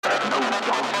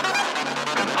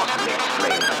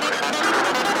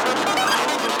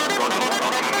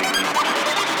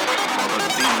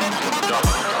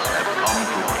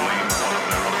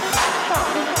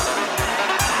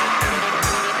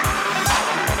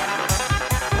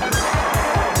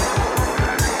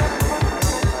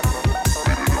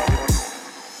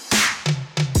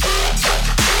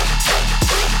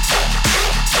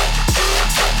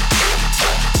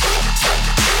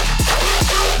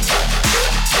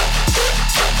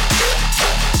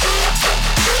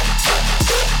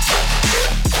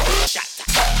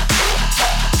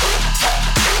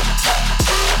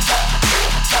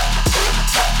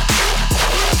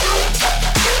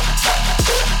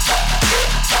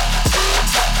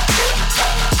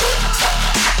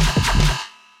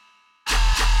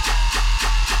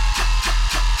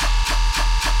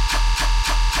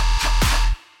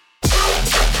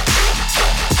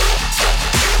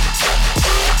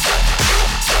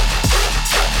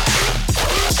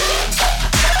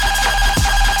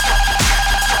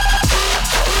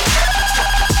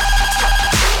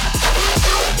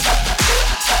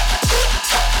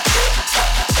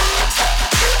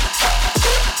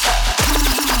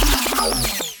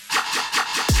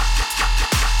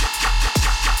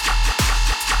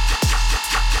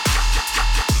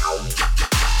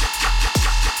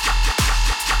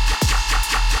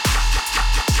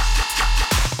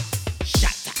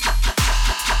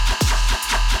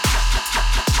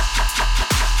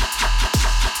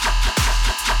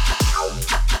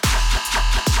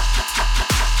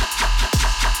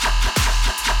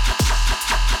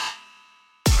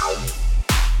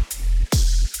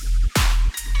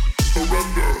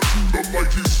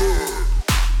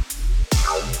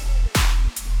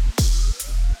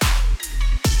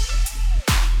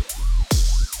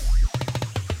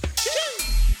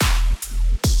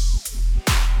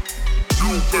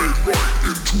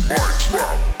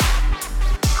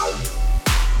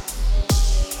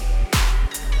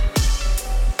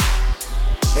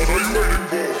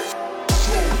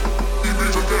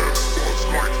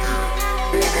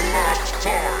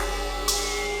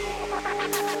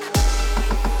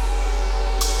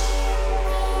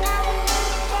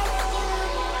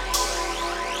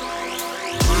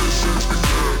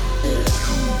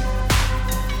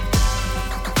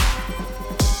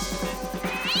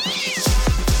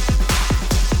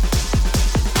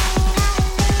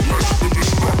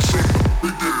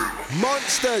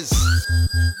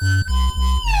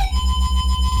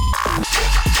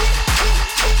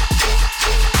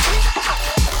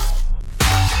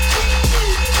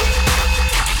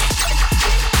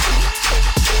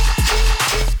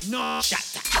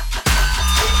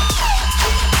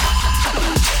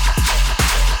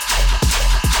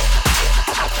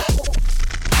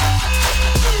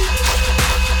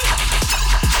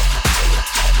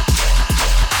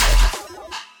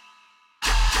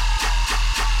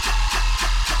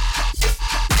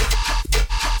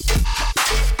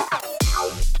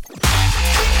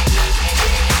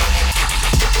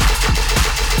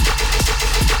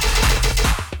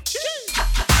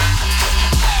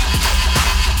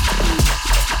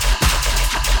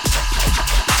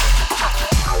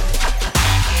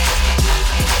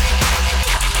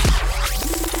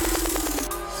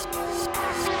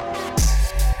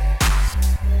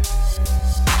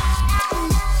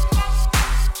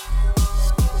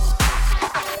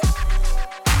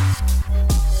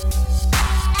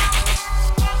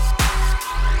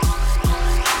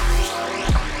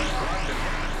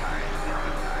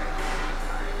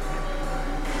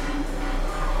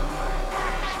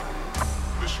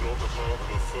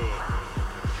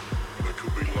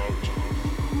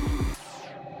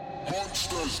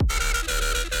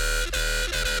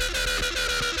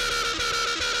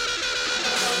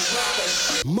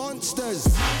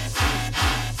Monsters.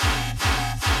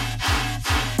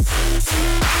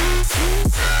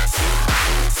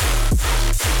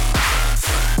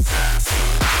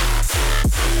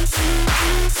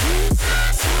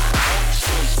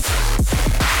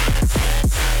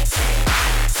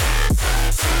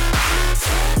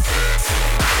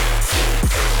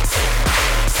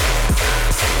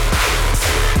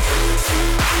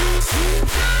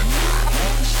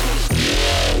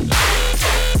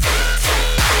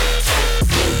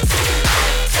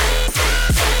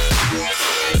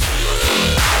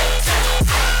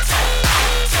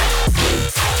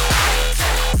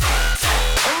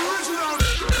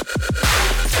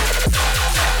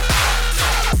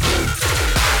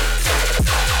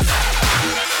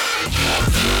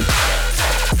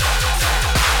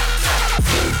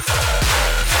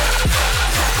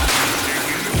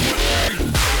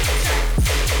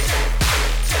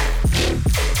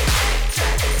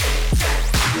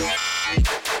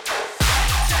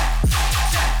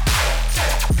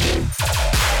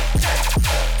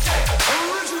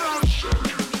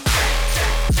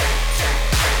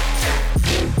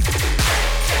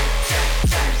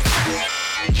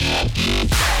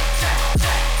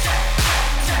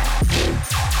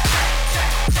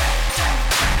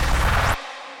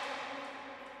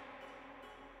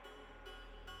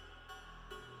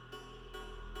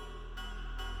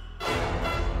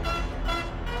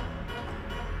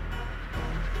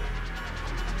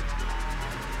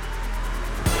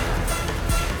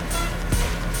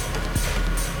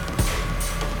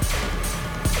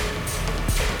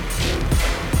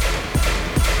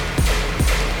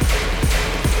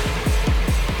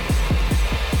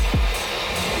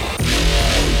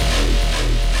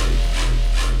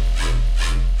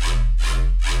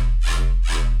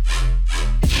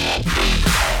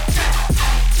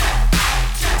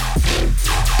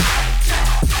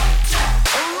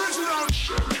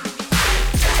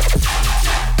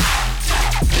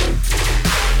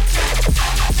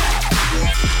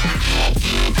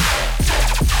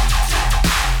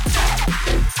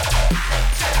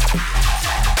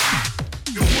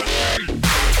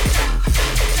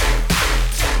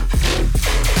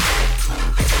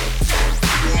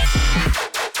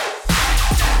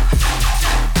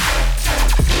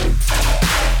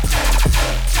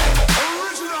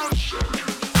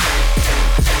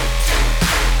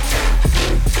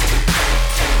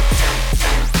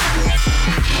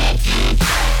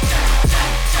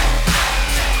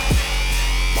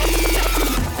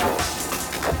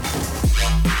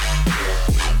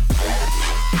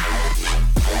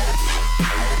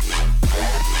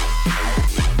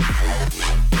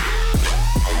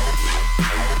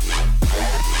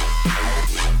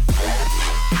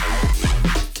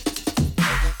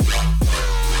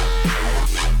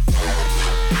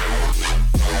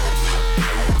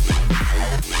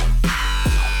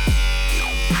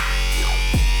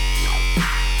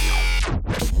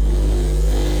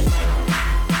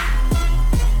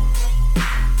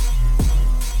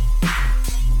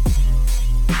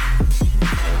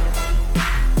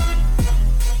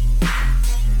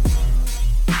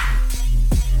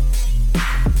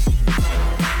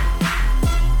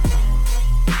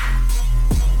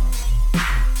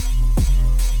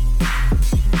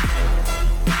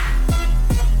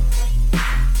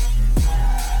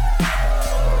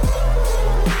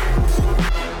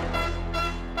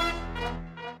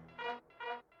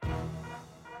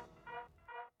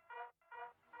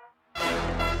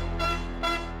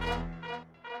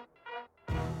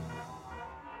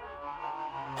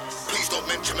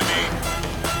 don't mention my name.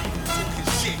 Talking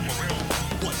shit.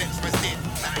 What next man did?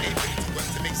 That ain't ready to work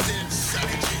to make sense.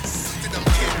 Savages. Did them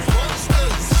kids.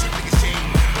 Monsters. Should be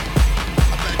ashamed.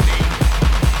 A bad name.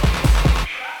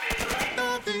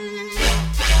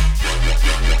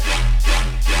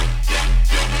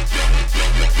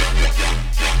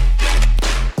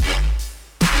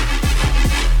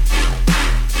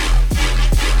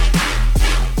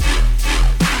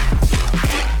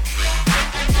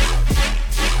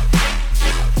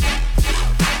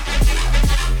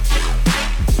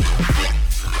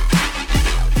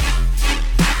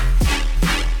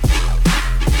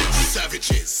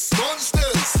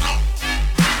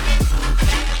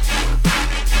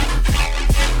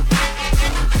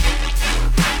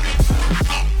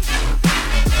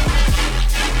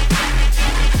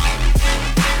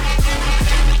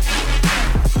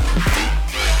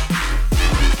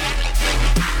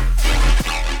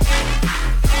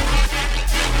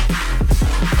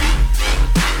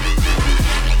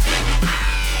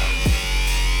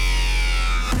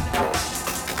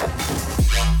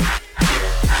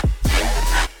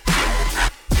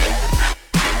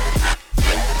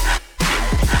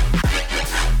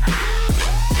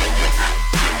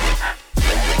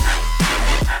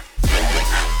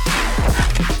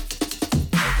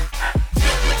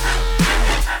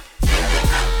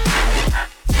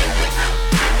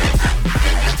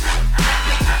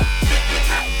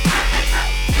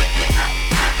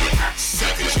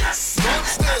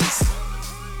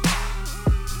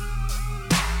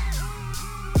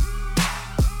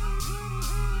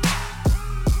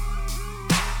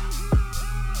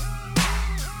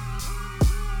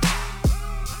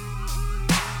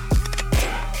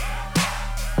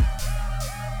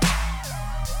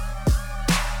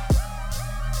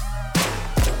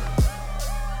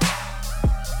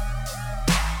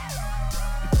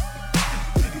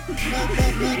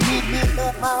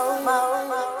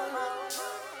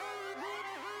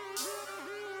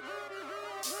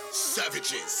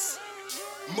 Savages.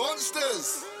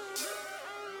 Monsters.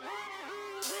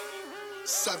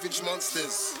 Savage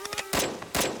monsters.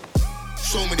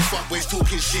 So many fuckboys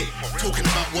talking shit, talking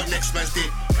about what next man's did.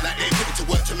 Like they put it to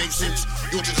work to make sense.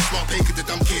 You're just a smart pay to the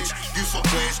dumb kids. You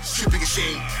fuckboys should be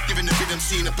ashamed, giving the rhythm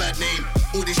scene a bad name.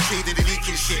 All this trade and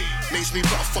leaking shit makes me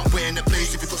put a fuckboy in the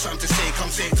place. If you got something to say,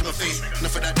 come say it to my face.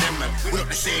 Enough of that them man, we're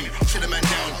not the same. Shut a man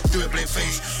down, do it blame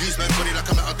face. Use man's body like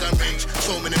I'm at a gun range.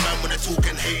 So many man wanna talk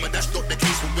and hate, but that's not the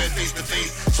case when we're face to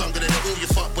face. So I'm gonna let all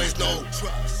your fuckboys know,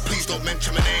 please don't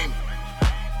mention my name.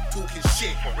 Talking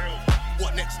shit.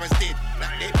 What next man's did,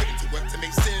 like they put it to work to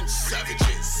make sense.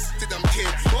 Savages, to them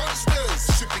kids, monsters,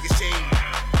 should be ashamed.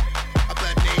 A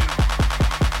bad name.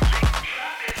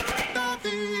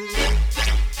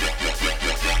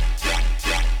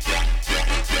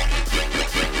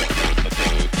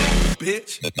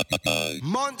 Bitch.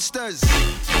 Monsters.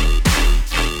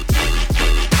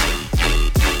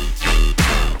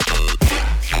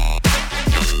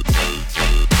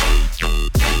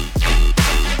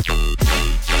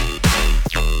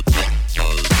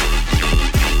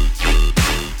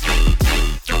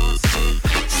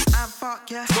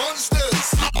 Yeah. Monsters.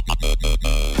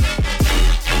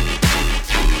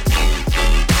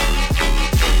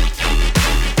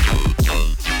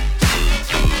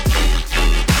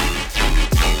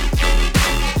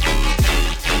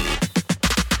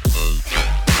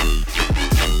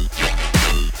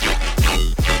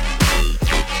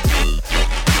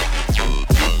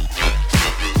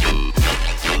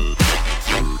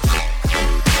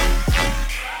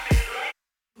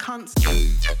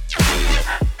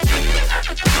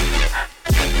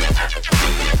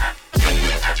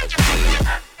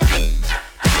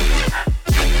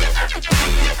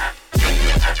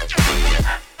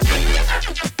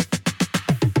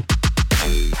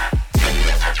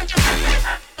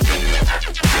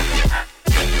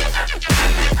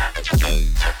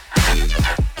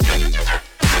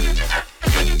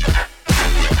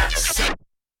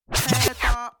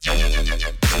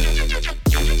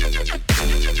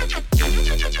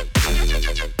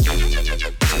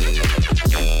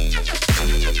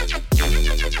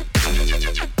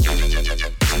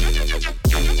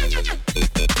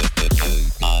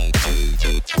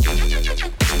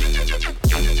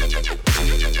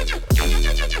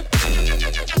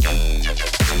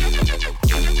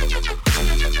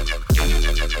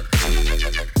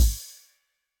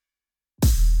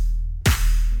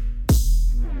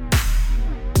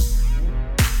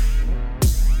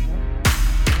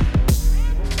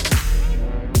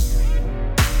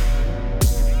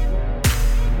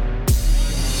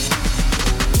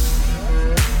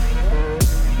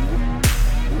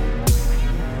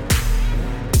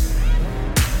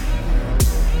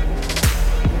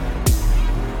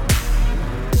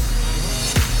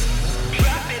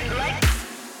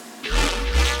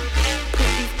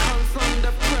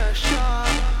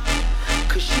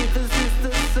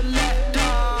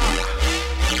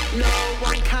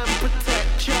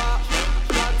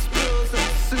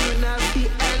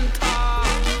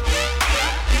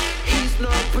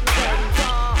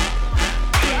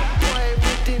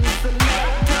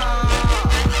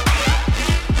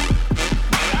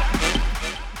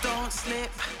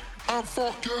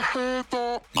 fuck your head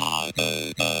up,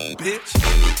 bitch.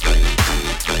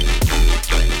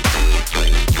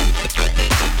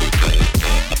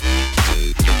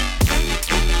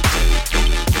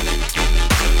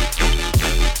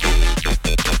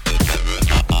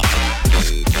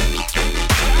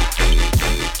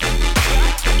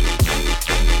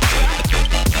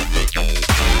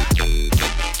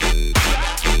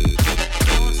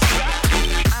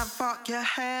 Fuck your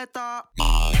head up.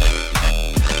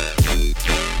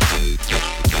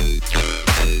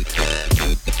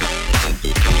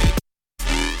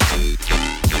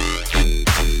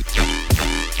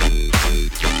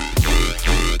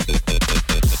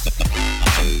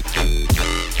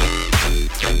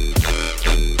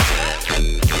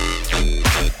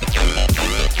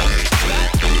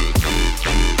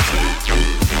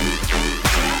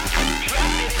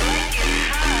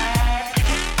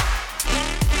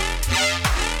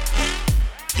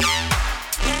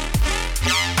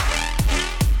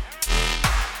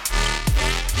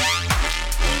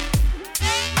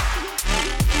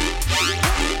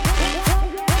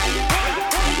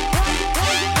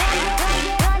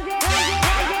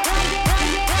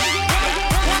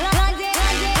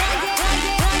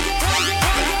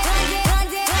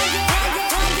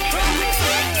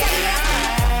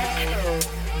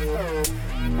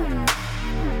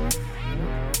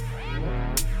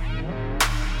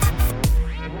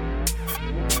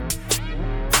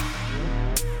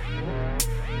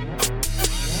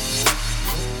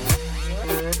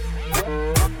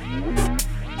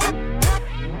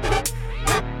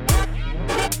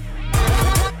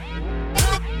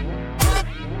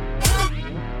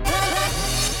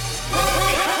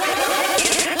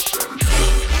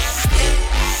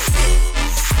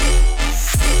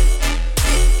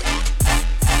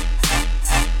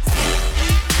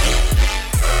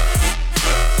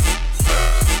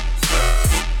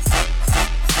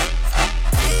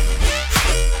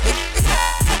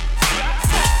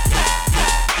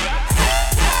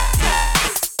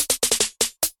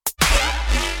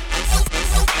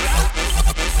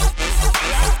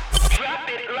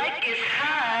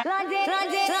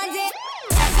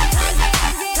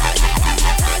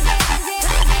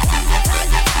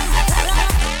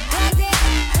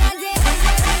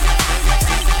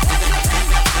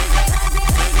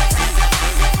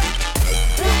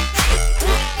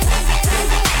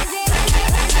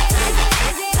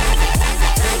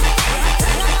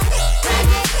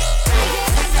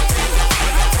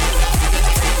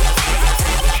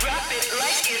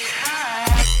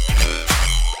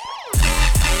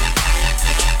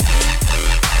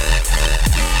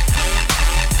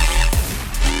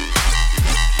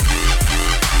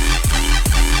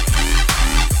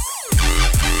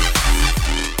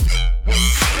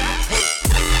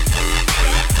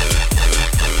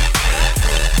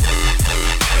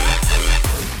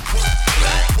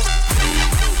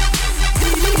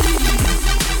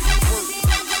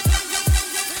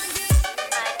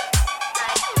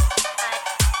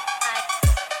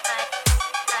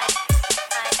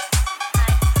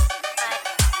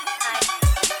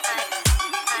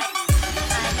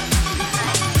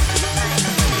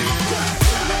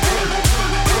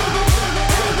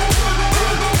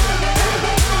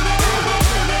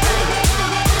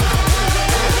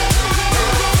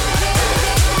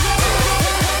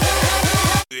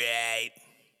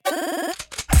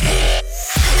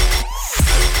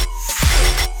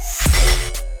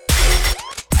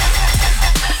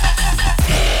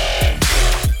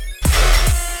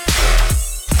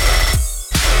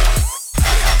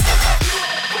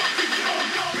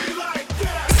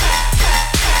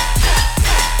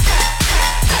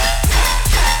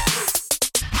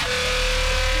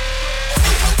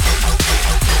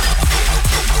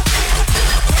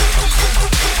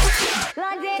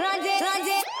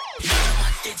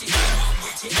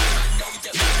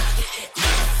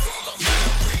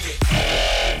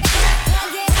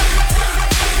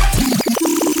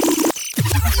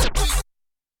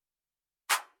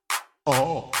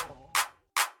 Oh.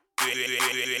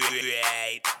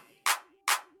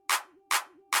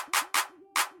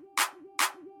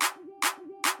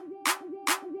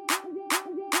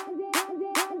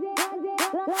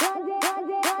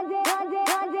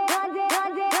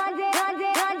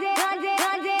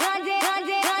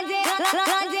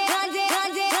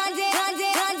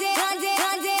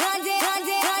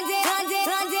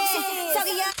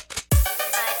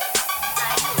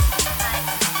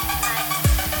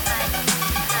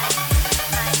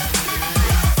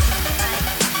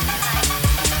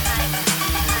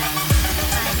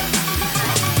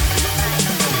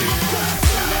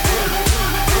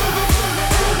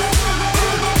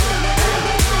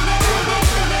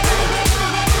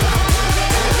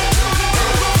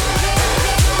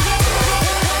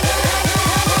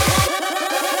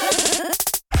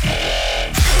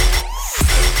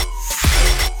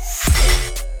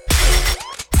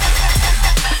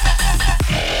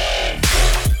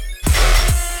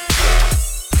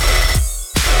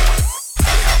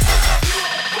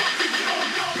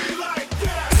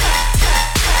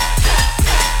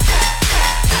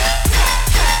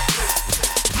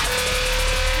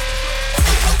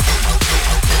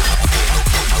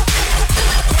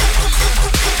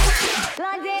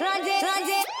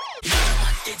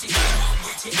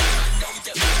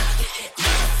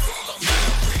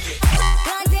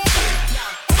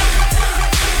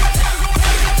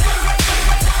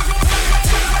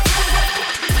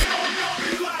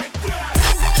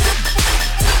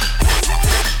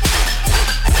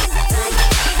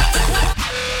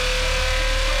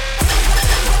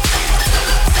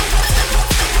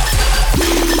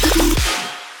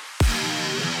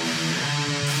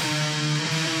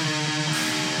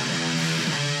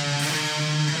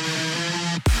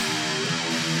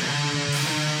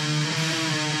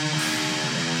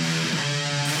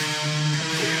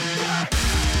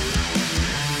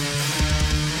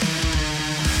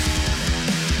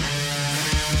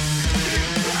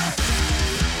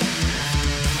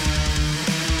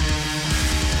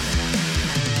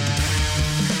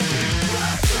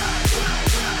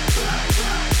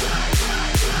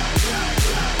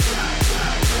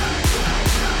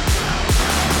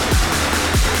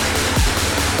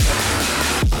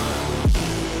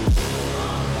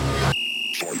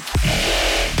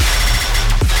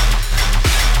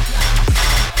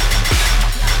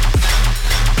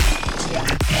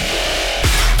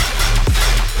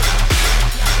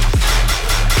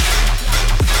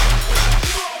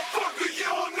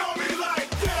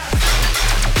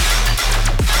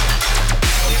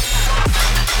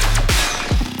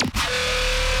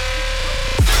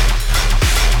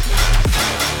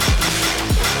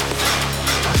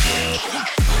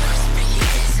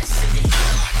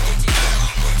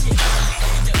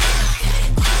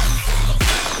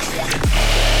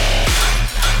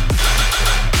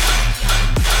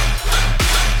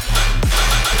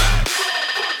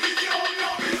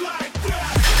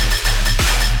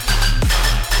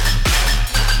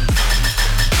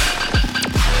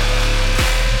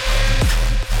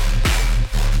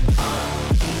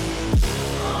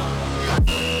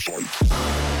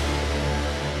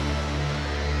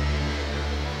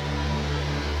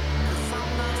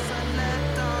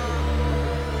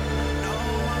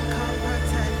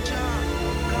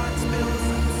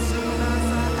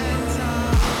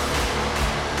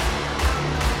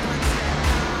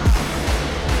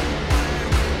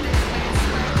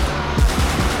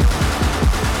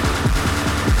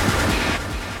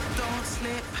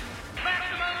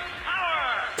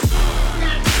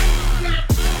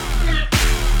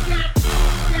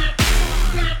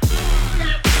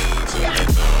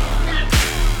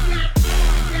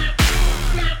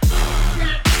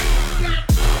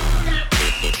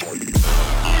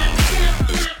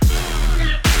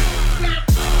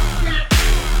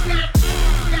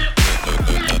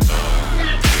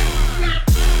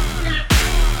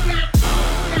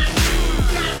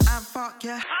 fuck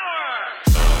yeah.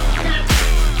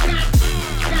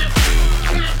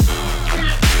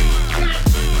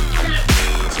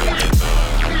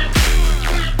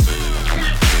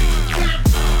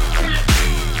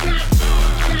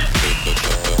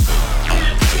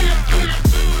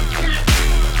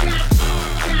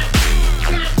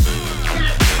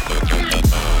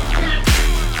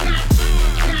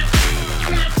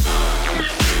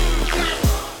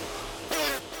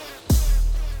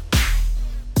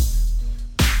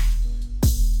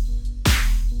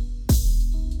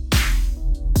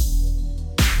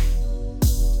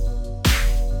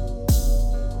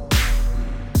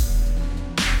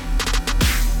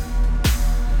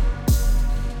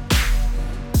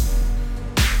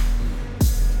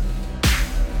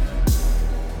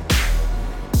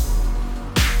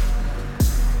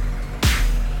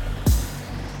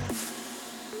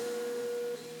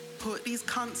 Put these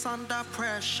cunts under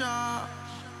pressure,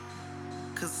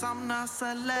 'cause I'm not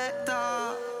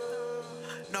selector.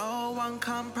 No one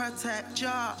can protect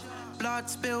ya. Blood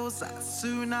spills as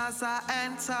soon as I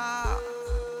enter.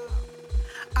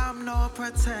 I'm no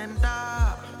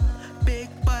pretender. Big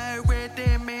boy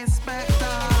rhythm inspector.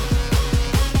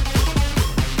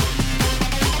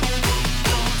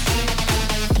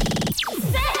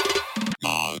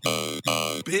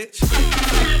 Bitch.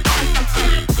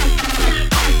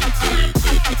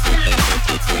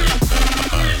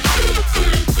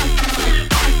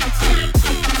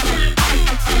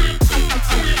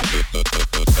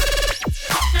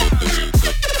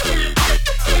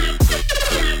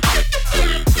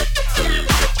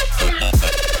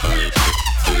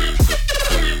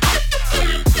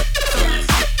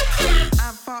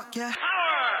 And fuck yeah.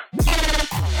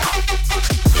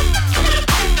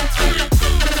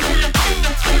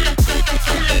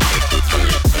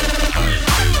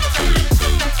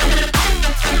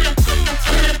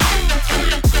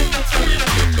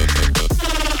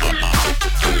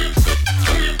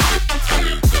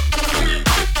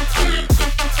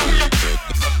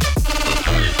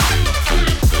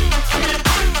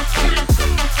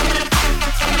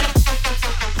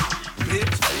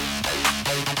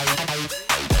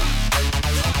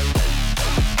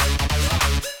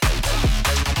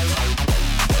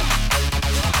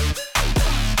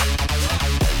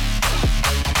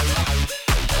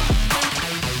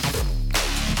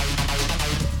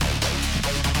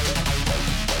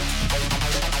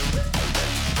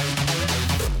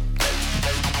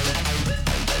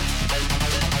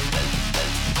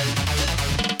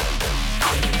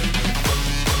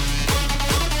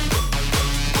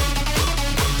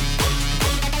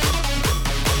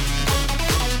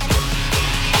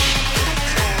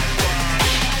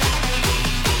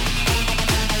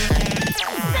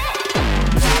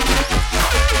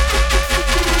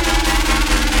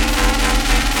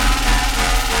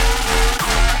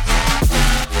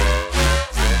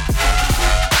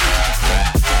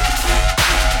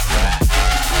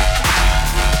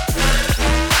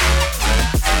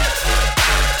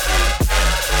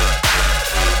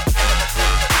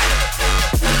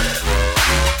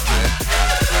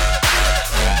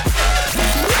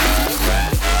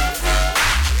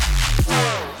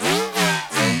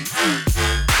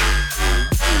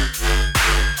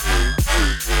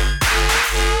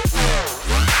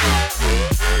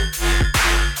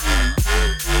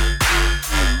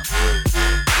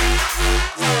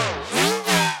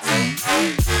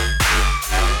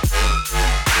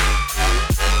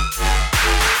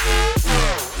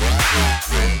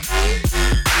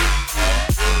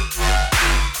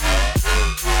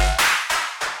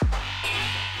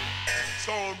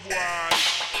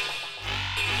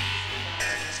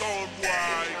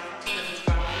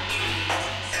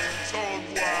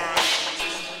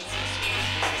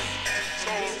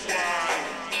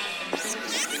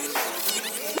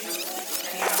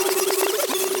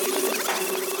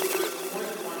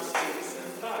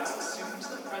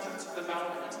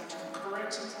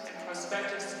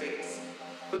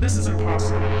 But this is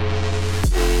impossible.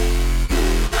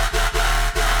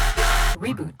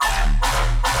 Reboot.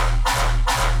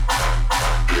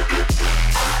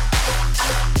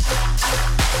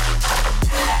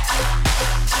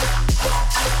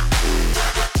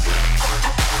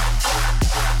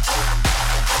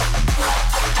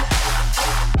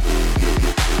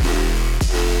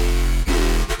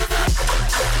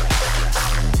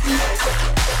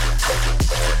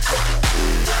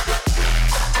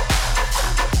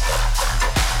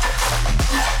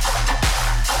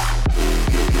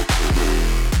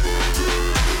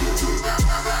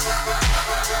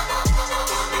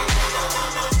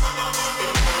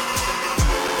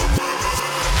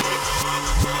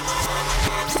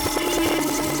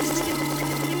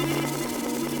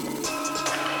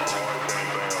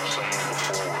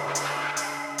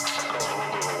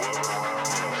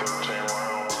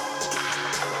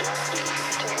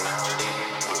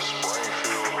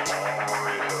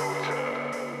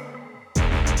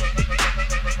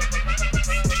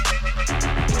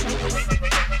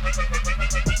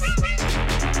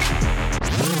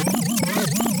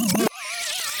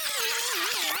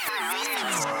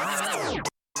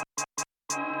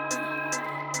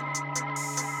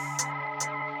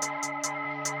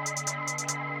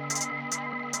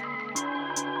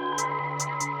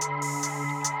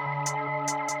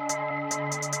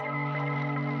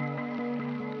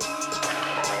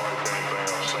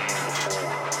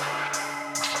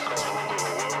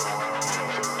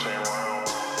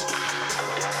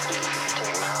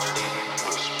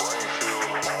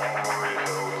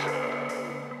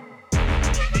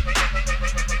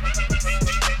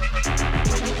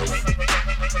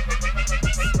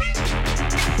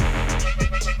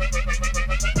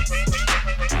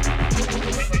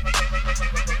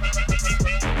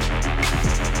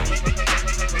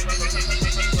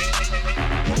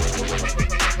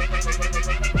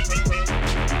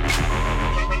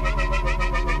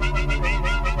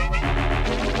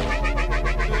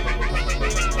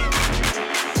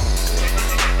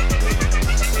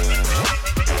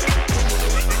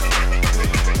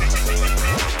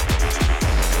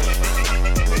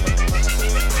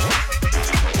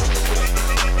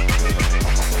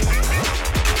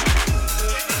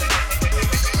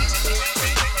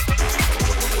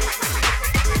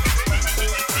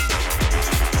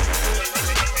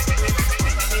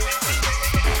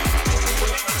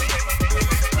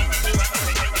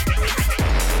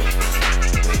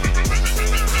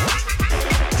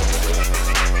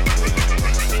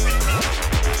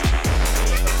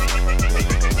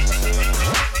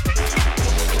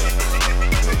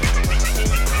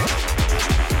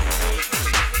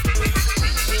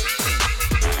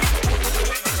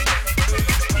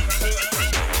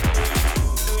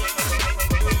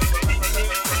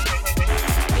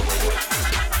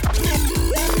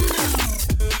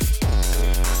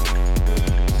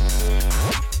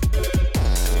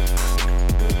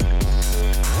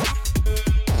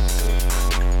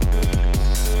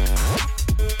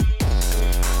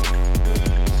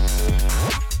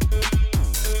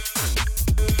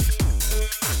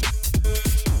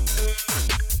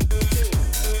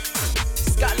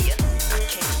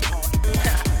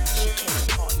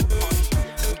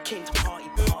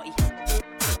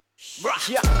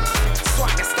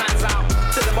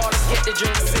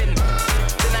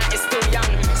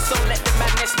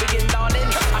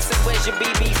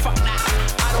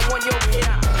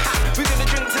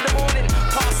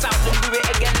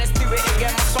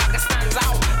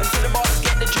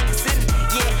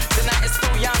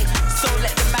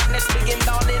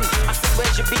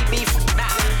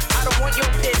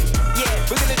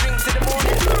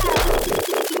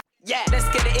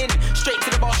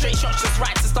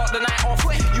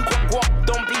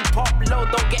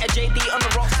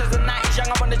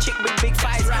 chick with big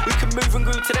thighs. We can move and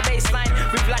groove to the baseline.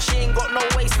 With like she ain't got no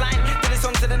waistline. Then it's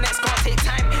on to the next, can't take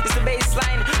time. It's the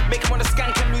baseline. Make him wanna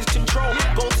skank and lose control.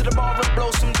 Go to the bar and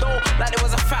blow some dough. Like there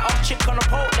was a fat off chick on a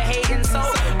pole. The hating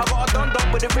soul. I got a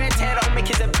dum-dum with a red hair that'll make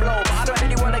his head blow. But I don't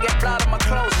really wanna get blood on my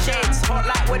clothes. Shades, hot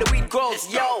like where the weed grows.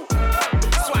 Yo,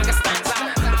 swagger stands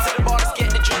out. To the bar, let's get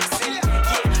the drinks in.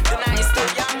 Yeah, the night is still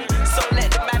young. So let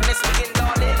the madness begin,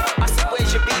 darling. I said,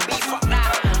 where's your BB? Fuck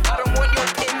that. I don't want your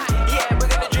pin. Yeah, we're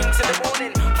gonna drink till the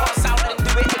morning. Pass out and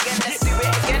do it again. Let's do it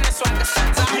again. The swagger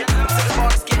stands out. To the bar,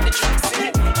 let's get the drinks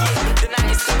in. Yeah, the night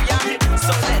is still young.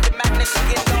 So let the madness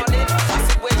begin, darling. I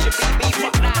said, where's your BB?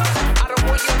 Fuck that. I don't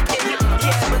want your pin.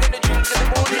 Yeah, we're gonna drink till the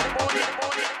morning.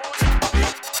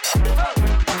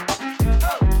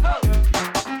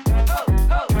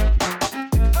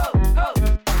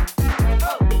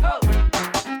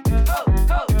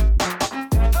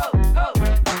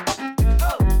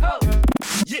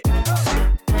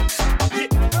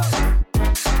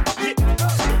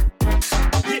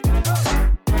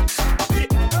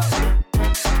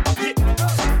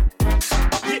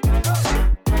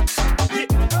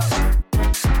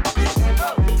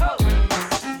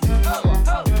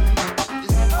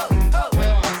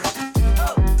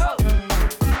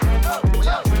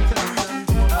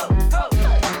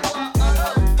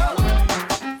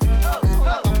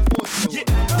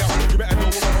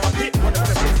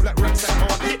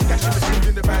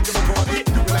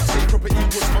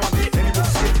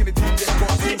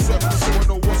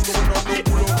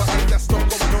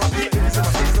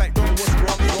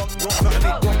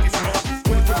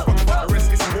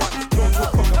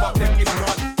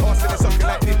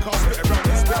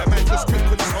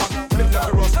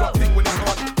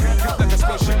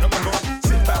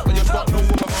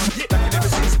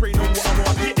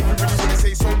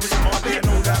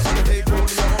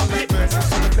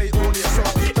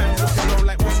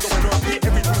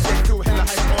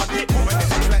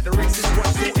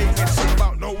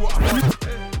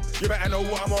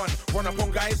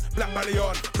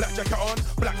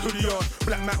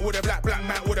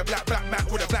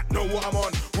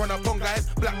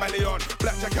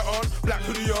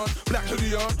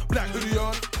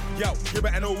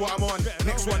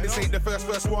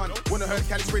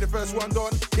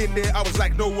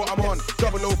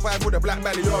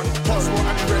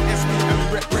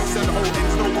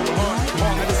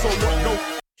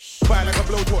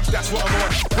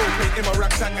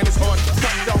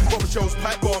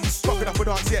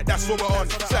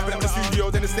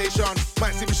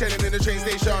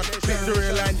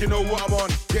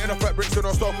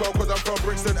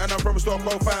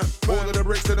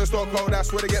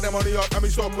 Where they get their money up, I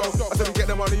mean Stockholm. I said we get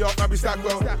their money up, I be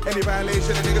Stackville. Any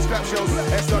violation, the niggas clap shows.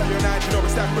 SW9, you know we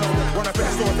Stackville. Run up in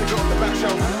the store, take it off the back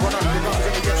shelf. Run up, the guns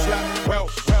and get slapped. Well,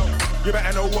 you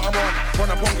better know what I'm on.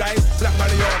 Run up on guys, black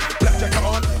belly on, black jacket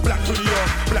on, black hoodie on,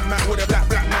 black mat with a black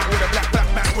mat with a black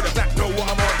mat with a black. Know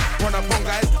what I'm on. Run up on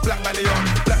guys, black belly on,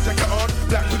 black jacket on,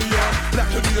 black hoodie on, black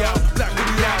hoodie on, black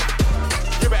hoodie on.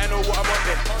 You better know what I'm on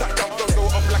then. That dumb does go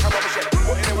off like a rubber shed.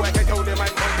 Put in the work, I told them I'm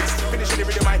on this. Finishing the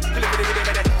rhythm, I deliver the rhythm,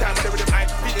 and then time with the rhythm, I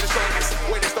beating the strongest.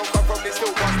 Where this don't come from, they still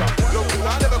wonder. Local,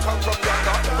 I never come from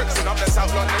yonder. Brixton up the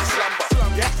South London slumber.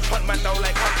 Yeah, hunt man now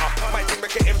like hunter. My team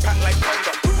make an impact like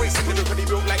thunder. Racing the river,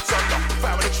 built like thunder.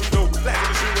 Fire with the true though, flag with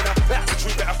the true winner. Laugh the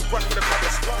true better, run for the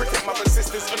covers. Protect mothers,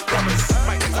 sisters, and brothers.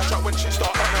 Might get touch up when shit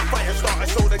start on. Fire start, I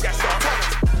saw the gas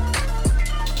start.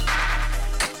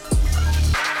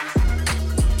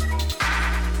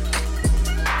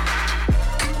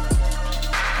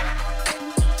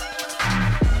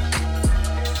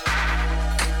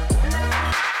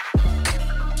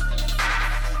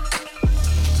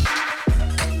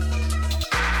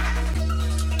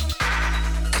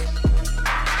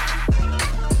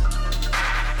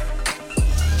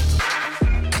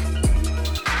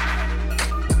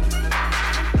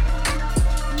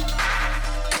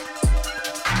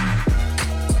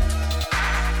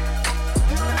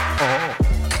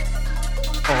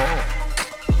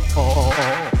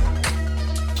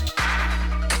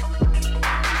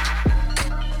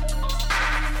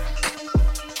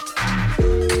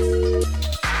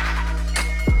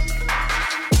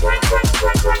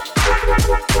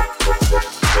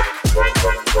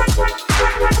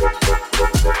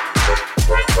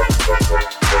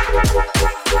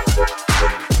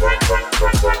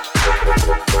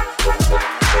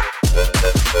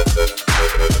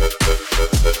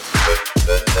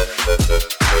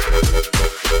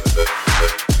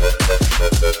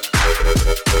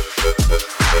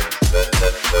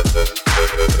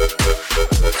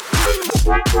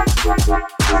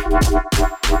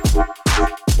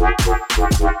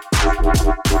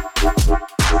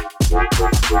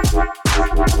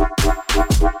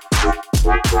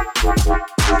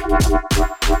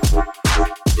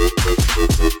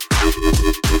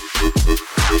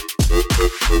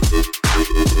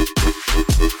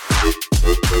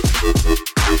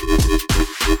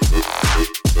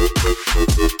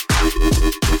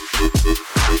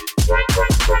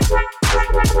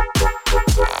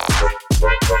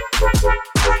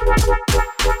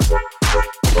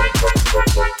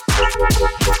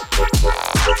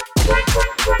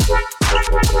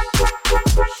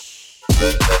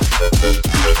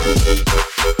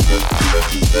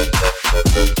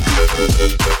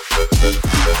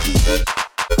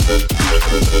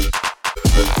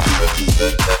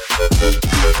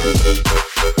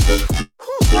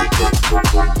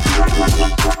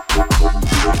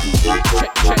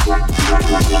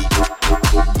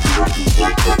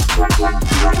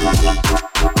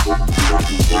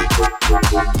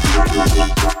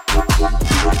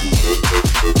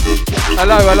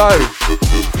 Hello.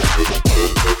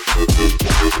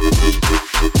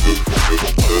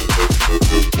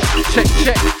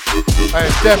 Check. Hey,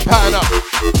 then pattern up.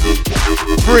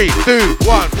 3, 2,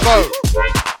 1, go.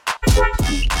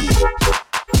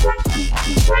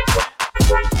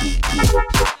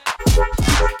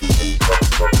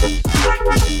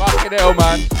 Fucking hell,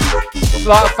 man. It's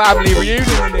like a family reunion,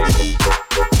 isn't it?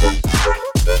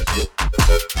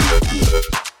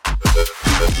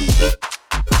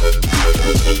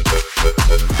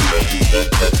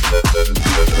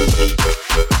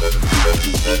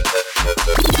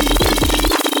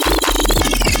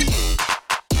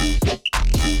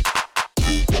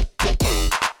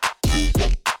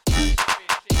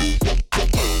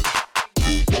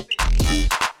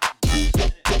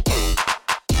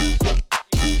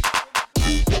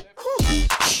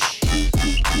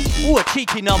 Ooh, a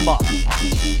cheeky number.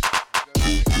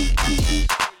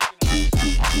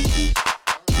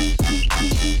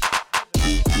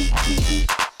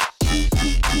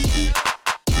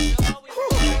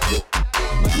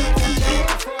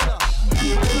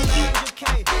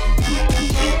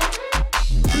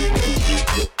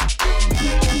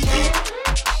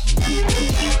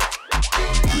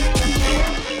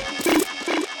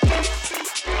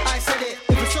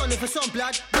 For some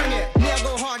blood, bring it. Me, I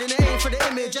go hard and it ain't for the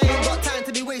image. I ain't got time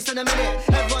to be wasting a minute.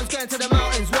 Everyone's going to the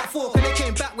mountains, what for? And they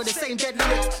came back with the same dead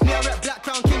lyrics. Me, I rep Black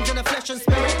Crown Kings in the flesh and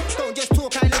spirit. Don't just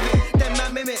talk, I live it. Them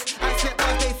man mimic. I step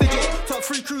out, they fidget. Top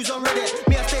 3 crews on Reddit.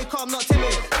 Me, I stay calm, not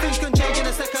timid. Things can change in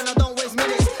a second, I don't waste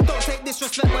minutes. Don't take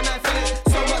disrespect when I feel it.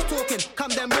 So much talking, come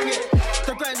then bring it.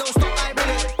 The grind don't stop, I bring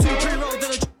it. 2 pre-rolls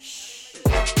in a...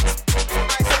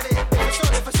 I said it,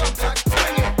 if it's on blood,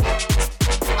 bring it.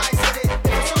 I said it,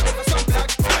 if it's on blood,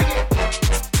 bring it.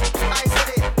 I said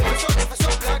it, if it's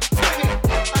on blood, bring it.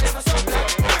 And if it's on blood,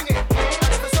 bring it.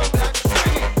 And if it's on blood,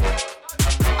 bring it.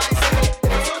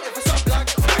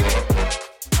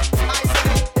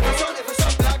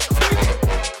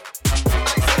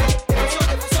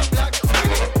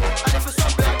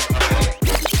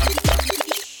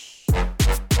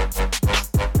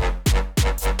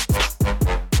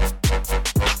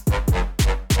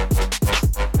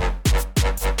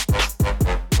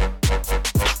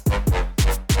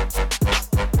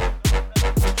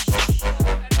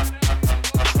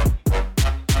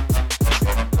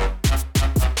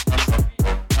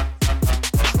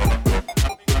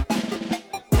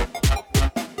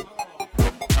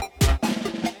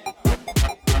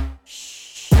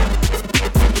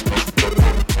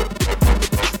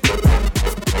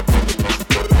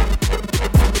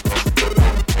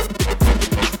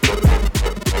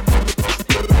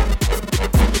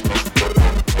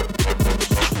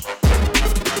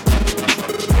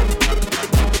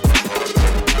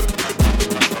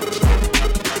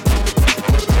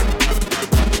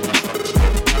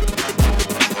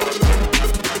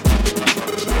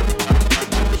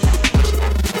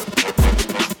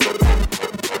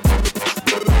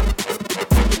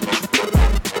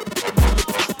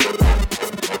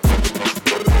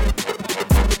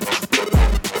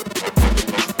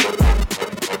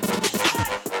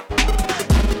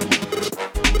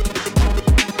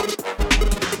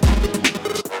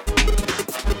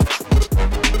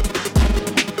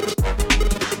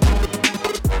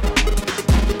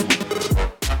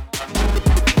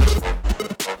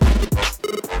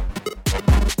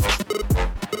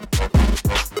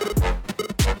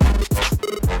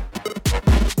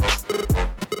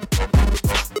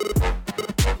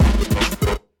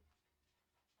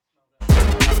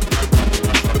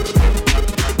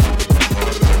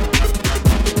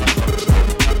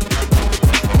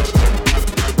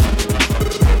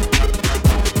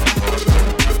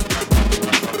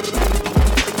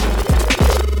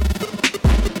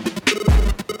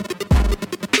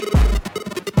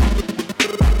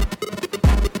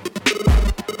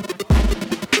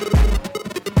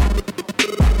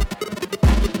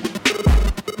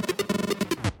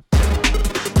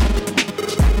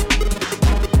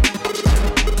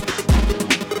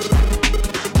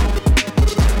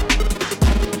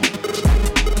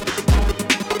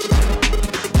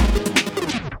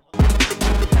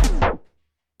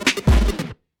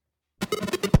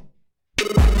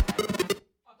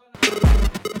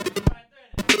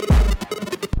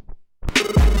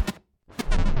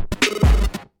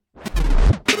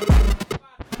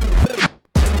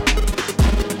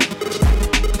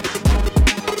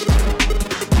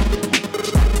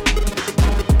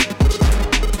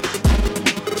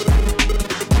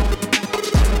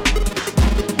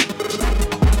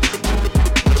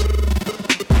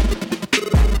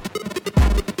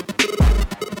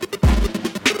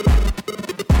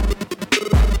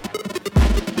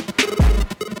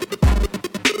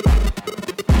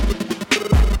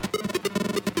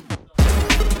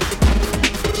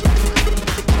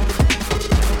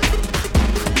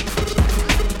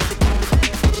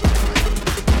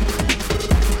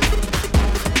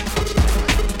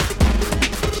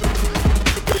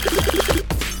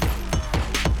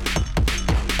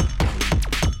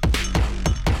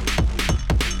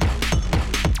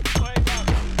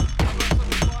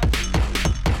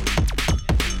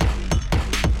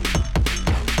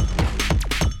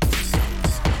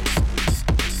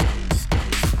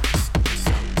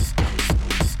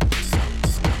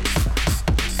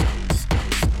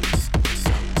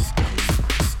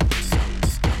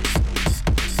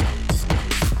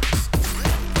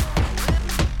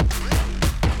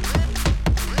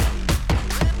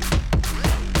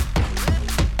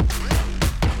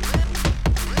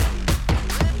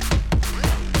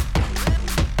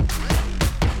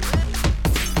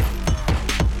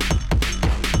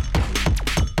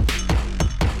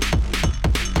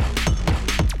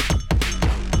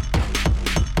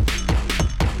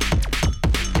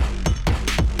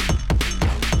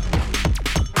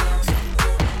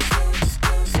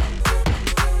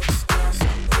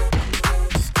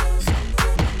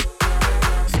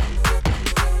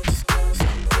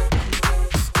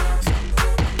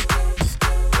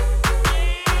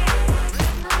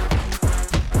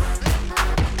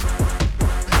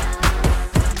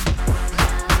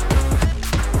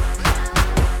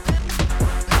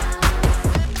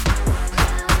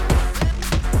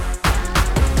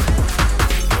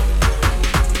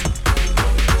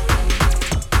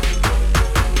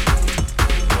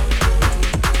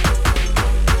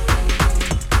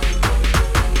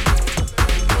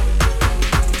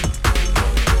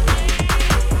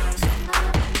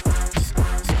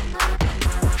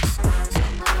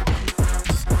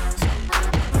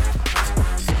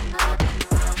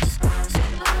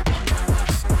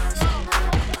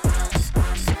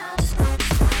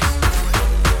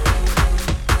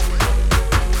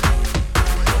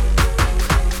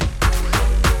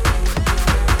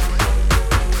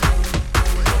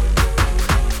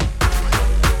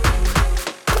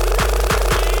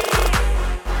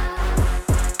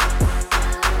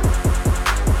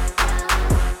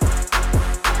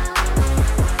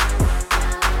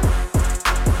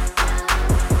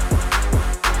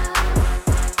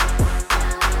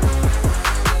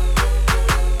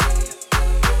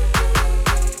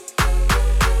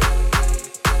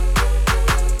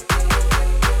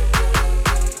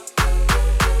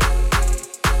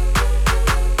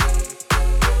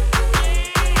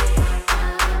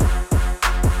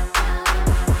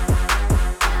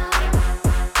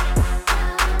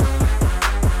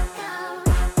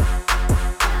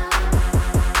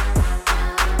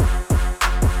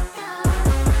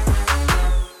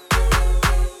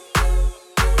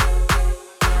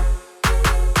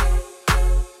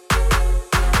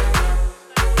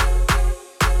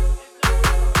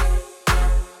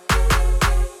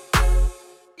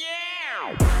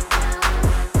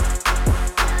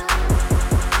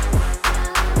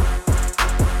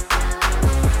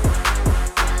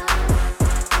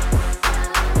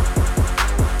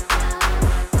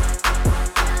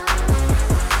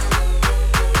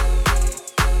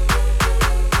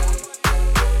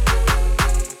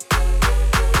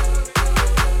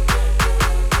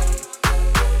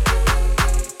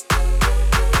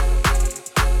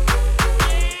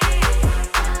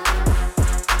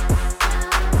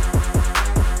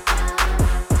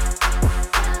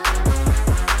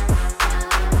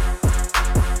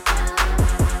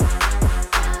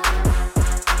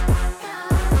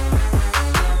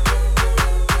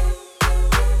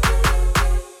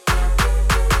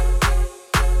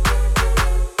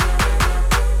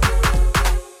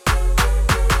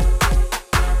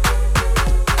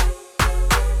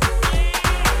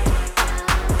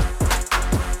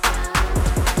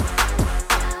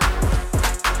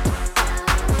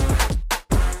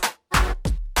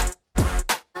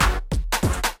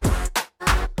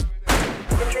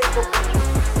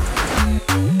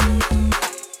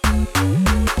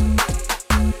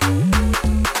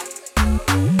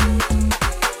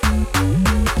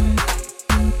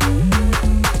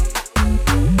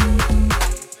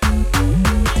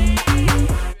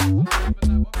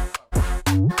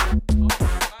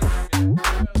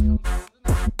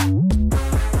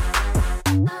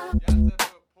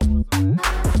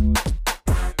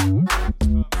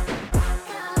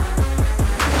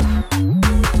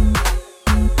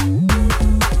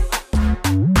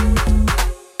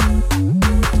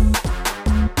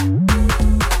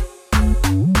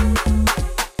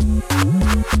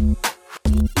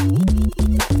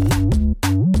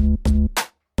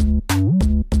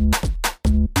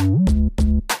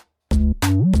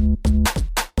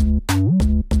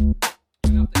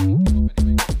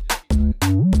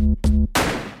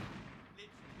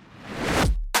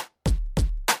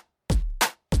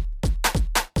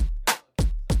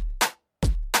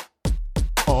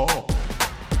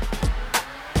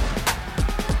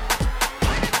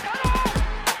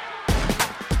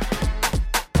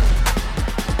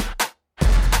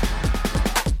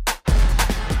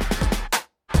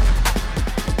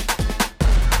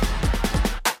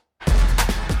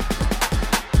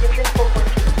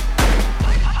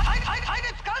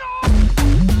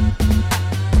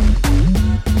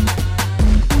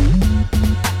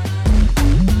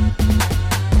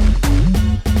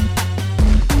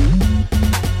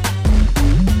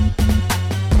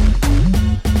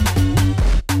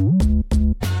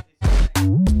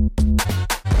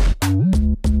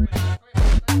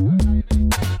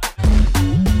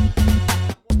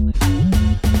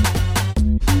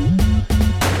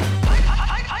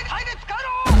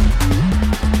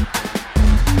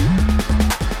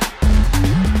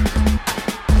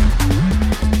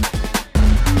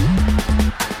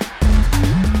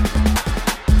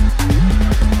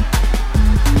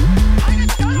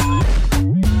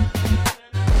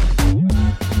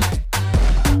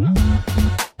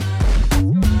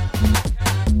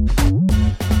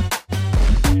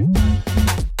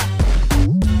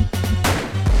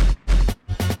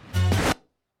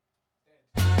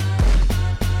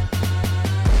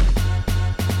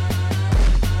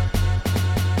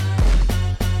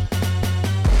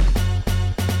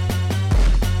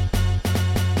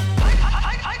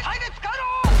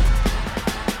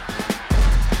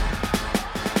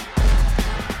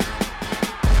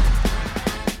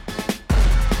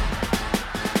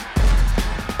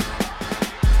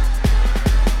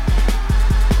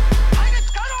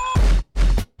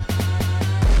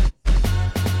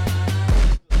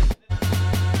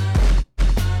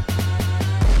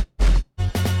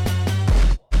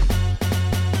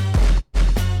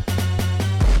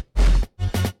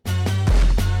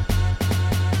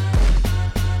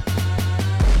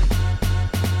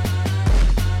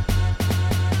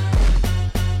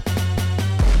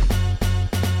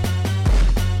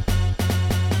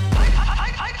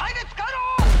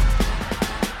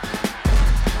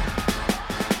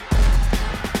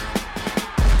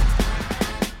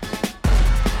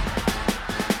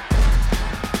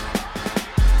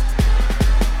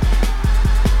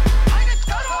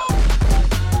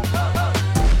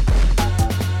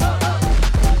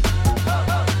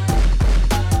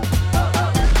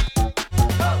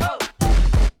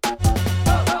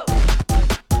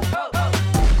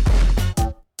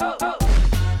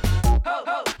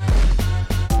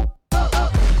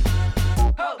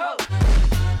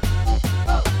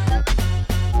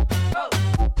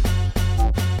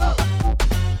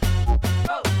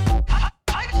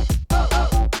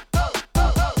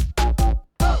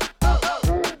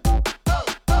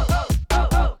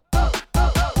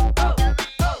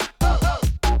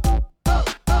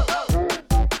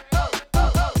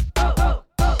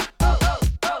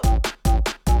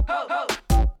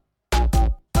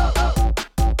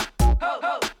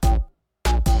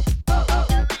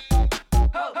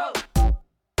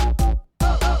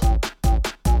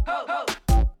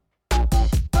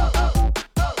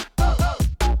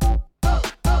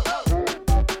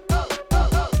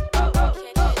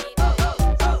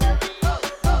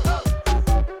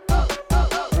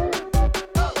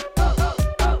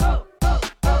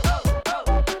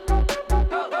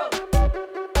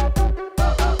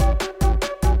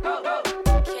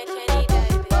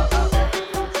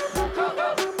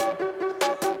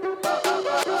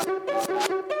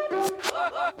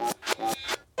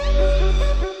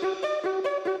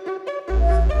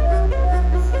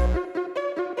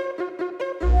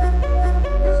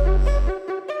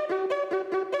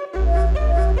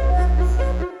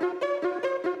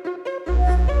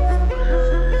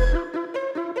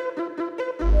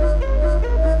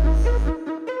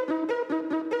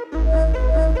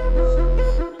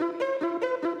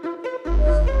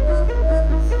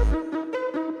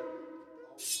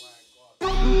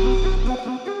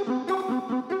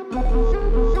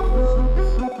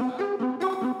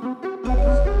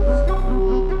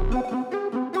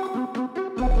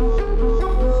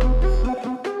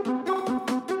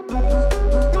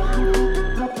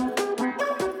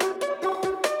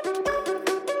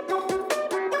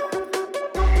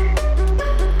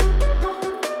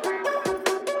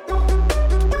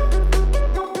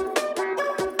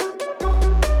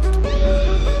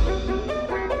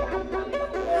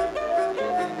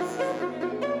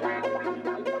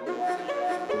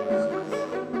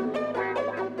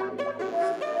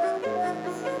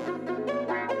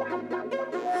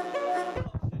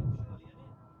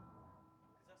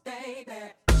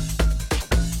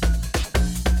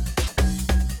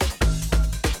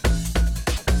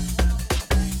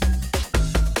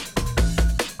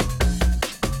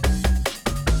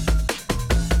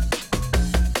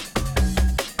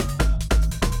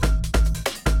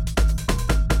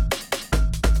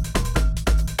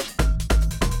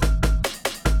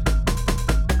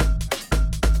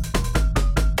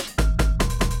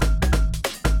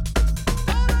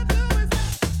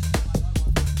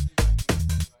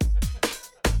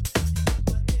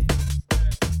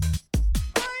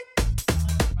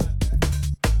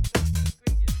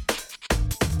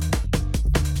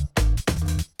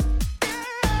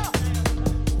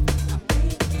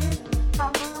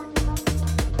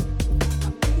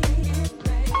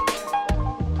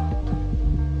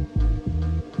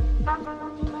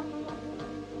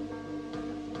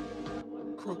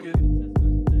 crooked.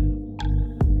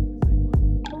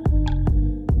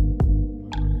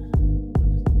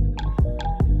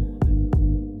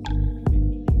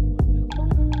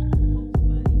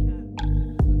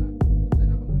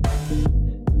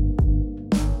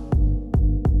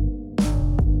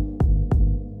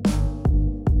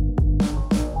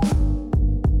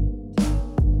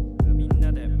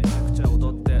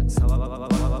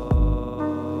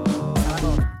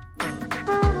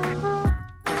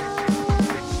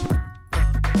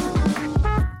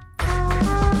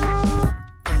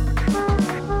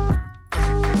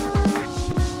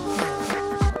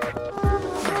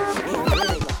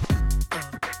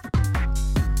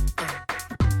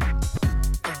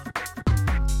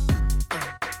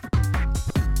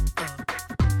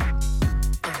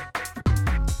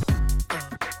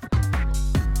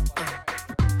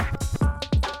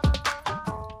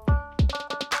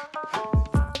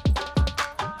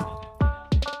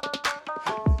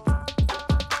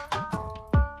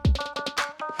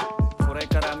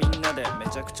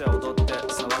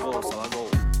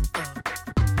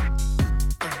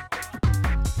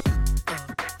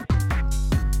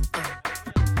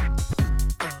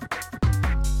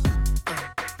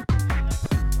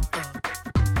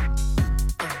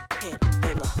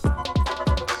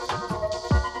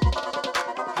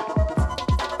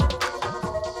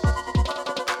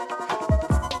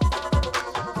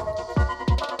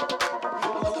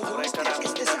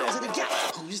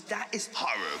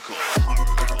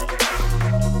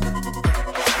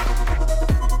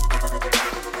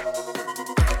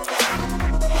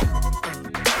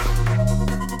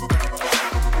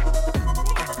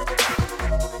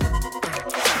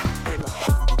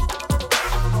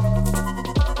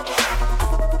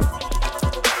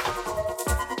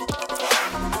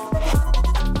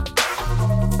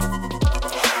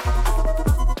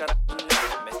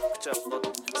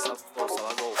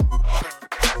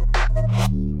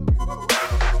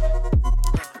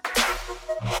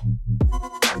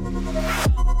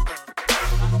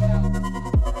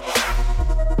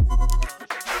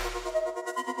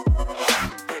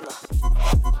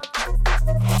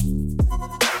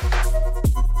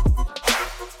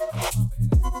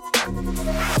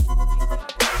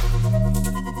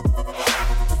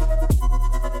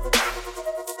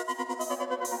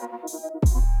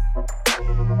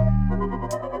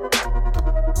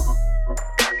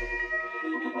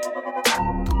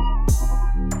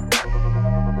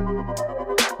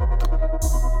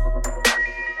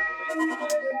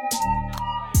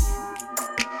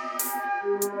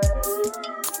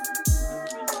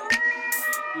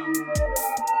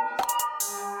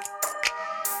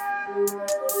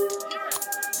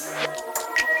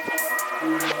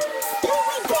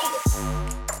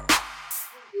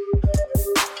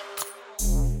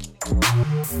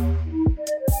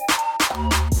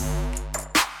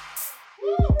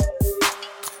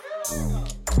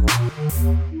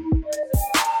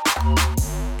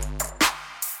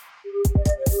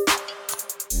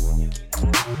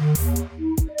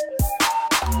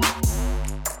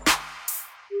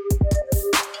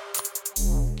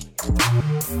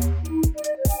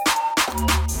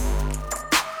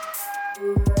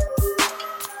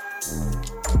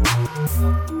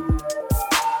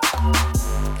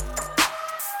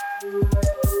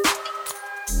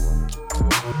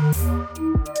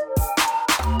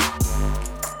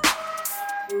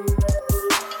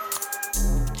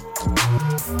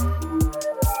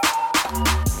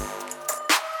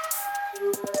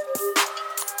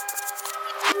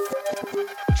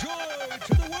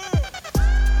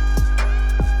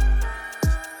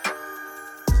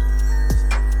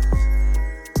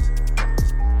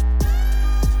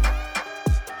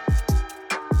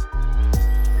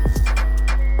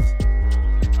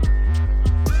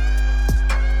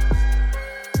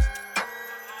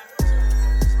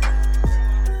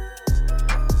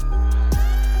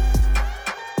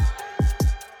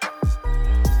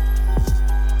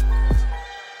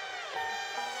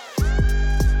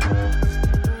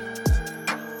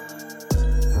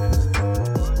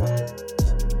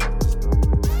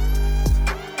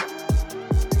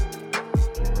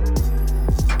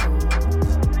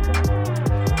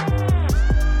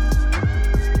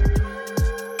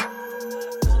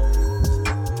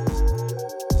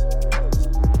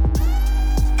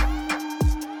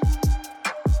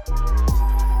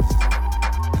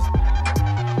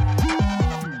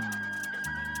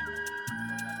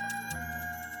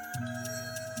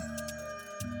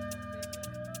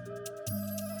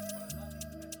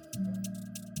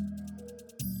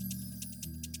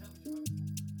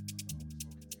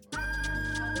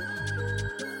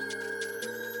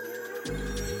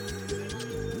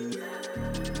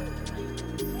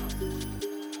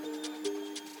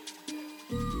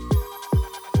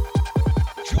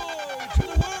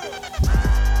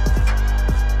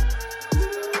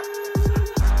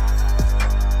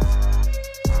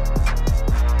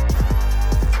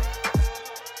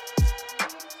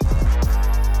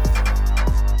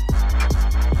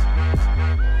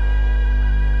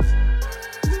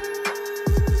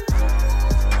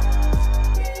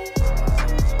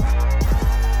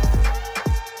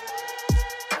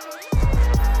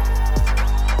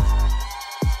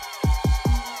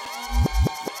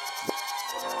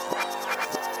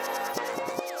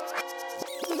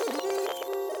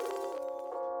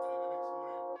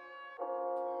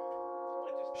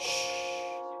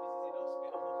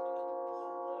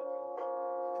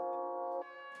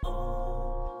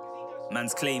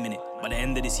 Man's claiming it. By the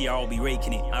end of this year, I'll be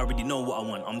raking it. I already know what I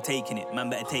want, I'm taking it. Man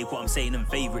better take what I'm saying and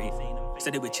favourite it.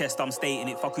 Said it with chest, I'm stating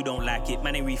it. Fuck who don't like it,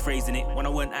 man ain't rephrasing it. When I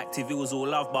weren't active, it was all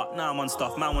love, but now I'm on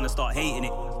stuff. Man wanna start hating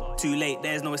it. Too late,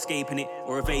 there's no escaping it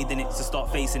or evading it, so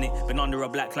start facing it. Been under a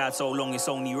black cloud so long, it's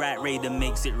only right Raiden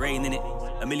makes it rain in it.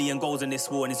 1,000,000 goals in this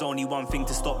war and there's only one thing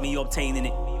to stop me obtaining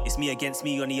it. It's me against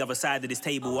me on the other side of this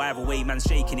table, either way man's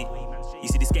shaking it. You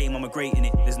see this game, I'm a great in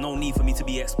it. There's no need for me to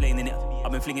be explaining it.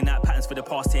 I've been flinging out patterns for the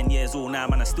past 10 years, all now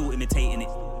man I'm still imitating it.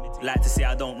 Like to say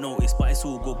I don't notice, but it's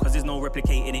all good cause there's no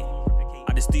replicating it.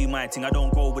 I just do my thing, I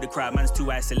don't go with the crowd, man's too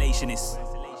isolationist.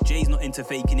 Jay's not into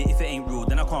faking it, if it ain't real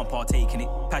then I can't partake in it.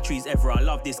 Patrice ever, I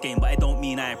love this game but it don't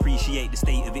mean I appreciate the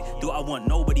state of it. Do what I want,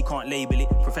 nobody can't label it.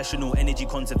 Professional energy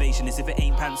conservationist, if it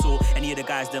ain't pants or any of the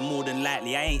guys then more than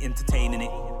likely I ain't entertaining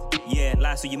it. Yeah,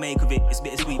 life's what you make of it, it's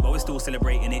bittersweet but we're still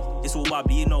celebrating it. It's all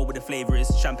bubbly, you know what the flavour is,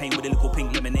 champagne with a little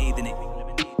pink lemonade in it.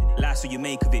 Life's what you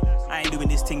make of it, I ain't doing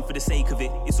this thing for the sake of it.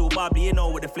 It's all bubbly, you know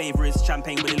what the flavour is,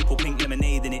 champagne with a little pink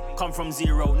lemonade in it. Come from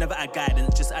zero, never had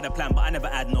guidance, just had a plan but I never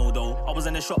had no dough. I was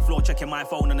on the shop floor checking my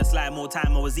phone on the slide, more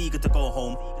time I was eager to go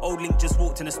home. Old Link just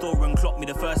walked in the store and clocked me,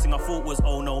 the first thing I thought was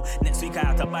oh no. Next week I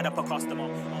had to bad up a customer.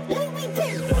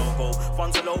 The no-go,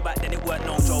 funds are low back then it weren't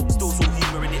no joke. Still saw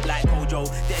humour in it like Kojo.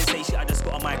 Didn't say shit, I just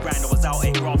got on my grind, I was out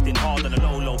here grafting hard on the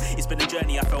low-low. It's been a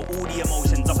journey, I felt all the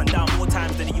emotions up and down more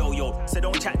times than a yo-yo. So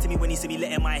don't chat to me when you see me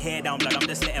letting my hair down, blood, I'm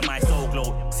just letting my soul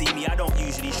glow. See me, I don't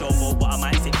usually show more, but I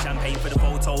might sip champagne for the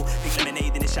photo. Pink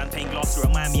lemonade in a champagne glass to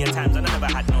remind me of times I never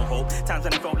had no hope. Times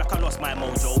when I felt like I lost my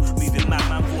mojo. Moving mad,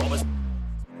 man, thought I was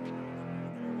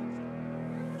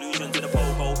illusion to the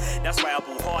pogo. That's why I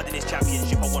ball hard in this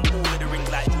championship. I want all of the rings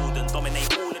like Jordan,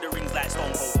 dominate all of the rings like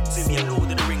Stone Cold. Soon be a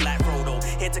lord of the ring like Frodo.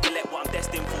 Here to collect what I'm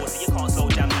destined for, so you can't slow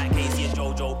jam like Casey and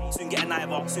Jojo. Soon get a knife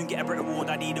up, soon get a Brit Award.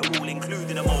 I need it all,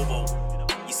 including a mobile.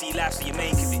 You see life, so you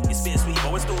make of it. It's bittersweet,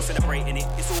 but we're still celebrating it.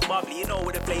 It's all bubbly, you know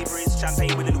what the flavour is.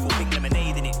 Champagne with a little pink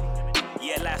lemonade in it.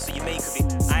 Yeah, life, so you make of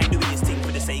it. I ain't doing this thing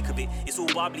for the sake of it. It's all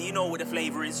bubbly, you know what the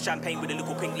flavour is. Champagne with a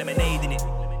little pink lemonade in it.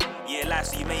 Yeah, life,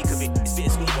 so you make of it. It's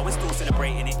bittersweet, but we're still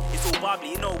celebrating it. It's all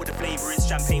bubbly, you know what the flavour is.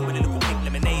 Champagne with a little pink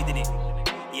lemonade in it.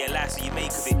 Yeah, life, so you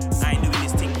make of it. I ain't doing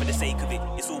this thing for the sake of it.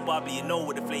 It's all bubbly, you know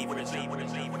what the flavour is.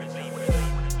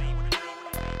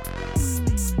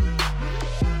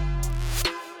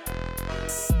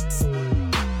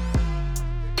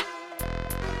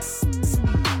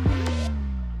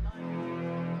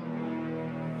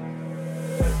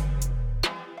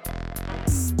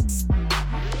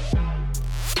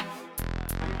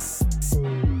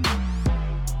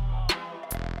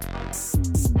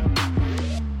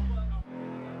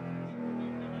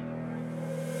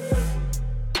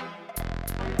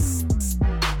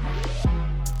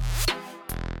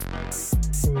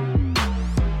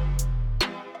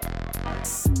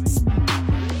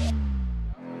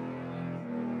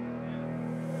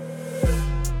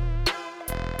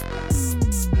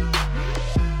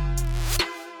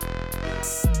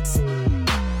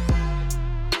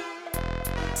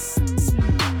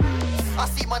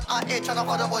 Trying to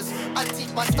followers and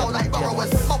teach my style like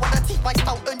borrowers. I wanna teach my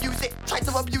style and use it, try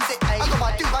to abuse it. I got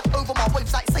my do-rag over my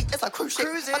waves like say it's a cruise ship.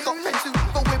 I got friends who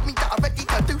go with me that are ready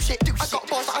to do shit. I got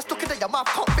bars that I stuck in your mouth,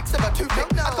 can't fix them a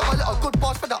toothpick. I got a lot of good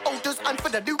bars for the olders and for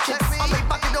the new kids. I made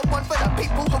back in the one for the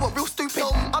people who are real stupid.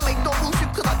 I make no rules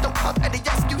cause I don't have any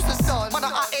excuses. Man,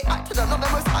 I ain't acting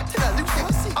anonymous, acting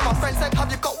elusive. And my friends said, have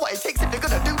you got what it takes if you're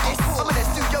gonna do this? I'm in the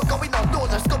studio going on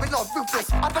lawless, going on ruthless.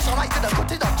 I specialise in the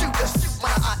cutting of Judas.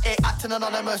 Man, I ain't acting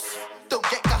anonymous. Don't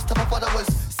get gassed to my followers.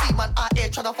 See man out here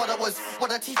trying to follow us.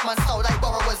 Wanna teach man style like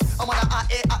borrowers. I'm on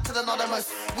out here acting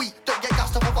anonymous. We don't get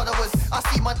gassed to my followers. I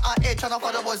see man out here trying to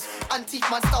follow us and teach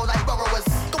man style like borrowers.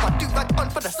 Got my do-rag on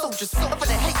for the soldiers, and for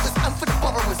the haters and for the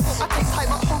borrowers. I take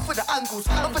time at home for the angles,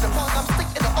 and for the wrong I'm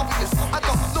stick in the obvious. I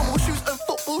got normal shoes and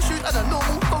football shoes and a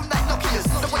normal phone like Nokia's.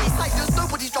 Nobody's siders,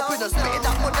 nobody's dropping us. Spitting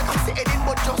that one like I'm sitting in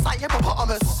one just like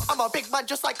hippopotamus. I'm a big man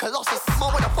just like Colossus.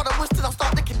 Man when I follow us till I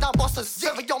start thinking down bosses.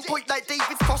 Very on point like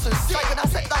David's crosses. Driving I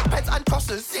set like pens and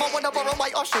crosses. Man when I borrow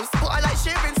my ushers. But I like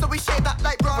sharing so we share that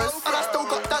like brothers. And I still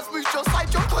got dance moves just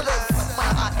like your colours.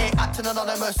 Man I ain't acting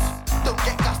anonymous. Don't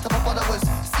get gassed to my followers.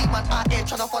 See man out here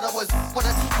trying to follow us.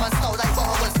 Wanna teach man style like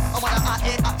borrowers. I'm on out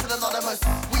here acting anonymous.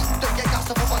 We don't get gassed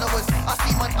to my followers. I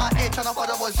see man out here trying to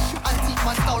follow us and teach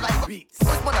man style like beats.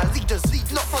 Man I leaders,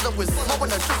 not followers. Man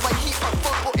wanna just my heat on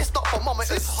front, but it's not for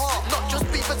momentous. It's hard, not just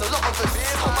beef, there's a lot of us.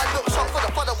 I might look short for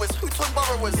the followers, who turn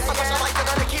borrowers. I got some like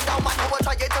another kid down, man, who are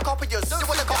trying to copy us. You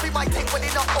wanna copy my tape when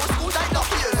they're not old school like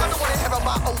Nokia's. I don't wanna hear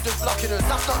about olders blocking us,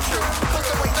 that's not true. Cause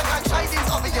the way the gang shines is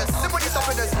obvious, nobody's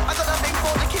stopping us. I got a thing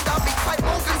for the kid that big fight,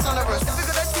 Morgan Sonorous. If you're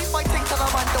gonna teach my thing, tell a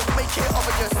man don't make it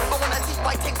obvious. I wanna teach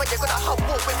my thing, but you're gonna have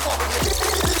war with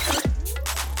warriors.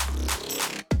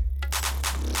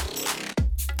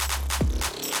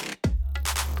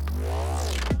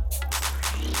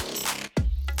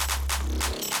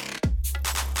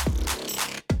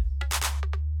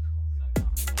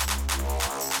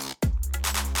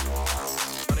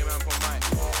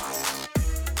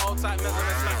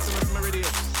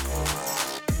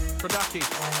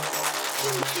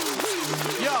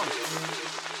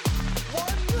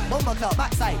 Club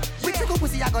backside. Which little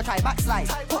pussy I go try backslide.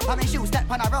 Put on my shoes, step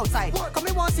on the roadside. Come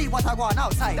me want see what I want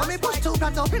outside. When me push two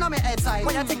plants up in on my head side.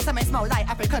 When you think to me smell like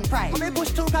African pride. When me push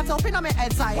two plants up in on my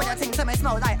head side. When you think to me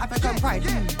smell like African pride.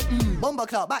 Bumble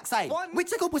club backside.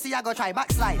 Which little pussy I go try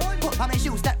backslide. Put on my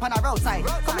shoes, step on the roadside.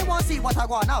 Come me want see what I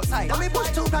want outside. When me push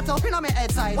two plants up in on my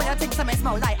head side. When you think to me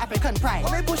smell like African pride.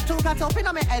 When me push two plants up in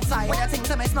on my head side. When you think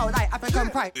to me smell like African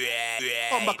pride.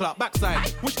 Bumble club backside.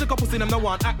 Which little pussy them no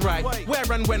want act right.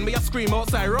 Where and when me a scream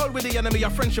outside. Roll with the enemy, your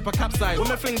friendship a capside. When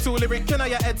me fling two lyric, can I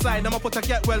your head side? I'ma put a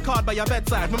get well card by your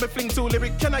bedside. When me fling two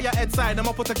lyric, can I your head side?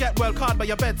 I'ma put a get well card by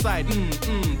your bedside.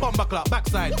 Bomber clock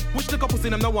backside. Which the couple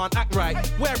in them no want act right.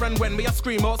 Where and when me a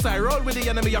scream outside. Roll with the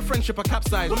enemy, your friendship a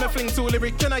capside. When me fling two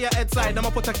lyric, can I your head side? I'ma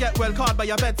put a get well card by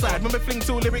your bedside. When me fling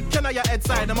two lyric, can I your head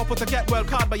side? I'ma put a get well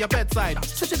card by your bedside.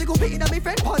 Such a little pity that me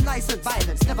friend on license.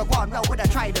 Violence never gone well with a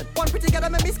trident. One pretty girl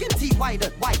that make me skin teeth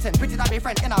widen. Whiten, pretty that me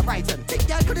friend in a Brighton. Thick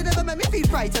girl couldn't ever make me feel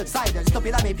frightened. Silence, stop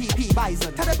it that me PP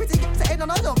bison. Tell a pretty girl to end on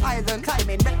a love island.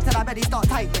 Climbing, back till I belly start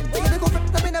tightening. Think the go friend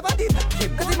that me never did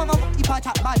him. Cause him mama he part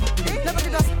chat bad. Never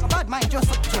did us a bad mind, just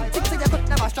suck him. Think to you could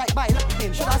never strike by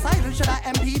lightning. Should I silence, should I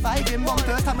MP5 him? One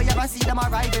first time we ever see them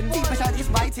arriving. Deeper shot is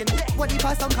biting. What he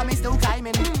passed on coming still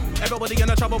climbing. Everybody in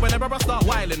the trouble whenever I start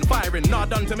whiling. Firing, not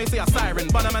done to me see a siren.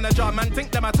 But a manager man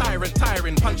think them a tyrant.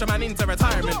 Tiring, punch a man into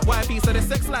retirement. Why piece of the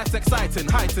sex life's exciting.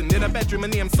 Heightened in a bedroom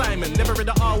and name Simon. Never read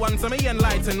the R1 to me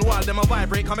enlightened. While them a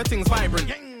vibrate, come things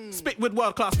vibrant. Spit with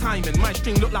world-class timing. My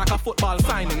string look like a football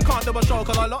signing. Can't do a show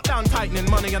cause I lockdown tightening.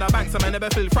 Money in the bank so I never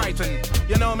feel frightened.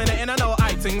 You know me in a no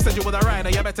iting. Said you was a rider,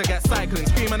 you better get cycling.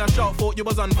 Screaming a shot, thought you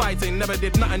was on fighting. Never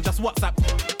did nothing, just WhatsApp.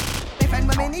 Friend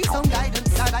when me need some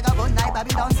guidance. Now I got one night,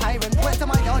 baby down siren. Went to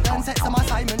my yard and set some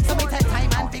assignments. So me take time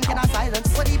and think in a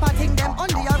silence. What deep I think them on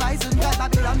the horizon. Got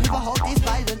Babylon who hold this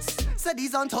violence. Said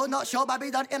he's on tour, not sure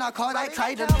Babylon in a car like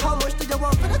Trident. How much do you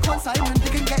want for the consignment?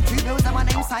 You can get 2 bills and my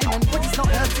name's Simon. But it's not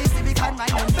nervous if you can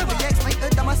rhyme. Never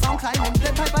expected that my song climbing.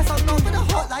 Then type my song known for the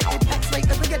hot like it.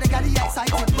 X-rated, we get the gaddy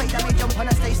excited. Wait, let me jump on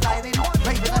a stage sliding.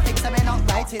 Right with the fix, I may not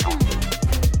write it.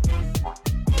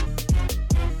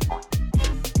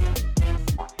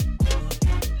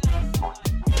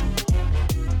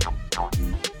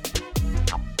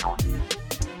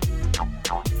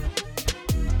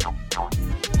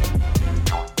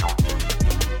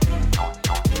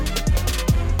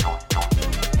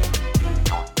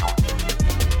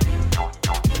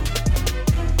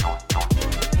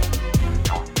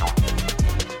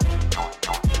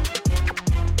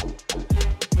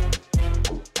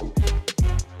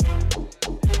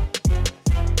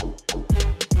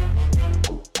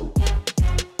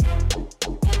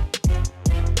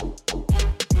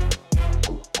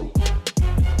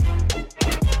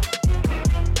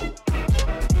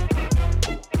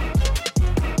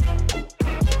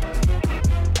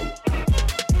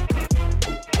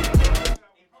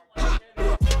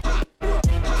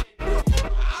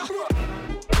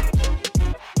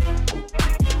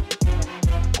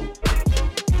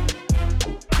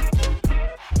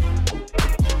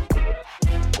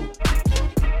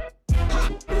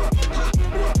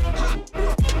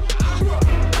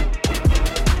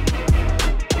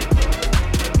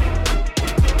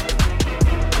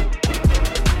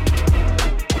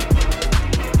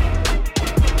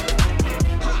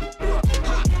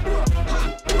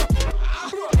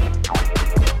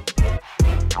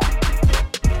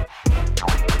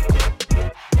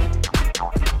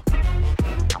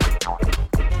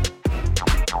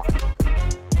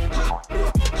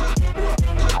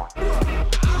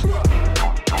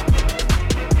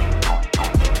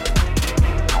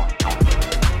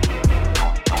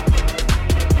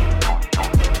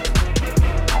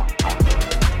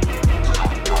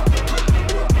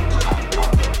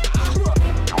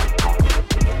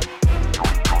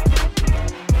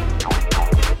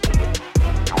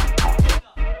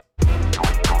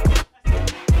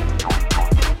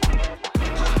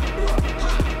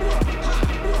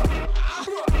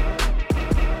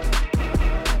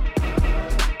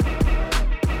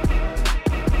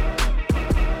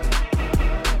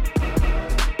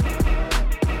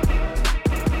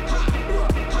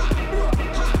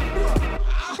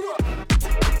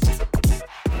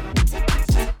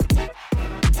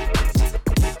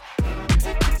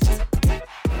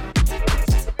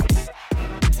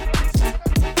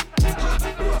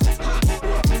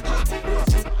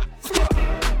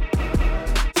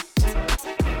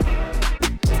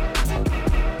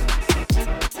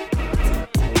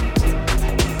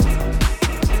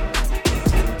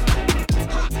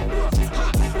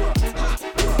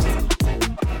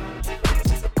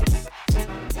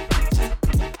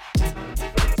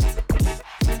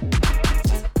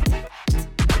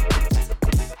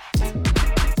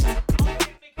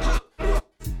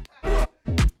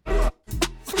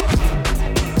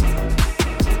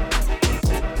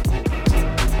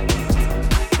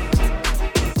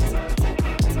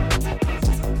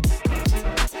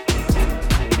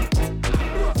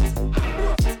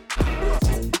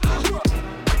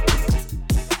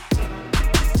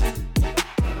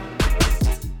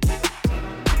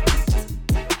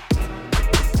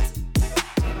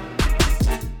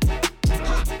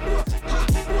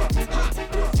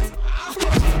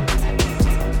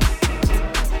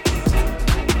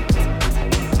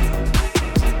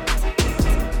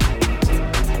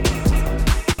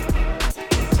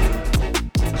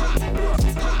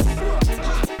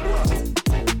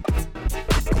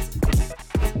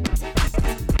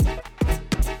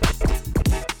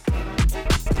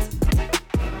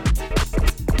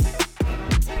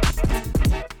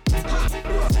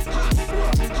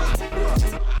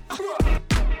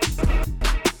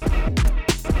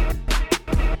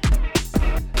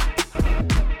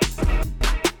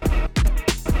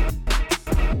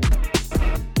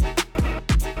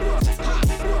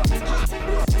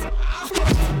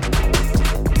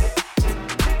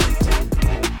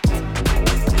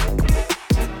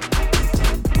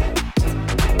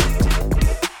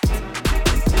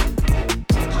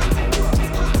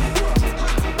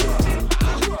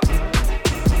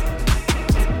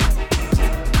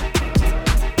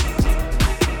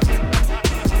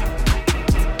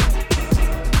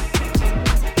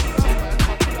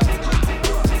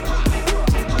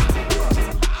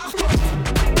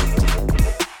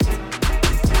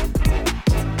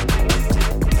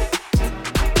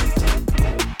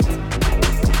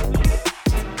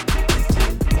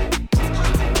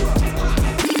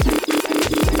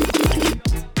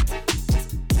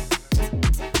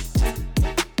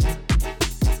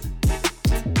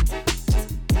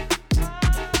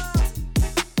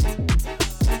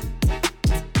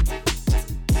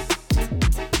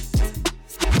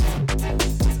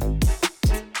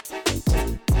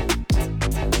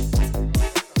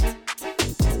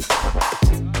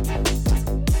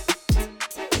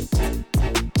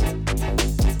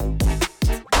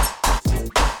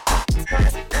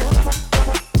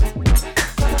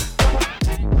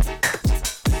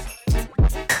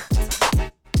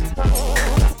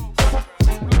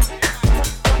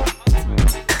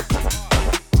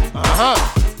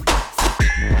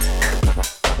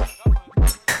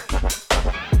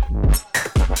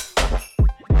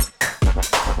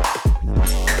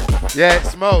 Yeah,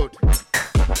 it's mode.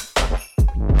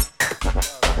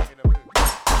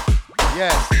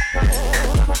 Yes.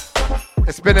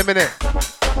 It's been a minute.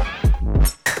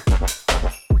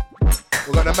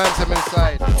 We got the Mansom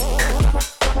inside.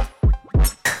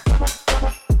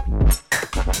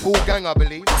 Full gang, I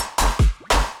believe.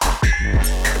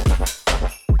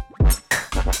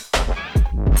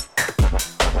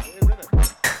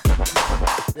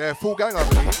 Yeah, full gang, I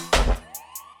believe.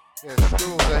 Yeah, the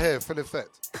squirrels are here, full effect.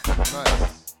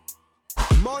 Nice.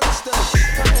 Monsters.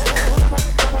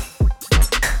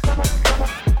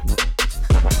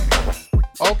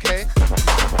 Okay.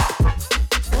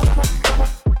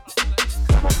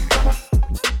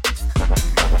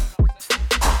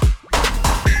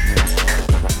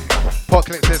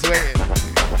 Apocalypse is waiting.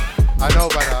 I know,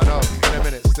 brother, I know. It's been a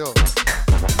minute still.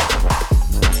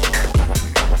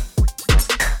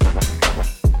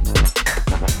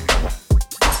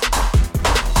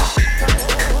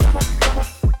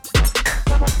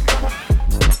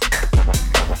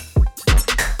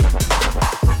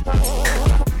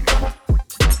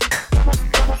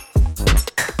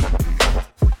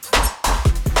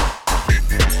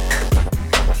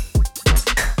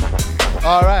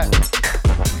 All right.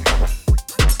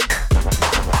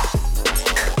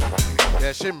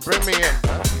 Yeah, Shin, bring me in,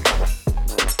 man.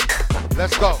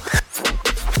 Let's go.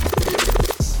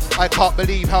 I can't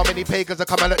believe how many pagans are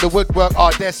coming at the woodwork.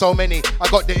 Oh, there's so many. I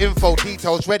got the info,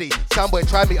 details ready. Soundboy,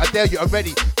 try me, I dare you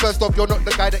already. First off, you're not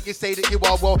the guy that you say that you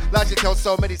are. Well, like you tell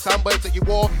so many soundboys that you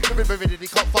wore. Everybody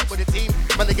can't fuck with the team.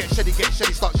 Man, they get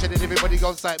shitty, start shedding. Everybody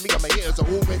on site. Me and my hitters are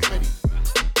always ready.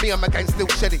 Me and my gang still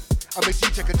shedding. I'm a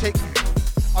teacher, can take.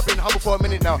 I've been humble for a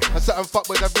minute now, and certain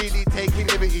fuckboys are really taking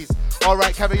liberties.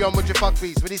 Alright, carry on with your fuck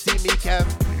beats. When you see me, Kev,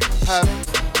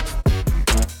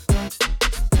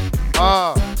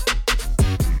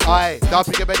 I don't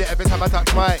pick a bed every time I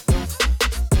touch my.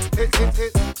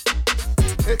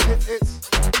 It's.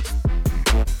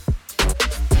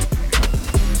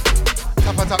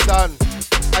 Top done.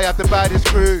 I have the baddest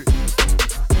crew.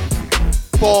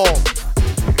 4.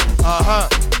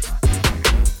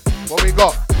 What we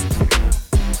got?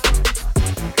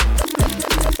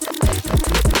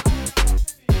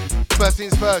 First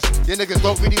things first, you niggas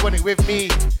don't really want it with me.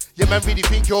 Your man really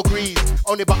think you're greased,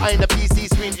 only behind the PC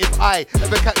screen. If I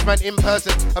ever catch man in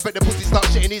person, I bet the pussy start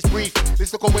shitting his brief.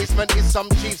 This look waste man is some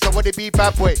chief, so would it be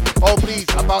bad boy? Oh please,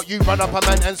 about you run up a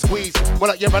man and squeeze.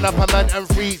 Well like you run up a man and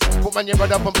freeze. What man you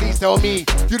run up and please tell me.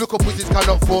 You look at pussies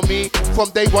cannot for me. From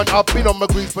day one I've been on my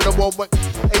grease for the war went.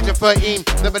 Age of 13,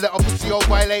 never let a pussy or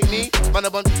violate me. Man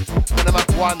I'm at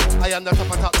 1, I am the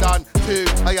top down. 2,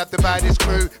 I have the baddest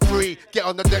crew. 3, get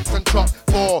on the decks and drop.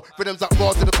 4, rhythms up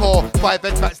raw to the core. 5,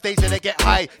 head backstage and they get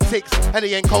high. 6,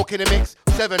 Henny and coke in the mix.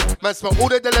 7, man smell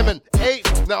all of the lemon.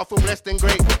 8, now I feel blessed and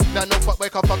great. Now no fuck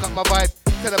wake up, fuck up my vibe.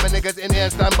 Tell them my niggas in here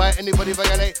and stand by. Anybody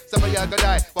violate, somebody I gonna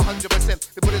die.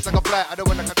 100%, the bullets like a fly. I don't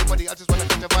wanna catch your body, I just wanna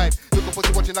catch your vibe. Look at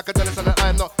pussy watching like a jealous and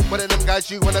I'm not one of them guys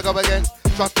you wanna go against.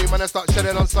 Trust me, man, I start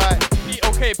shedding on sight.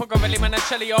 Okay, Pocahontas, man, and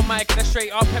Shelly on mic, and a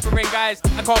straight up peppering guys.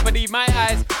 I can't believe my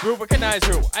eyes, real recognize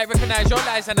real. I recognize your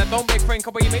lies, and I don't make friend,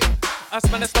 couple you make. Us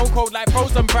man, are stone cold like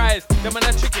frozen fries. Them man,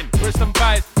 are chicken with some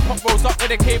pies. Pop rolls up with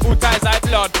the cable ties, like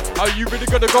blood. Are you really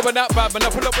gonna go on that bad? Man, I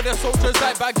pull up with the soldiers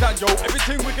like Baghdad, yo.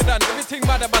 Everything wicked and everything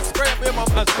mad, man. Spray up your mum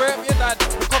and spray up your dad.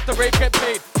 Look off the rape, get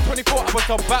paid. 24 hours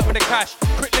on back with the cash.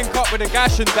 Quick link up with a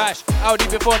gash and dash. Audi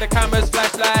before the cameras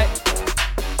flashlight.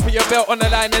 Put your belt on the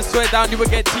line and swear down you will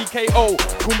get TKO.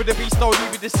 Call me the beast, no,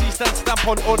 leave it deceased and stamp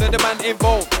on all of the man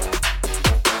involved.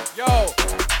 Yo,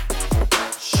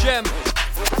 Shem.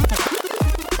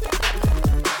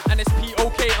 And it's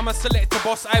P.O.K, I'm a selector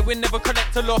boss. I win, never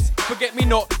collect a loss. Forget me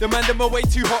not, the man them are way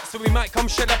too hot, so we might come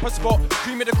shell up a spot.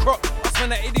 Cream of the crop, I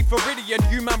spend at 80 for Riddy and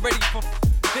you man ready for.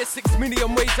 There's 6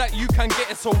 million ways that you can get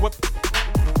it, so whip.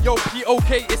 Yo,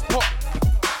 P.O.K is pop.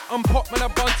 I'm pop, man,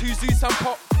 I've done 2 Zeus, I'm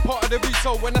pop. Part of the reason,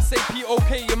 so when I say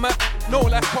P.O.K, you might know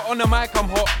like put on the mic, I'm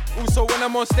hot. Also, when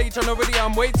I'm on stage, I know really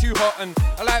I'm way too hot. And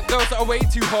I like girls that are way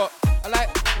too hot. I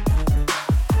like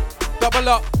double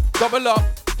up, double up,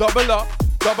 double up,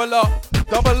 double up,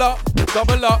 double up,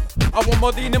 double up. I want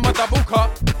more Dean in my double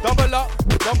cup. Double up,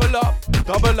 double up,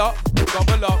 double up,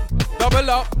 double up,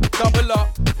 double up, double up.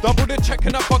 Double the check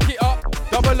and I fuck it up.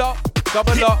 Double up,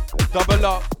 double up, double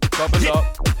up, double up,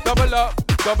 double up,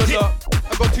 double up.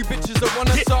 I got 2 bitches that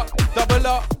wanna suck. Double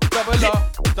up, double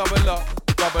up, double up,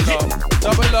 double up,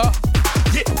 double up.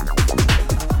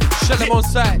 Shell them on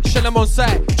sight, shell them on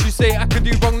sight. You say I could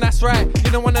do wrong, that's right.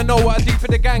 You don't wanna know what I do for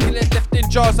the gang. You left in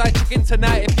jars like chicken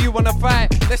tonight. If you wanna fight,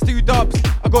 let's do dubs.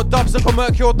 I got dubs that can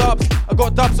murk your dubs. I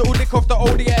got dubs that will lick off the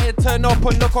oldie and turn up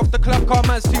and knock off the club car,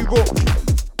 man's too raw.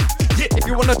 If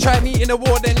you wanna try me in a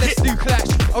war, then let's do clash.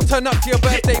 I'll turn up to your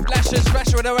birthday, blashes,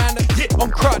 smash with around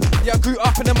on crud. Yeah, I grew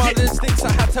up in the modern sticks,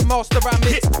 I had to master around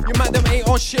mix. You man them ain't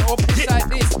on shit or piss like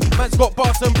this. Man's got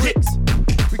bars and bricks.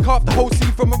 We carved the whole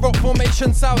sea from a rock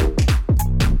formation south.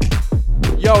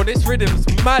 Yo, this rhythm's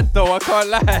mad though, I can't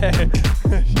lie.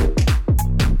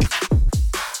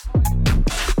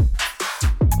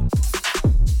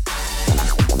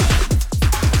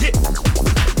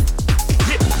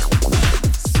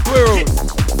 Squirrels,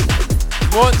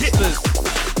 monsters.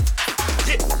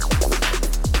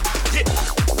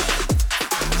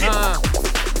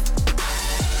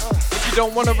 If you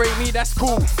don't wanna rate me, that's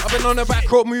cool. I've been on the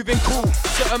back road moving cool.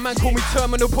 Certain man call me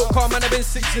terminal, put car man, I've been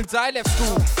 6 since I left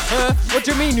school. What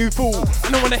do you mean, you fool? I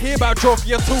don't wanna hear about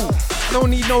trophy at all. I don't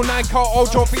need no 9-car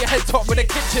old trophy, a head top with a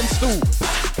kitchen stool.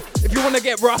 If you wanna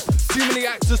get rough, too many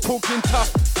actors talking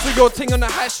tough. So your ting on the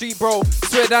high street, bro.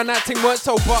 Swear down that ting weren't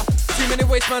so buff. Too many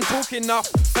waste man talking enough.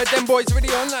 Heard them boys really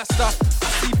on that stuff.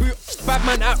 I see bad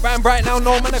man at Ram right now,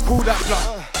 no man I call that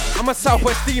bluff. I'm a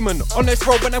Southwest demon, on this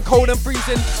road when I'm cold and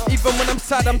freezing. Even when I'm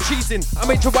sad, I'm cheesing. I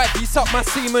made your white piece up my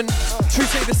semen. True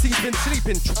say the sea's been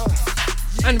sleeping.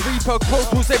 And Reaper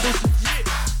Cold was able to.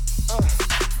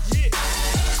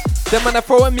 Them man are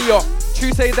throwing me off.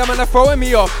 True say them man are throwing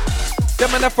me off.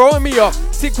 Them man are throwing me off.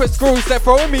 Secret screws, they're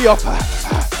throwing me off.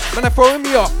 Man are throwing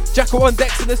me off. Jackal on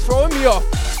decks and it's throwing me off.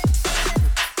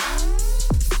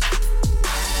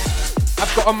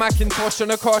 I've got a Macintosh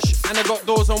on a cosh and I got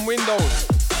doors on windows.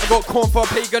 I got corn for a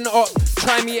pagan up.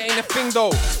 Try me, it ain't a thing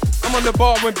though. I'm on the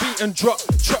bar when beat and drop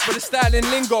with a style and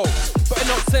lingo. But it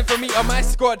not sent for me on my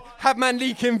squad. Have man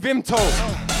leaking Vimto.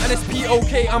 And it's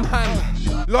POK, I'm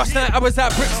ham. Last night I was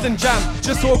at Brixton Jam.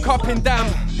 Just woke up in Dam.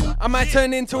 I might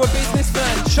turn into a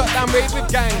businessman. Shut down raid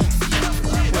with gang.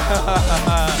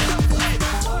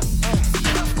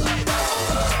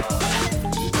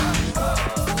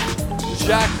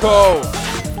 Jacko,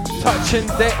 touching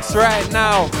decks right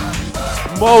now.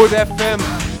 Mode FM.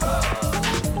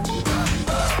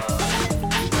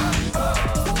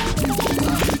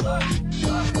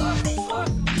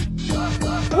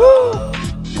 Woo!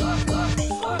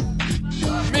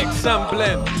 Mix and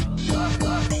blend.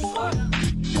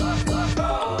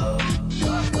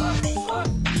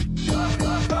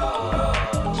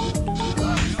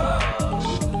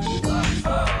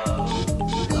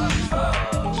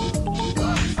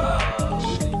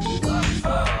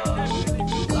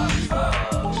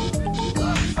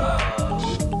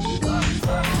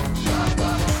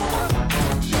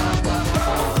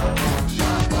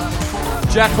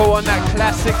 Jacko on that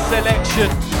classic selection.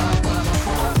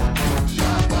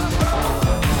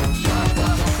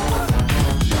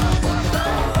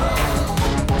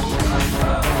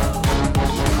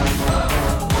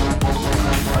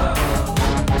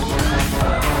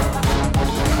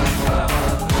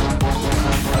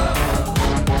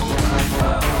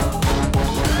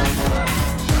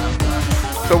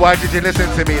 So why did you listen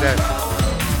to me then?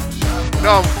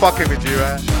 No, I'm fucking with you,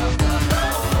 right?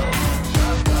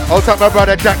 Hold up my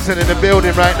brother Jackson in the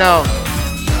building right now.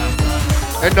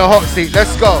 In the hot seat,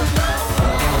 let's go.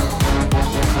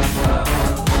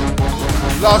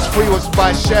 Last 3 was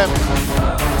by Shem.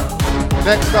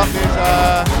 Next up is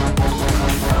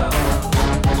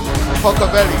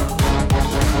Pocavelli.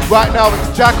 Right now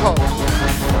it's Jacko.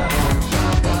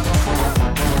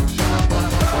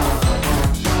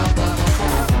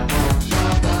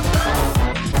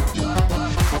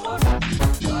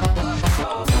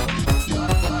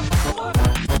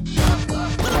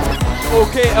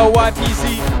 Okay,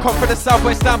 LYPC, come from the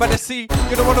southwest down by the sea.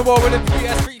 You don't want to war with the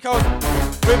PS3 code.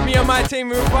 With me and my team,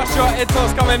 we will brush your head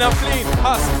toes coming up clean.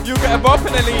 Us, you get a bump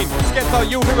in the lean. Skepta,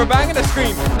 you hear a bang and a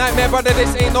scream. Nightmare, brother,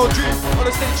 this ain't no dream. On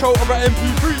the stage show over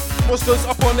MP3. Monsters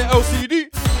up on the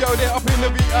LCD. Yo, they're up in the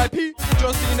VIP.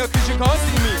 John Cena, cause you can't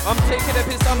see me. I'm taking a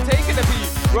piss, I'm taking a pee.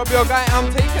 Rob your guy,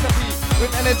 I'm taking a pee.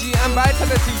 With energy and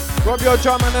vitality. Rob your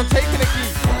drum and I'm taking a key.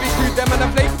 Fish food them and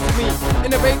I'm flaking to me.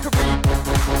 In a bakery,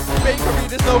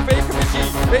 there's no fakery G.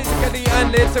 Basically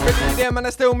and literally, them and I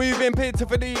still moving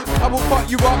pitifully. I will fuck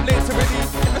you up literally.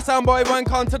 If a soundboy won't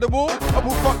come to the wall, I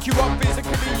will fuck you up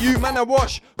physically. You man I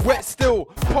wash, wet still.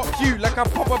 Pop you like I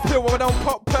pop a pill. I don't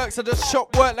pop perks, I just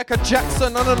shop work like a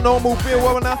Jackson on a normal bill.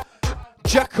 I wanna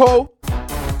Jacko,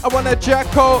 I wanna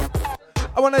Jacko,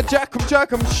 I wanna jack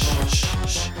 'em, shh, shh,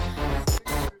 shh.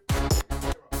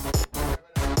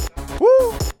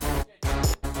 Woo!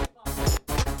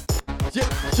 Yeah,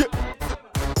 yeah.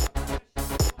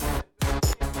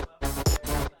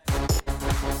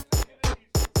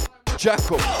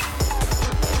 Jacko.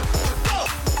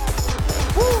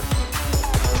 Woo!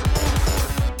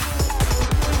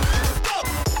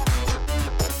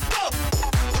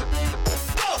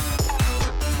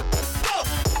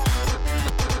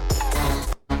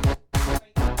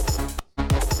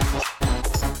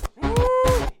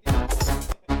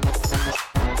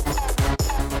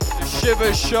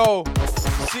 Shiver Show.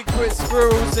 Secret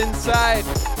squirrels inside.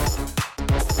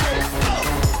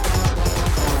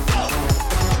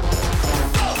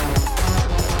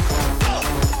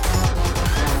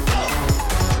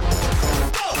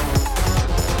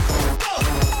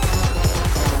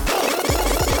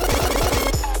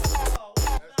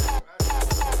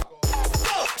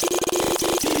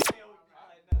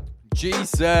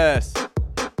 Jesus.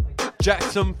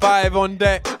 Jackson 5 on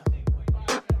deck.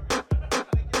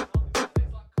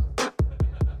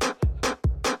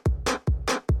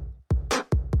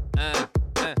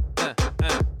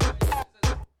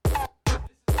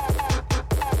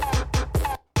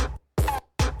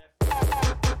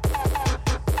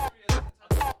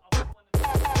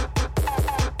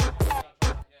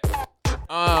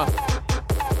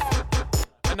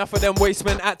 Enough of them waste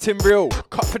men acting real.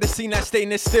 Cut for the scene that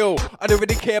stainless steel. I don't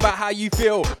really care about how you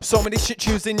feel. So many shit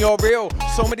tunes in your reel.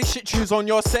 So many shit tunes on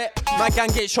your set. My gang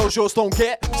get shows yours don't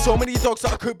get. So many dogs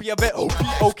that I could be a vet.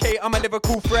 Okay, I'm a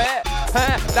lyrical threat.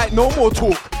 Like no more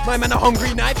talk. My man a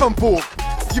hungry knife and fork.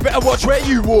 You better watch where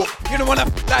you walk. You don't wanna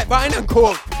like Vine and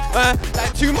Cork.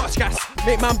 Like too much gas.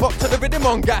 Make man bop to the rhythm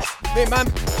on gas. Make man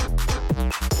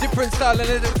different style and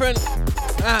a different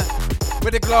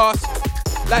with a glass.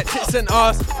 Like tits and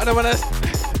ass, I don't wanna.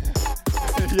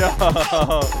 Yo,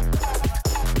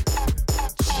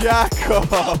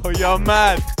 Jacko, you're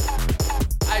mad.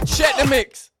 I check the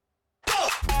mix.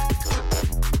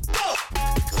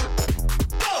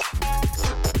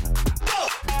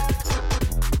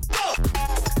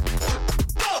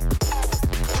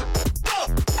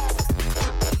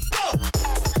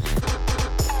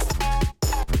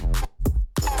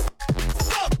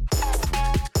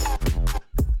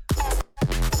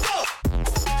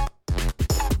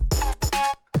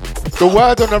 The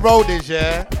word on the road is,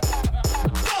 yeah.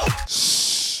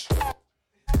 Shh.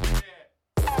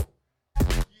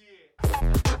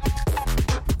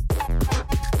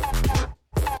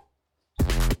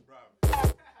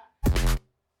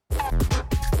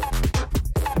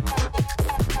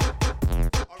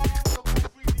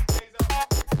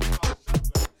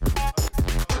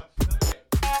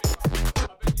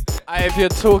 If you're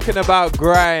talking about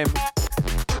grime,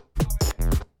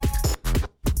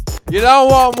 you don't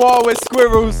want war with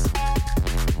squirrels.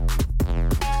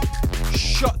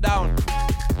 Shut down.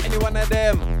 Any one of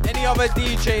them, any other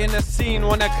DJ in the scene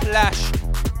wanna clash,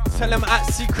 tell them at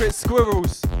Secret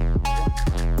Squirrels.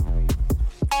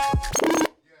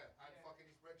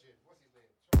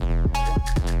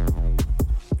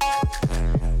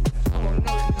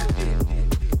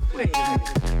 Wait a minute.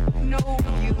 No,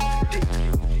 you didn't.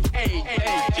 Hey,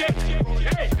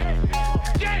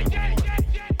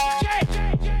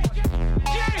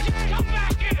 come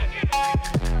back here.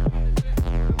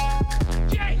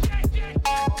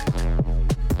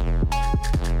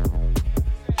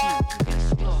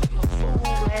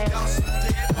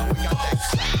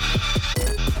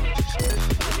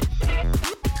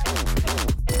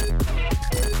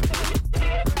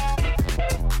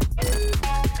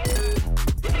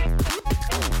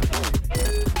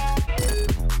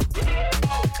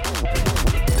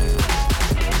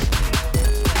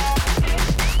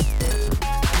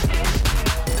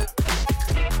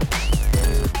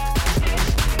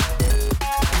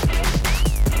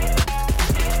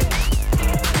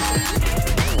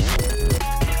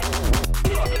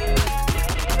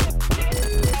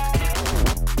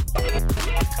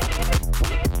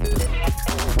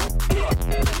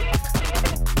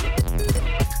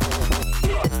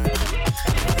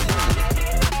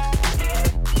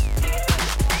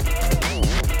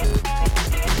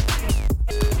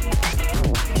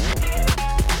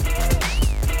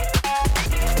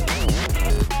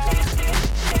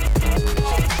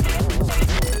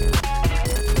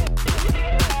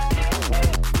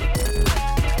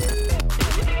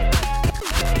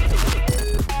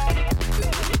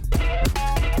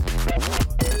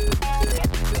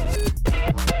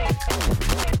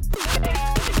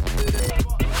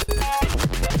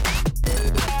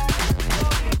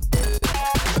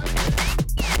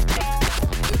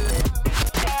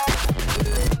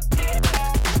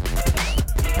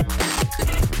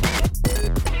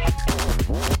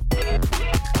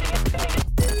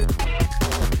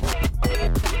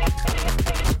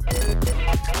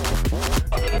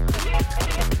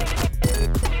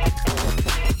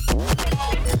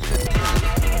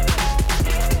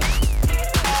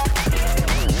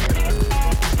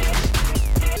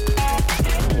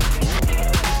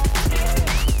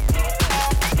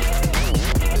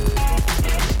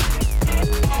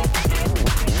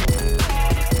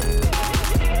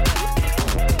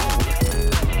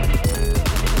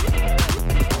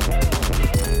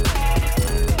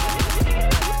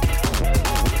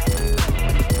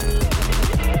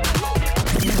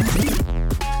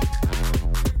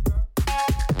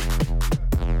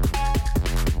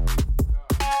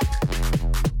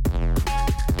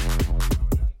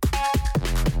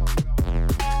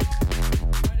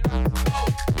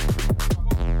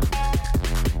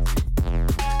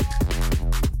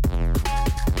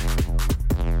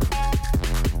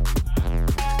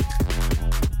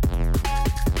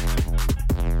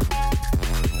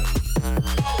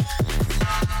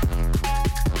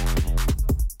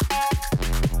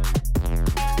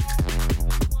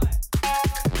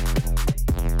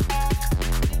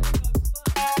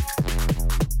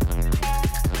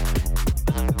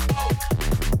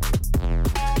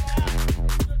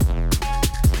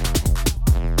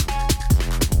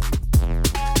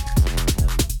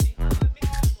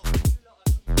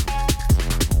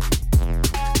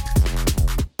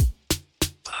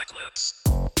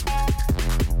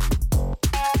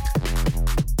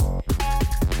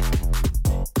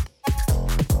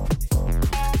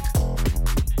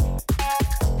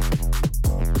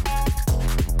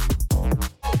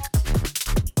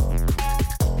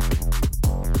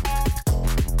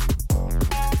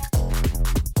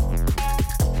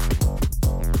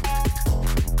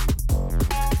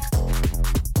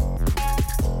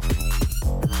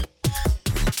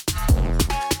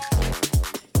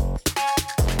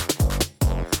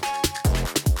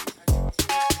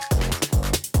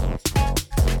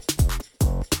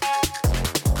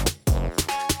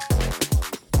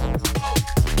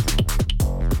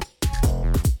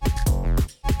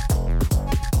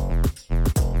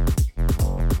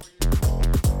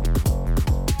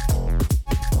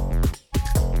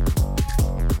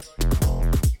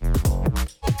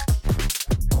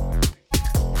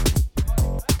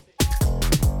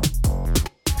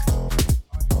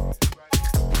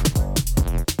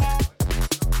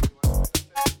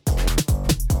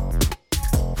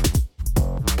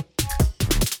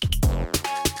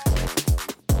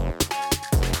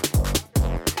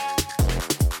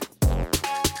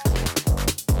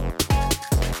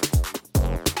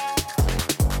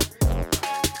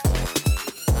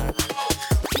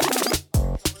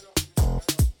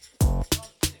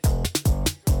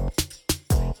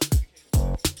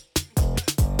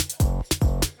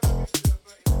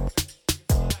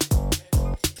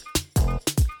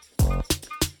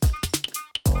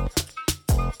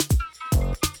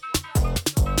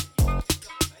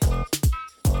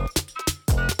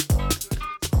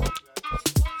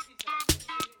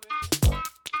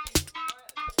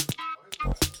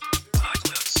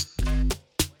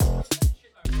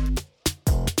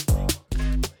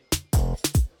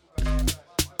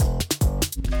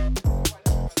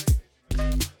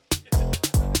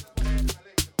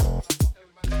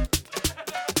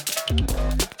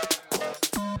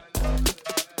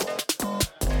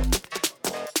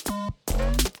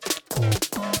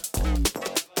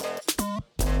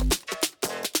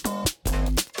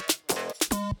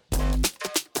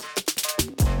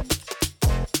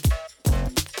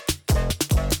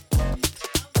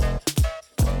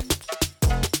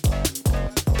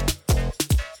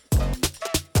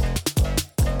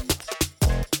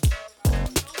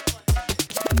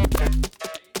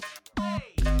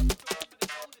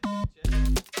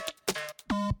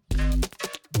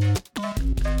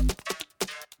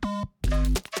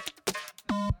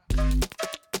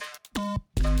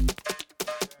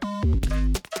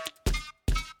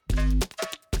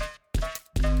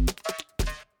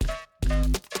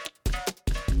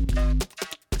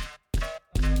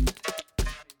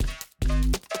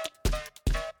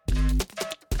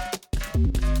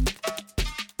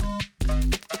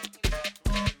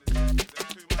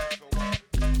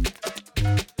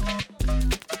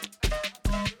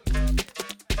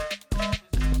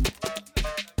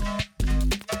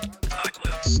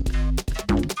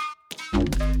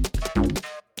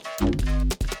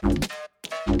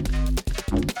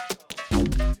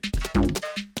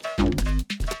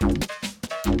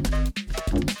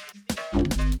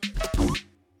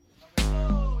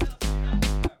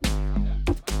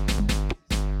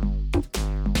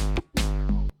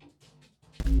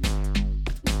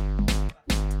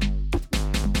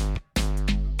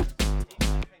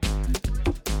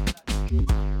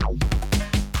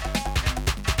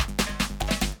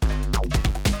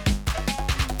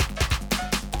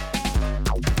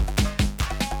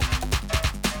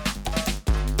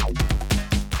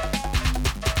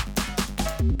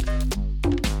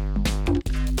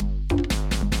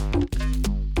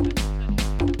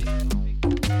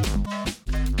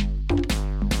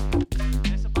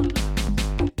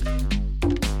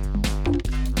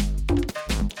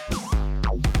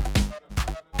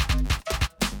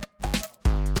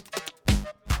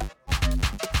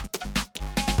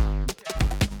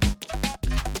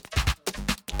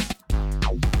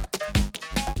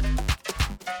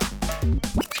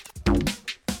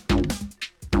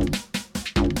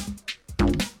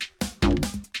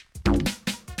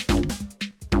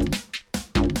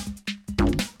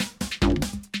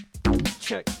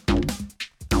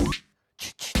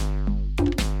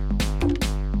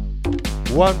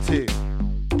 1, 2.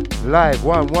 Live.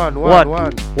 1, 1, 1,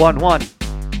 1. 1, 1.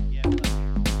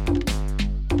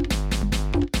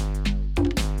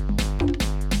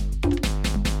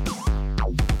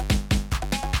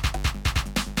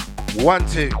 One,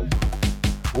 two.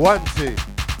 1, 2.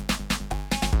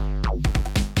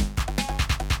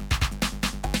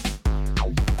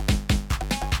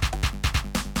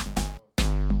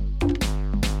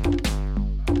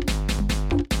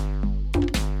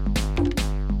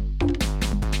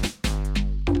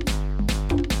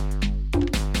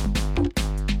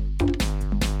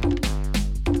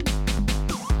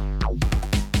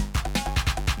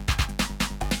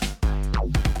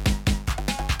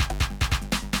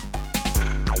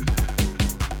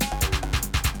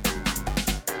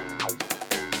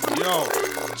 Yo,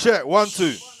 check, 1,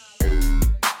 2.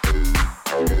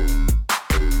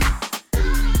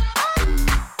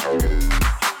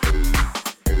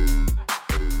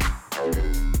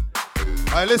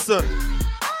 Alright, listen.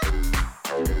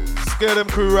 Scare them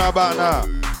crew right about now.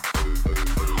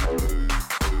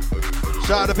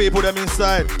 Shout out to the people them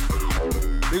inside.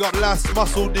 We got Last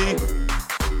Muscle D.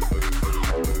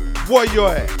 What you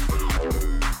at?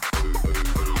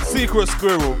 Secret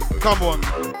Squirrel. Come on.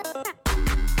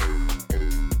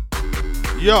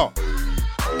 Yo.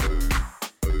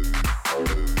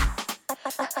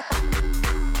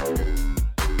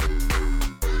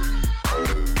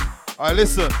 Alright,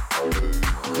 listen.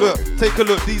 Look, take a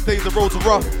look, these days the roads are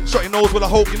rough. Shut your nose, well I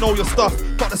hope you know your stuff.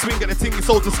 Got the swing, get the ting, you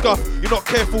sold to scuff. You're not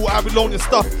careful, I will loan your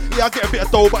stuff. Yeah, I get a bit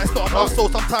of dough, but it's not enough. So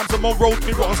sometimes I'm on roads,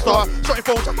 me rotten stuff. Shut your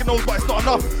phone, jack your nose, but it's not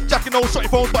enough. Jack your nose, shut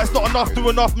your phones, but it's not enough. Do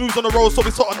enough moves on the road, so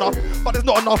it's hot enough. But there's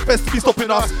not enough best to be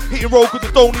stopping us. Hitting road cause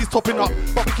the dough needs topping up.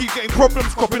 But we keep getting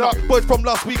problems cropping up. Boys from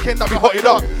last weekend that we hotted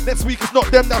up. Next week it's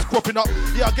not them that's cropping up.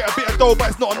 Yeah, I get a bit of dough, but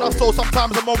it's not enough. So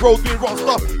sometimes I'm on roads doing rotten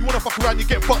stuff. You wanna fuck around, you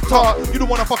get fucked up. You don't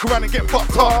wanna fuck around and get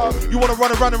fucked up. You wanna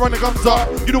run around and run the guns up.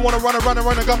 You don't wanna run around and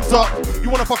run the guns up. You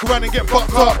wanna fuck around and get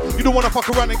fucked up. You don't wanna fuck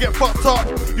around and get fucked up.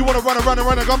 You wanna run around and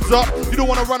run the guns up. You don't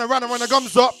wanna run around and run the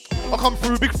guns up. I come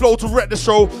through big flow to wreck the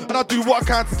show, and I do what I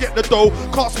can to get the dough.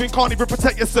 Can't swing, can't even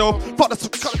protect yourself. Fuck the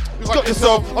got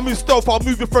yourself. I move stealth, I'll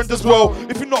move your friend as well.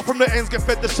 If you're not from the ends, get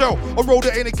fed the shell. A road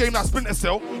that ain't a game like Splinter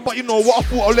Cell. But you know what, I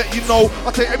thought I'll let you know.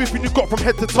 I take everything you got from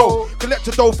head to toe. Collect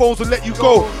your dough phones and let you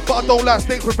go. But I don't like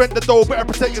snakes, prevent the dough. Better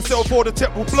protect yourself or the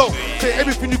tech will blow. Take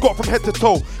everything you got from head to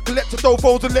toe. Collect your dough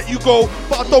phones and let you go.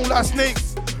 But I don't like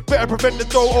snakes. Better prevent the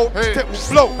dough, tech will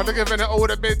blow. I'm giving it all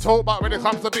the big talk, but when it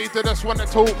comes to beats, I just want to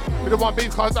talk. We don't want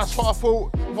beats, cause that's what I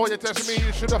thought. Before you test me,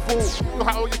 you should have thought. Look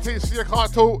at all your teeth, so you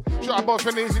can't talk. Shut up both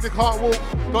your knees, you can't walk.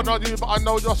 Don't know you, but I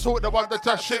know your sort. The one that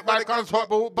just shit by the guns hot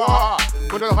ball. But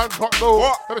when the guns hot ball,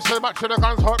 let me say back to the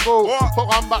guns hot ball. Put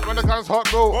one back when the guns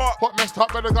hot ball. What messed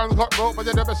up when the guns hot ball. But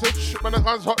you never say shit when the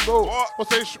guns hot ball. Or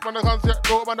say shit when the guns get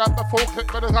brought. When I have the full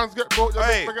clip when the guns get brought. You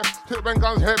never clip when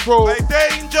guns hit bro. Hey,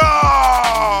 danger!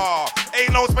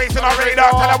 Ain't no space in our radar.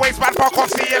 Tell a waistman fuck off,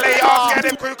 see you later. Scare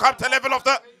them crew come to level of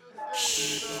the...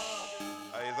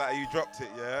 Hey, is that how you dropped it,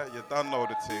 yeah? You done know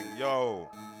the thing. Yo.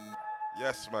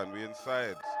 Yes, man, we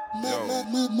inside. Yo. That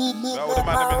all the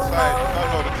man them inside. You done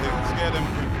know the thing. Scare them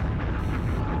crew.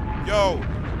 Yo.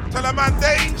 Tell a man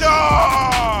danger.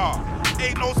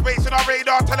 Ain't no space in our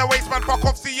radar. Tell a waistman fuck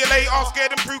off, see you later. Scare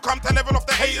them crew come to level of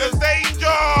the haters.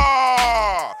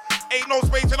 Danger. Ain't no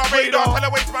space in our radar. Tell a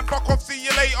waistman fuck off, see you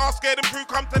later. Scare them crew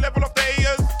come to level of the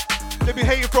haters. They be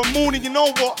hating from morning, you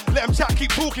know what? Let them chat,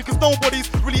 keep talking, cause nobody's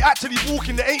really actually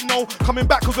walking. There ain't no coming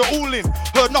back cause we're all in.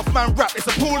 Heard enough man rap, it's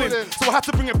appalling. So I had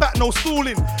to bring it back, no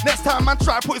stalling. Next time man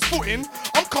try to put his foot in,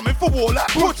 I'm coming for war like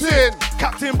Putin.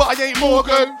 Captain, but I ain't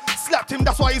Morgan. Slapped him,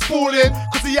 that's why he's falling.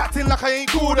 Cause he acting like I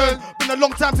ain't Gordon. Been a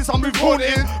long time since I moved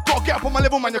haunting. Gotta get up on my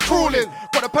level, man, you're crawling.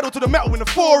 Got the pedal to the metal in the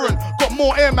foreign. Got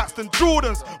more Air Max than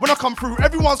Jordans. When I come through,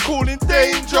 everyone's calling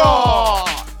danger.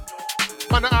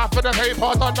 Man, after the paper,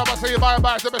 don't never say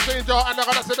bye-bye to the stranger. And they're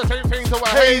gonna say the same thing to a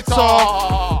hater.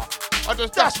 I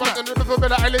just dash man in the river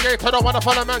with an alligator. Don't wanna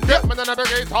follow man, get me the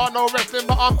navigator. No resting,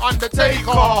 but I'm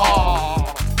Undertaker.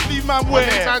 Leave man where?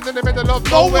 Man's in the middle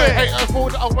of nowhere. Haters fool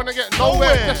that I wanna get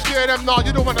nowhere. Just scare them now,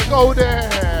 you don't wanna go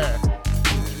there.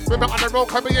 Remember on the road,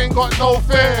 cause we ain't got no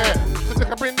fear. So they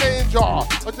can bring danger.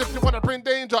 But if you wanna bring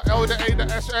danger, L to A to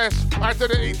SS, I to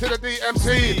the E to the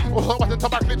DMC. We'll talk about the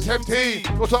tobacco clips empty.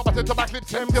 We'll talk about the tobacco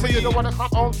clips empty. But you don't wanna come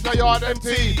home to the yard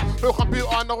empty. No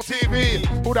computer, no TV.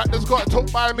 All that just got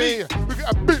took by me. We get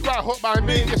a big right hook by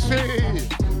me, you see.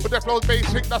 But their flow's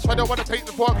basic, that's why they wanna take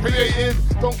the part created.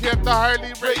 Don't care if they're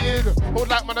highly rated. Hold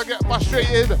like when I get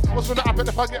frustrated. What's gonna happen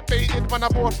if I get baited? When I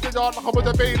bust the yard like I was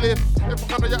a bailiff.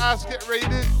 If I your ass get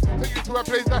raided, take you to a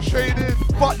place that's shaded.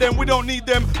 Fuck them, we don't need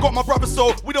them. Got my brother,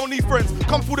 so we don't need friends.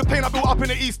 Come through the pain I built up in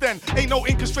the East End. Ain't no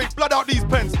ink and straight blood out these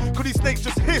pens. Cause these snakes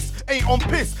just hiss, ain't on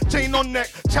piss. Chain on neck,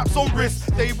 chaps on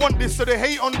wrist. They want this, so they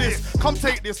hate on this. Come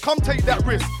take this, come take that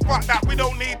risk. Fuck that, we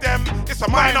don't need them. It's a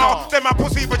minor. Them a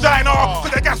pussy vagina.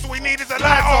 Cause the gas we need is a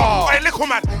lighter. Hey, little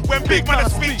man, when big man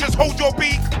speak, just hold your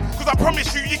beak. Cause I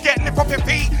promise you, you get lift off your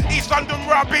feet. East London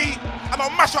where I be. And I'll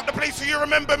mash up the place so you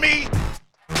remember me.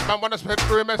 Man wanna spit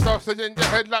through me, start to in your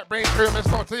head like brain through me,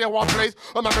 start to your one place.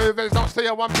 On my movers, don't stay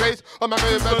in one place. On my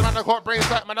movers, man, I got brains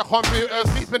like man, I computers.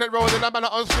 Keeping it rolling, I'm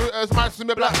on scooters. Man, see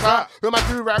me black hat with my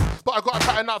do-rag, but I gotta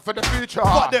pattern up for the future.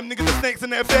 Fuck them niggas, the snakes in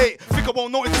their bait. Think I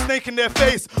won't notice the snake in their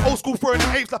face. Old school throwing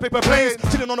them apes like paper planes.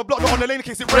 Chilling on the block, not on the lane in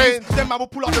case it rains. Then man will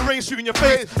pull out the rain, shoot in your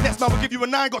face. Next man will give you a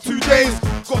 9, got 2 days.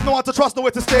 Got no one to trust,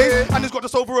 nowhere to stay. And he's got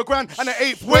just over $1,000 and an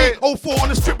 8th weight. 04 on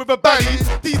the strip with a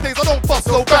baddie. These days I don't bust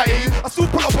no batty. I still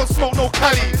pull up on smoke, no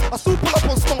Cali. I still pull up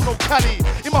on smoke, no Cali.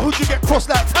 In my hood you get crossed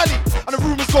like tally. And the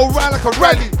rumours go round like a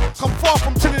rally. Come far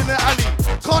from chilling in the alley.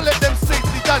 Can't let them say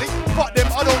to daddy. Fuck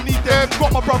them, I don't need them.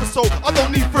 Got my brother, so I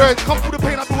don't need friends. Come through the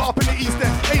pain, I do it up in the East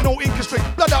End. Ain't no ink straight,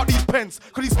 blood out these pens.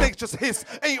 Cause these snakes just hiss.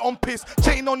 Ain't on piss,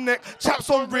 chain on neck, chaps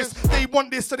on wrist. They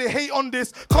want this, so they hate on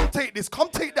this. Come take this, come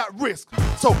take that risk.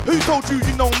 So who told you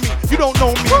you know me? You don't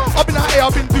know me. I've been out here,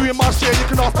 I've been doing my share. You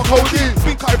can ask my codeine.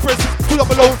 Been cutting presses,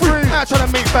 200 I ain't trying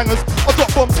to make bangers. I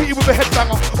drop bombs, hit you with a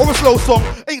headbanger or a slow song.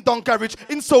 Ain't done garage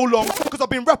in so long. Cause I've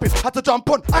been rapping, had to jump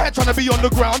on. I ain't trying to be on the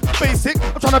ground. Basic,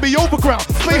 I'm trying to be overground.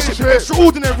 Spaceship,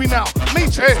 extraordinary now.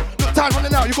 Matrix, look, time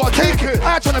running out, you gotta take it.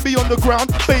 I ain't trying to be on the ground.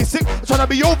 Basic, I'm trying to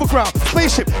be overground.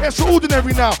 Spaceship,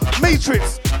 extraordinary now.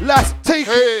 Matrix, last take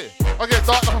it. I get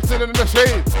dark like I'm sitting in the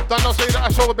shade. Don't know say that I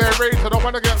show a bare rage. I don't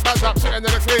wanna get bad up sitting in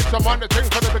the cage. I'm on the thing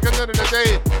from the beginning of the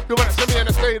day. You wanna see me in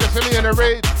the state, they see me in the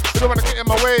rage. You don't wanna get in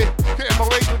my way. Get in my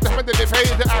way, you definitely pay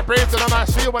that I brave. Then I might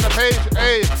see you on the page.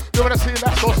 Hey, you wanna see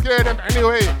that so scared them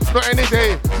anyway. Not any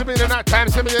day. See me in the night time,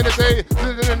 see me in the day.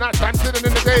 Sitting in the night time, sitting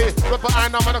in the day. But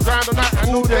I'm on the ground all night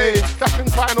and all day. That's been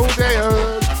fine all day.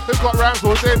 They've got rounds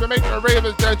all day. We make the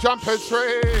ravens, they're jumping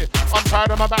straight. I'm proud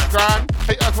of my background.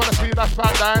 Haters wanna see that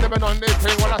back down. Even on this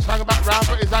thing when I swung back round,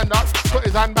 put his hand up, put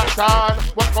his hand back down.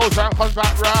 What goes round comes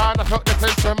back round. I took the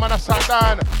tension when I sat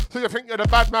down. So you think you're the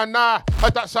bad man? Nah.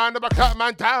 Heard that sound of a cut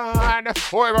man down,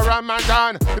 or a ram man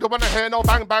down. You don't wanna hear no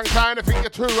bang bang sound. I think you're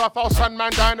too rough, I'll sun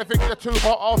man down. I think you're too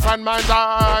hot, I'll fan man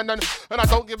down. And I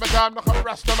don't give a damn, look at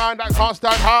Rasta man that can't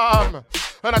stand harm.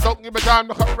 And I don't give a damn,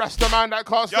 look at Rasta man that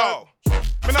can't stand.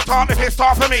 Me not talk if it's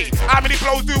talk for me. How many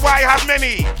flows do I have?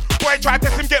 Many. Boy, try to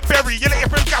test him, get buried. You let your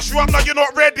friends gash you up, now you're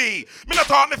not ready. Me not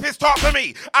talk if it's talk for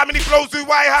me. How many flows do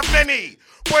I have? Many.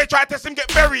 Boy, try to test him,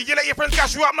 get buried. You let your friends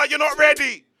gash you up, now you're not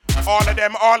ready. All of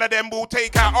them will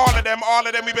take out. All of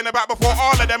them. We've been about before.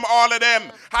 All of them.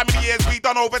 How many years we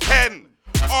done? Over 10.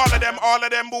 All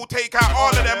of them will take out. All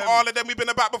of them. We've been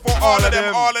about before. All of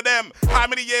them. How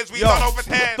many years we done? Over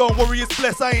 10. Don't worry, it's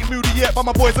blessed. I ain't moody yet, but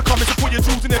my boys are coming to put your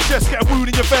jewels in your chest. Get a wound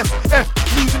in your vest. F,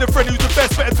 losing a friend who's the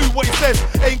best. Better do what he says.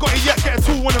 Ain't got it yet, get a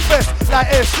tool on the vest.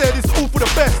 Like Air said, it's all for the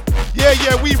best.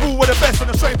 Yeah, we rule with the best. On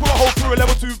the straight, put a whole crew a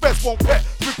level 2 vest. Won't pet,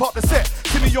 rip up the set.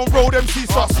 See me on road, MC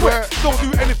start sweat. Don't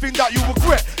do anything that you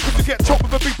regret. Cause you get chopped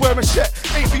with a big boy machete.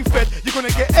 Ain't been fed, you're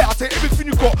gonna get it. I take everything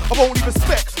you got, I won't even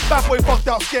spec. Bad boy fucked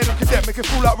out, scared and cadet. Make it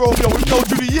fool like Romeo with no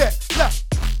Juliet.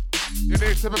 You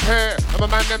need to prepare, and my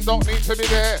man them don't need to be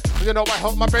there. And you know I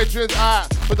help my bedrooms out,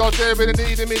 but those there really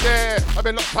needing me there. I've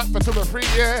been locked up for 2 or 3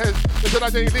 years. They said I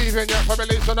ain't leaving yet for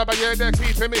release another year. They're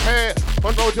keeping me here.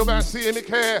 On road you won't see me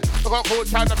care. I got caught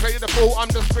trying to play the fool. I'm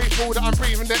just grateful that I'm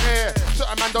breathing the air.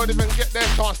 Certain man don't even get their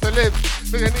chance to live.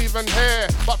 They ain't even here.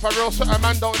 But for real, certain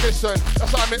man don't listen.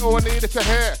 That's what I all needed to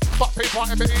hear. But people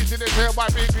ain't been easy to hear. Why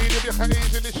be greedy if you can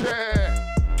easily share?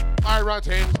 I run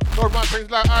things, don't run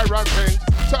things like I run things.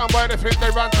 Certain boy they think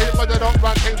they run things, but they don't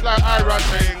run things like I run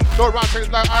things. Don't run things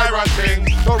like I run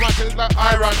things. Don't run things like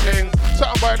I run things.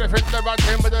 Certain boy they think they run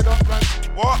things, but they don't run.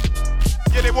 What?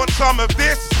 Yeah, they want some of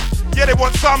this. Yeah, they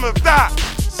want some of that.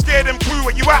 Scare them crew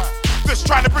where you at. Just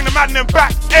trying to bring the man them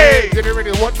back. Hey, you didn't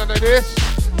really want none of this.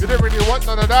 You didn't really want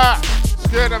none of that.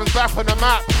 Scare them back on the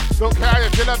map. Don't care how you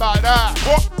feel about that.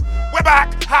 What? We're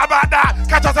back, how about that?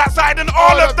 Catch us outside and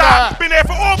all of that. Been here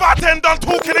for over 10, done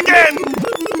talking again.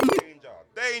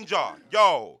 Danger,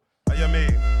 yo, how you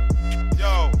mean?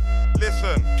 Yo,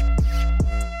 listen.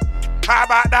 How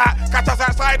about that? Catch us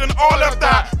outside and all of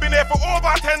that. Been here for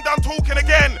over 10, done talking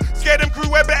again. Scare them crew,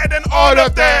 we're better than all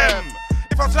of them.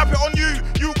 If I slap it on you,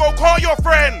 you go call your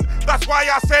friend. That's why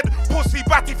I said pussy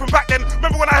batty from back then.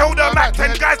 Remember when I held her Mac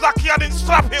 10? Guys lucky I didn't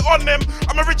slap it on them.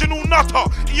 I'm original nutter,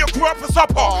 eat your crew up for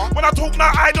supper. When I talk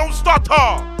now, I don't stutter.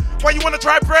 Why you wanna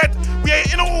try bread? We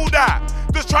ain't in all that.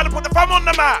 Just trying to put the fam on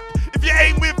the map. If you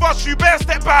ain't with us, you better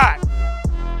step back.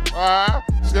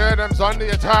 Scare them's on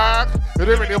the attack. You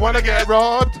didn't really wanna get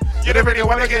robbed. You didn't really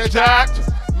wanna get jacked.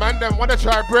 Man, them wanna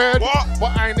try bread. What?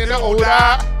 But I ain't in all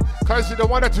that. Cause you don't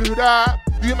wanna do that.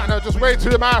 You man are just way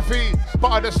too mouthy. But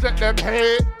I just let them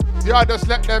hate. Yeah, I just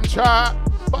let them chat.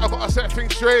 But I gotta set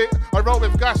things straight. I roll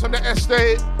with guys from the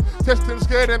estate. Testing,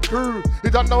 scare them crew.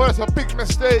 You don't know it's a big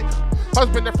mistake.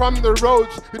 Husband from the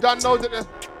roads. You don't know that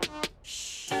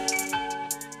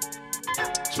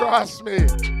trust me.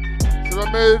 So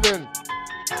we're moving.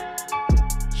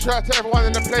 Shout out to everyone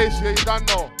in the place here. You don't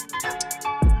know.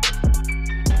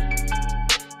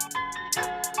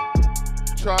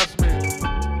 Trust me.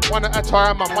 one at a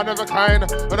time, I'm one of a kind.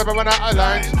 Whenever when I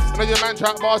align, I know your man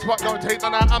trap bars, but don't take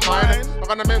none out of mine. I'm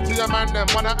gonna make to your man them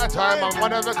one at a time, I'm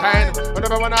one of a kind.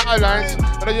 Whenever when I align,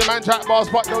 I know your man trap bars,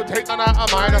 but don't take none out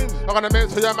of mine. I'm gonna make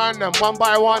to your man them one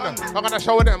by one. I'm gonna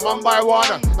show them one by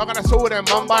one. I'm gonna show them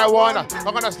one by one. I'm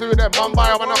gonna slew them one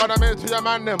by one. I'm gonna make to your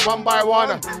man them one by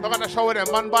one. I'm gonna show them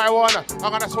one by one.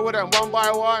 I'm gonna show them one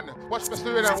by one. Watch me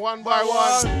slew them one by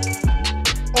one.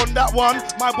 On that one,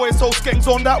 my boy so skanks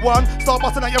on that one. Start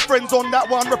busting at your friends on that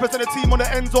one. Represent the team on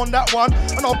the ends on that one.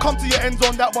 And I'll come to your ends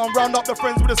on that one. Round up the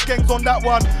friends with the skanks on that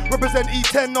one. Represent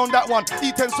E10 on that one.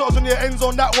 E10 shots on your ends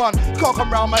on that one. Can't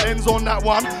come round my ends on that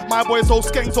one. My boy so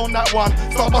skanks on that one.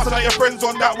 Start busting at your friends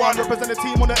on that one. Represent the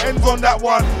team on the ends on that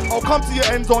one. I'll come to your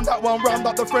ends on that one. Round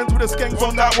up the friends with the skanks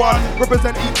on that one.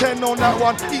 Represent E10 on that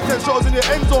one. E10 shots on your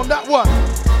ends on that one.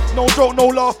 No joke, no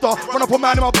laughter. Run up a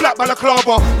man in my black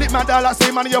balaclava. Lit man down like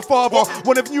same man of your father.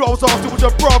 One of you I was after was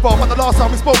your brother. But the last time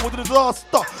we spoke was a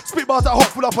disaster. Spit bars that hot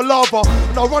full up of lava.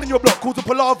 And I'll run in your block called a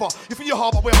palaver. You think you're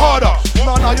hard but we're harder.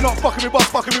 Nah, you're not fucking with us,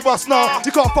 fucking with us, nah.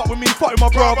 You can't fuck with me, fuck with my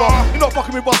brother. You're not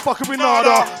fucking with us, fucking with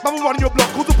nada. Man, we're running your block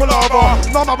called a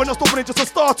palaver. Nah, man, we're not stopping it, just a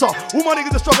starter. All my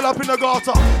niggas are struggle up in the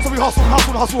gutter. So we hustle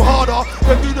harder.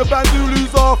 Then do the band, do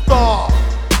lose after.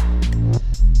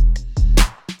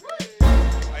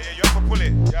 Pull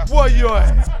it. Yeah. What you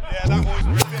at? Yeah, that was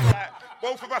like,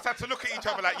 both of us had to look at each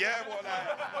other like, yeah, what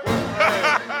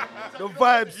like? The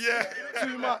vibes. Yeah.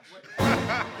 Too much.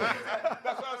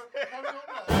 That's what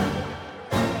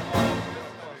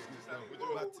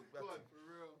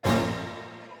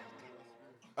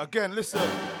Again, listen.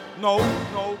 No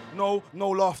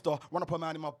laughter. Run up a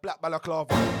man in my black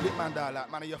balaclava. Lit man down like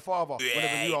man of your father.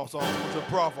 Whenever you asked, I was your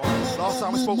brother. Last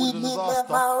time we spoke was a disaster.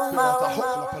 Spit out that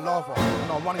hot like palaver.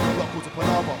 And I'm running the block called a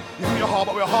palaver. You think you're hard,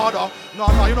 but we're harder.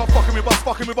 Nah, you're not fucking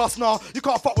with us, nah. You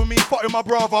can't fuck with me, fuck with my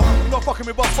brother. You're not fucking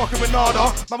with us, fucking with nada.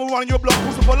 Man, we're running your block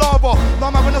called a palaver. Nah,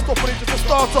 man, we're not stopping it, just a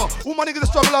starter. All my niggas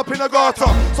struggle up in the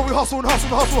gutter. So we hustle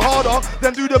harder.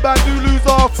 Then do the band, do lose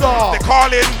after.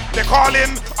 They're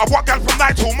calling. I walk down from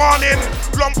night till morning.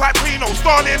 Long pipe queen, no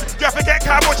stalling. You have to get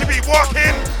cowboy, she be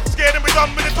walking. Scared and be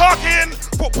done with the talking.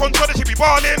 Put punch on her, she be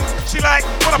balling. She like,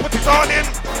 when I put it all in.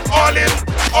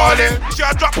 She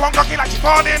a drop on cocky like she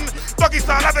falling. Doggy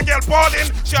style as a girl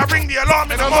balling. She a ring the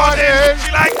alarm in the morning.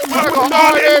 She like, when I put it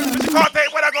all in. She can't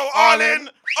take when I go all in.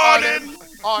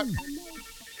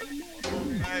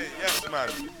 Hey, yes man.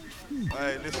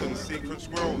 Hey, listen, secret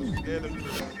squirrels. Scare them.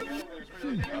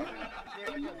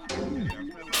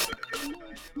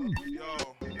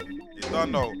 Yo, you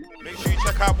done know. Make sure you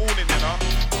check out Warning, you know.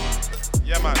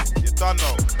 Yeah, man, you done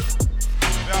know.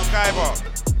 Now, Guyver.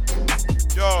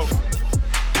 Yo.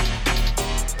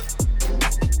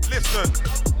 Listen.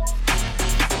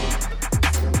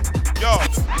 Yo.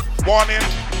 Warning.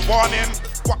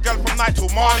 What girl from night till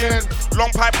morning.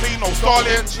 Long pipe clean, no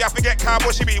stalling. She have to get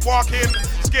cowboy, she be walking.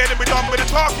 Scared and be done with the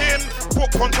talking.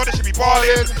 Put punch on it, she be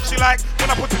balling. She like, when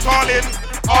I put it all in.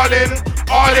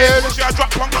 She a drop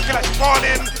punk like she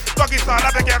falling. Doggy style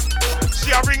have again.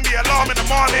 She a ring the alarm in the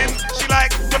morning. She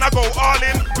like when I go all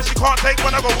in, but she can't take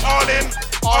when I go all in.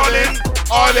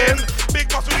 Big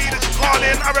muscle leader, she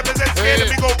calling. I represent scared and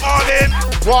we go all in.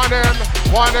 Warn them.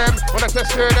 When I say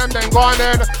scare them, then go on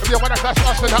then. If you wanna clash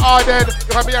us in the Arden,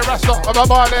 you can be a wrestler or a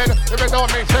ballin'. If it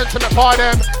don't make sense to me, for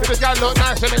them. If the girl look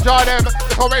nice and enjoy them.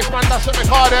 If a race man, that's what we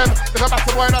call them. If a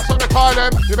battle boy, that's what we call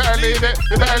them. You better leave it.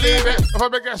 If a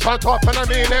big guest on top and I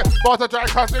mean it. But the dry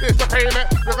cost it is to pay me.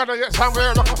 You're gonna get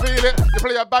somewhere, I can feel it. You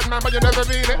play a bad man, but you never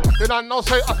beat it. You don't know,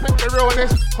 say, I think the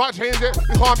realness. Can't change it,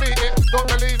 you can't beat it. Don't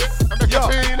believe it, I make you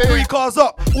feel it. 3 cars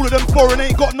up, all of them foreign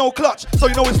ain't got no clutch.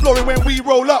 So you know it's flooring when we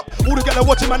roll up. All the girls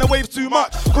watching, man, the waves too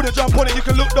much. Couldn't jump on it, you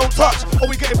can look, don't touch. Or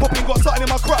we getting popping, got something in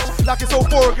my crutch. Like it's all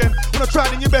Oregon. When I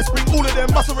tried in your best, bring all of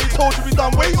them. Must already told you we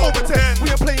done way over 10.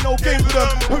 We ain't playing no games with them.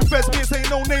 Who best, we ain't saying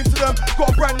no names to them. Got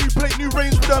a brand new plate, new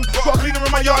range for them. Got a cleaner in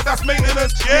my yard, that's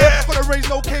maintenance. Yeah, gotta raise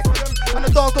no cake for them. And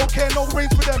the dogs don't care, no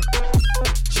range for them.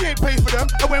 She ain't pay for them.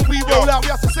 And when we roll out,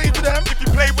 we have to say to them. If you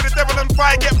play with the devil and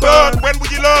fire, get burned. When will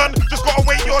you learn? Just gotta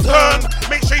wait your turn.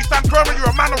 Make sure you stand firm when you're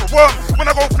a man or a worm. When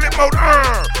I go flip mode,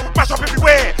 mash up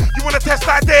everywhere. You wanna test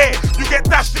that there? You get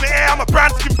dashed in the air, I'm a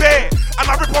brand skin bear. And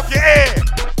I rip off your air.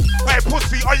 Hey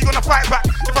pussy, are you gonna fight back?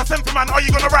 If I send for man, are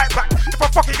you gonna write back? If I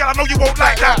fucking girl, I know you won't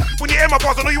like that. When you hear my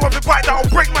bars, I know you want to bite that. I'll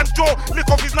break man's jaw, lick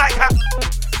off his nightcap.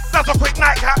 That's a quick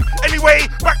nightcap. Anyway,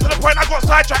 back to the point, I got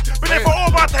sidetracked. Been here for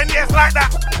over 10 years like that.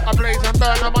 I blaze and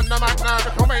burn, I'm on the mic now, the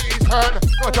committee's turn.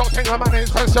 No, I don't think a man is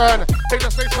concerned. They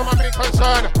just make some of me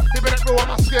concerned. He been it real,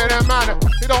 I'm not scared them, man.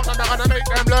 You don't know I'm gonna make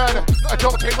them learn. No, I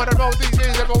don't think on the road these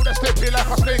days, they roll the stiffy like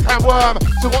a snake and worm.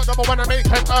 So what number one to make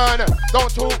them earn?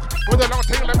 Don't talk with a long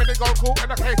thing, let me go cool in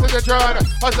the case of the journey.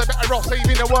 I was a better off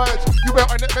saving the words. You better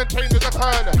on it, then change the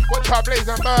turn. Watch how blaze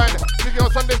and burn. The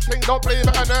girls on this thing, don't blame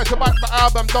it on her. To back the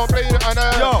album, don't blame it on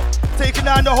her. Yo, taking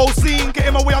down the whole scene, get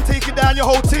in my way, I'm taking down your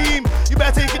whole team. You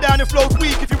better take it down, your flow's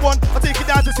weak. If you want, I'll take it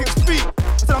down to 6 feet.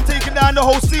 I said I'm taking down the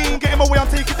whole scene, get in my way, I'm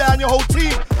taking down your whole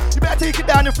team. You better take it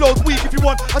down, your flow's weak. If you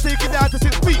want, I'll take it down to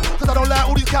 6 feet. Cause I don't like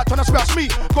all these cats trying to scratch me.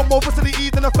 Got more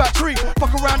facilities than a factory.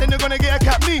 Fuck around and you're gonna get a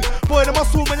cap knee. Boy, the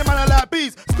muscle when your man are like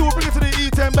bees. Still bring it to the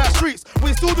E10 back streets.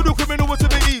 We still do the criminal to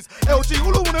the E's. LG,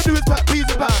 all I wanna do is pack peas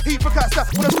and pack heat for cats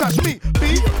that wanna scratch me.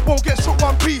 B won't get shot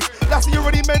one piece. That's you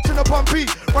already mentioned a pumpy.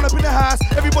 Run up in the house,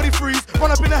 everybody freeze.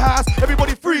 Run up in the house,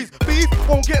 everybody freeze. Beef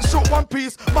won't get shot one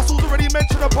piece. Muscles already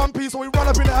mentioned a pumpy, so we run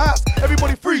up in the house,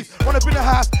 everybody freeze. Run up in the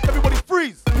house, everybody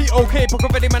freeze. P.O.K. book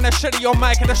already, man, a shitty on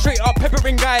mic and a straight up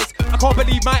peppering guys. I can't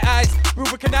believe my eyes. Real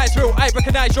recognize real, I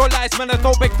recognize your lies. Man, I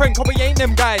don't big friend, cause we ain't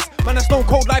them guys. Man, I stone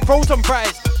cold like frozen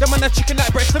fries. Them man, a chicken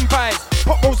like breast and pies.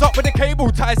 Pop rolls up with the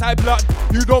cable ties, high blood.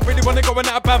 You don't really wanna go in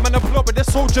that bad, man, I pull up with the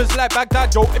soldiers like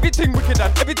Baghdad. Yo, everything wicked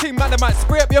and everything, man, I might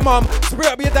spray up your mum, spray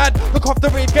up your dad. Look off the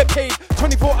raid, get paid.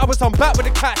 24 hours, I'm back with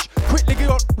the cash. Quickly get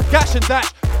on, gash and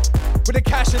dash. With the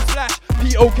cash and slash,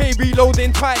 P.O.K.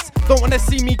 reloading twice. Don't wanna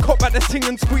see me cop at the ting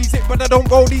and squeeze it, but I don't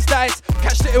roll these dice.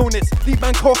 Catch the illness, leave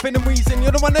man coughing and wheezing.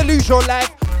 You don't wanna lose your life,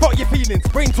 fuck your feelings.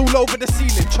 Brains all over the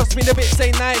ceiling, trust me the bits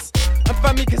ain't nice. And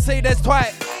family can say there's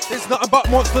twat. There's nothing but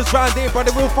monsters round here,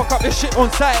 brother, we'll fuck up the shit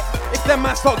on sight. If them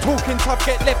man start talking tough,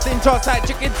 get left in jars like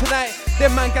chicken tonight.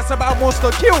 Them man gas about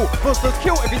monster kill. Monsters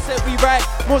kill every set we ride.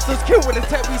 Monsters kill with the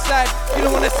tech we slide. You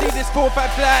don't wanna see this 4-5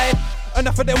 fly.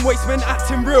 Enough of them waste men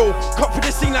acting real. Cut for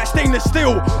the scene like stainless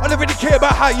steel. I don't really care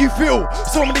about how you feel.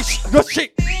 So many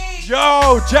shit.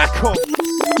 Yo, Jacko.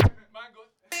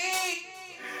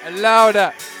 Allow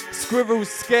that. Squirrels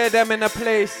scare them in a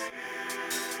place.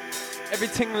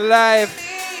 Everything live.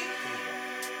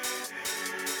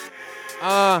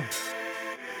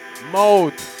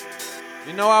 Mode.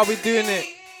 You know how we doing it.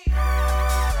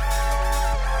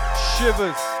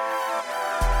 Shivers.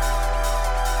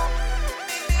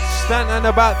 Standing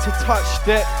about to touch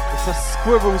deck. It's a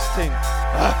squirrels thing.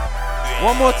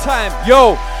 One more time,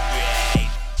 yo.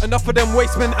 Enough of them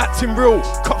waste men acting real.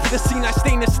 Cut for the scene like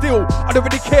stainless steel. I don't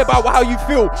really care about how you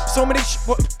feel. So many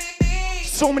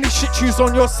shit shoes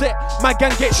on your set. My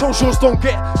gang get shows don't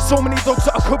get. So many dogs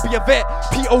that I could be a vet.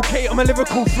 P.O.K. I'm a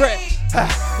lyrical threat.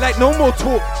 Like no more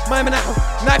talk. My man,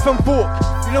 knife and fork.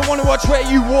 You don't wanna watch where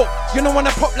you walk. You don't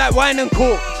wanna pop like wine and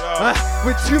cork.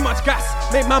 With too much gas,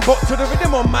 make man bop to the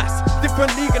rhythm on mass.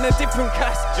 Different league and a different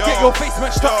class. Get your face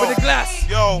matched up with a glass.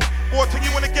 Yo, what thing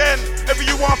you want again? Every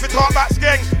you want for talk about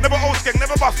skeng. Never old skeng,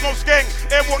 never bust no skeng.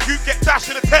 Everyone you get dash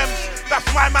in the Thames. That's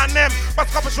my man them. Bust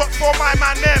couple shots for my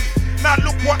man them. Now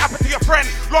look what happened to your friend.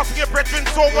 Lost your brethren,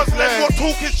 so was left. Your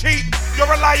talk is cheap. You're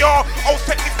a liar. I'll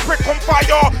set this prick on fire.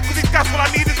 Cause this gas what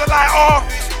I need is a lighter.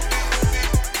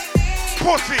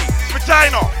 Pussy,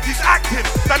 vagina, he's acting,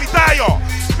 Danny Dyer.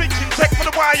 Switching, check for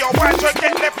the wire. Why should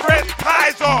get left red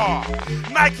ties off?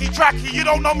 Nike tracky, you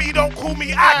don't know me, don't call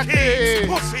me Aki.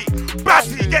 Pussy,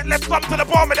 batty, get left slump to the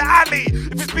bottom of the alley.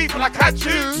 If it's people, I catch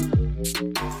you.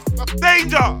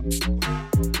 Danger.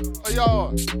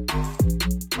 Yo.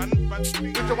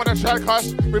 If you wanna check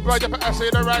us, we brought you to say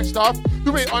the right stuff.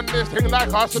 You ain't on this thing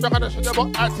like us, so they're gonna shit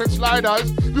about acting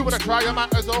sliders. You wanna try your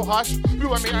matters, oh hush.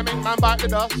 You and me, I make man bite the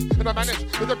dust. And I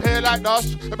manage with a pair like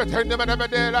dust. And pretend them another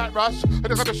day like Russ. And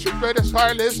they're gonna shoot where the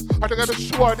style is. And they're gonna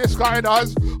show what this guy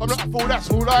does. I'm not a fool, that's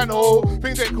all I know.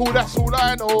 Things ain't cool, that's all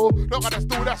I know. Not gonna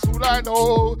do, that's all I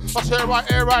know. I say right,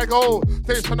 here I go.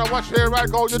 Things gonna watch, here I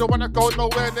go. You don't wanna go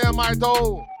nowhere near my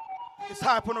door. It's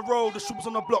hype on the road, the shooters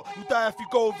on the block. You die if you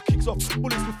go, if it kicks off,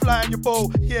 bullets will fly in your bow.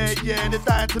 Yeah, they're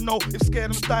dying to know. If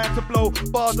scared, I'm dying to blow.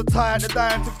 Bars are tired, they're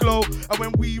dying to glow. And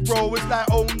when we roll, it's like,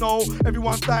 oh no,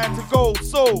 everyone's dying to go.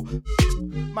 So,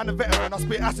 man, a veteran, I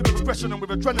spit acid with aggression and with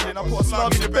adrenaline. I put a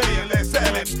slug in your belly and let it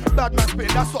settle in. Bad man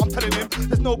spitting, that's what I'm telling him.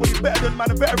 There's nobody better than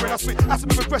man, a veteran. I spit acid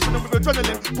with aggression and with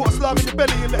adrenaline. Put a slug in your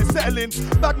belly and let it settle in.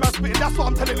 Bad man spitting, that's what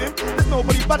I'm telling him. There's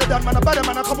nobody better than man, a badder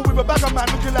man. I come with a bagger man,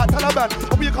 looking like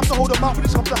Taliban. And we come to hold them out, we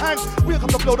just come to hang. We ain't come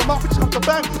to blow them out, we just come to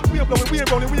bang. We ain't blowing, we ain't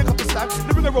rolling, we ain't come to stand.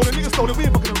 The ring are rolling, niggas stolen, we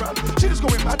ain't fucking around. She just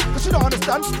going mad, cause she don't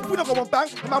understand. If we don't go on bang,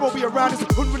 the man won't be around. It's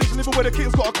unreleased living where the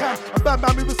kitten's got a can. And bad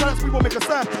man moving silence, we won't make a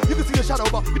sound. You can see the shadow,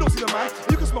 but you don't see the man.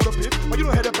 You can smell the pit, but you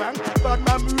don't hear the bang. Bad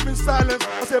man moving silence.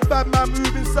 I said bad man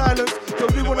moving silence. Yo,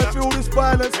 you wanna feel this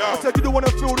violence? I said you don't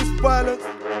wanna feel this violence.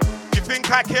 You think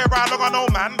I care how long I know,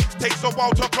 man? Takes a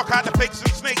while to block out the fakes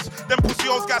and snakes. Them pussy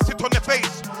hoes got sit on their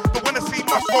face. But when I see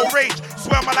must go rage,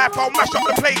 swear my life I'll mash up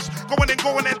the place. Go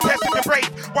in and test if you're brave.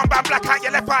 One band black out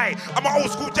your left eye. I'm an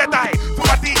old school Jedi. For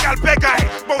my D-gal beg eye.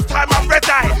 Most time I'm red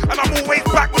eye. And I'm always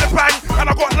back with a bang. And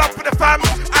I got love for the fam.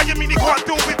 And you mean you can't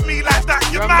deal with me like that?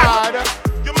 You're mad.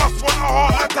 You must want a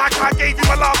heart attack. I gave you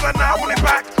my love and now I want it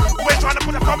back. Always trying to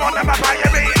put a thumb on the map,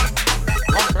 you mean?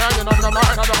 I'm burning on the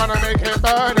mic, I'm not gonna make it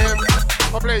burn him.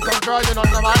 My blaze, I'm burning on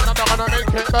the mic, I'm not gonna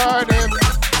make it burn him.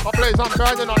 My blaze, I'm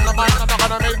burning on the mic, I'm not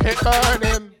gonna make it burn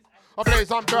him. My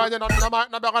blaze, I'm burning on the mic,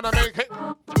 I'm not gonna make it.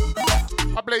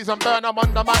 I blaze and burn, I'm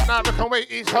on the mic now, we can wait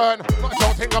each turn. Not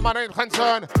joking on my main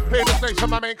concern. Play the snakes on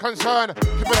my main concern.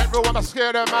 Keep it real, I'm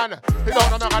scared of man. You don't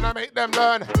know I'm gonna make them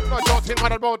learn. Not joking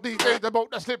on the road these days, the boat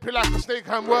that's slippery like a snake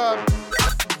and worm.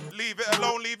 Leave it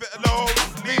alone, leave it alone.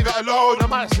 Leave it alone, you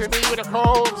might see me with a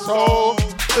cold soul.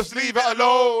 Just leave it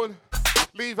alone.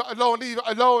 Leave it alone, leave it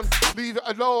alone. Leave it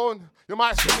alone. You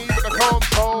might see me with a cold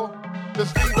soul.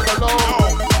 Just leave it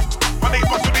alone. My name's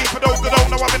Muscle D for those that don't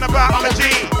know what I'm about, I'm a G.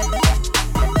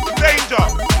 Danger.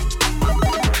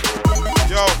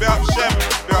 Yo, be up Shem,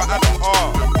 be up Adam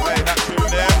R. Hey, that tune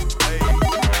there. Hey,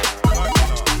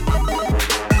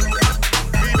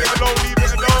 leave it alone, leave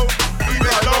it alone. Leave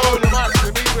it alone. You might see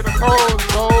me with a cold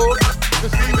soul.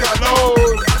 Just leave it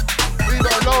alone. Leave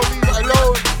it alone, leave it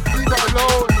alone. Leave it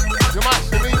alone. You might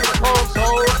see me with a cold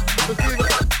soul. Just leave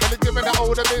it. When they give me the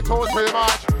older, they talk too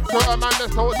much. Certain man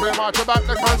just talk too much about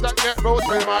the guns that get rolled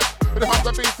too much. But if I'm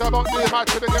the beast about too much,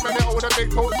 they give me the older,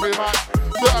 they talk too much.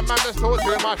 Certain man just talk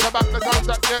too much about the guns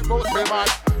that get rolled too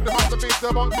much. If I'm the beast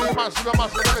about too much, you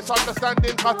must have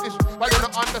misunderstanding, cause it's why you're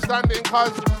not understanding,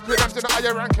 cause you them to the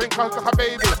higher ranking, cause like a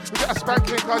baby, you get a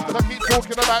spanking, cause I keep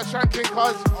talking about shanking,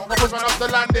 cause I put man off the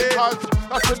landing, cause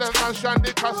that's when them man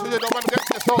stranded, cause you don't want to get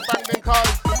yourself banging,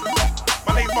 cause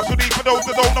my name's Muscle D for those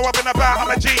that don't know I've been about,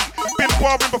 I'm a G. Been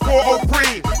boring before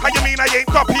 03. How you mean I ain't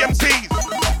duppy MCs?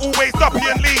 Always duppy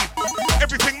and leave.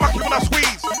 Everything mucky when I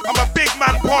squeeze. I'm a big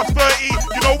man past 30.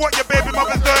 You know what, your baby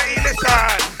mother's dirty.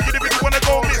 Listen, you didn't really wanna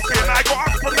go missing. I got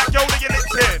up from that girl that you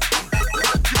lips in.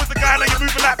 You was the guy, now you're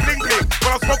moving like bling bling.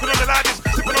 When I'm smoking on the loudest,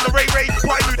 sipping on the Ray Ray.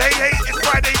 Party mood, hey hey, it's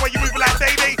Friday where you moving like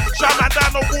day day. Shine man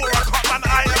down, no water, I cut man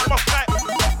eye and must like.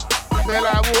 Clear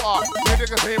like water, you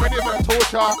niggas ain't ready for the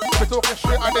torture. If you're talking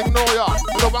shit, I'd ignore ya.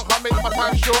 No one can make my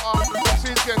time shorter.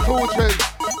 MCs getting tortured.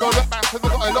 Don't look back, cause I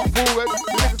got a lot forward.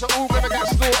 The niggas are all gonna get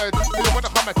slaughtered. If you wanna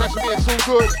come and test me, it's all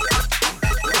good.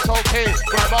 It's okay,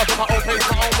 my bars on my own pace,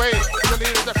 my own way. The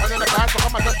leaders are in the back, so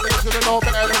come and test me, you should've known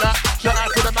better than that. Shout out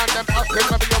to the man, them hustling,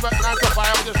 whether you're at 9 to 5,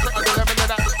 I'm just straight on the level of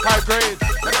that high grade.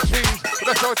 And the cheese, but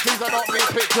that's no cheese, I don't make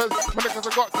pictures. My niggas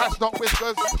have got cats, not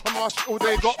whiskers. I'm on all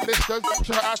day, got blisters.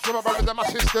 Shout out to my brothers and my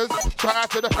sisters. Shout out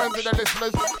to the fans and the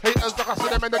listeners. Haters, like I see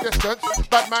them in the distance.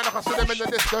 Bad man, like I see them in the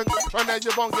distance. Right now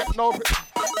you won't get no.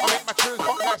 I make my tunes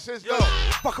hot like scissors. Yo,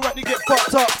 fuck around and get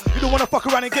fucked up. You don't wanna fuck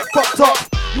around and get fucked up.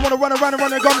 You wanna run around and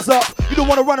run your gums up. You don't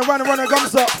wanna run around and run your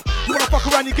gums up. You wanna fuck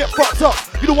around and get fucked up.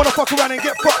 You don't wanna fuck around and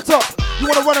get fucked up. You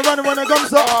wanna run around and run your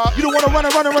gums up. You don't wanna run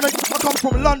around and run. I come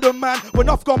from London, man. When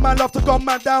enough gun man love to gun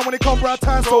man down when they come round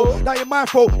town. So that ain't my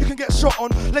fault. You can get shot on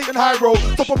Leighton High Road,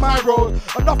 top of my road.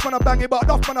 Enough man I bang it, but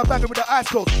enough man I bang it with the eyes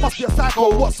closed. Must be a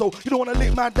psycho. What so? You don't wanna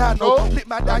lick man down, no. Lick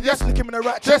man down. Yes, lick him in the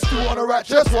right chest. Do it on the right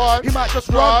chest. He might just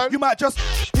run. You might just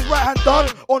his right hand done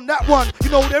on that one. You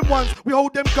know them ones. We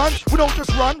hold them guns. We don't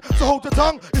just run. So hold your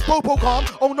tongue. It's Popo calm.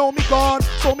 Oh no, me gone.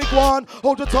 So me gone.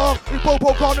 Hold your tongue. It's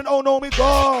Popo calm and oh no, me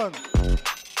gone.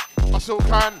 I still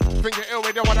can, think it ill,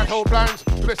 we don't wanna hold plans.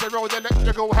 Blitz the road,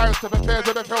 electrical house to prepare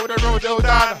to the field, the road ill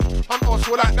down. I'm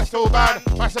also like that's so bad.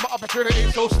 I see my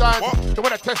opportunity, so stand. You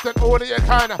wanna test it all that you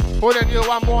can. More than you,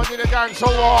 I'm more than the gang, so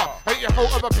what? Ain't your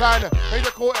fault of a plan. Ain't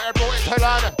the court, I brought it to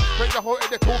land. Bring the whole in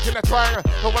the talk in the twang.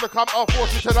 Don't wanna come off,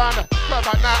 force you to land. But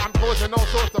about now, I'm causing all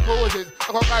sorts of poses.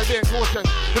 I got guys being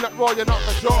cautious. You're not raw, you're not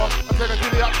for sure. I'm saying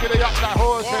giddy up like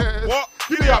horses. What?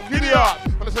 Giddy up, giddy up.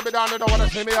 Wanna see me down, they don't wanna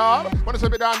see me up. Wanna see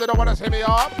me down, they don't wanna see me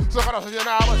up. So I gotta see you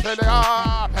now, I wanna see me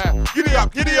up. Giddy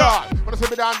up, giddy up. Wanna see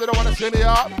me down, they don't wanna see me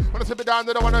up. Wanna see me down,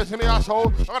 they don't wanna see me up. So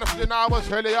I gotta see you now, I wanna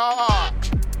see me up.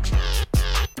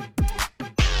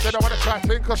 They don't wanna try to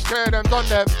think, cause scare them, done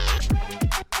them.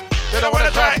 They don't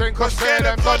wanna try to think, cause scare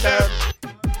them, done them.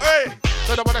 Hey!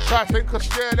 They don't wanna try to think, cause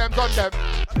scare them, done them.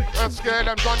 And scare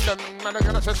them, done them. Man, they're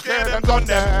gonna say scare them, done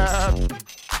them.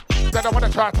 They don't wanna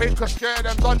try to think cause scare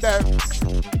them's on them.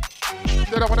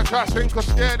 They don't wanna try to think cause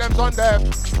scare them's on them.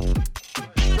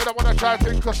 They don't wanna try to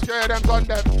think cause scare them's on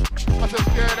them. I said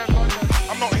scare them's on them.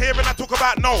 I'm not hearing I talk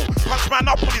about no. Punch man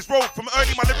up on his road. From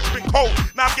early my lyrics been cold.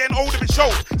 Now I'm getting older with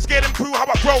shows. Scared them crew how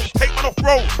I grow. Take man off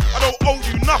road. I don't owe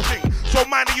you nothing. So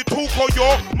mind that you talk or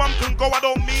your mum can go. I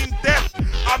don't mean death.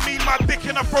 I mean my dick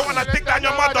in the throat and I dick down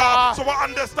your mother. So I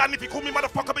understand if you call me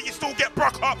motherfucker but you still get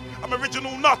broke up. I'm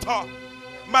original nutter.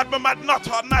 Mad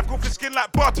nutter. Knife go for skin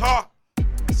like butter.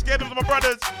 Scared them to my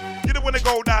brothers. You don't wanna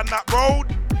go down that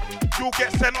road. You'll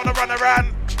get sent on a run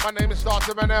around. My name is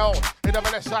Starter Manel, in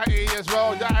the SIE as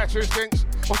well. That actually stinks.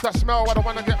 What's that smell? I don't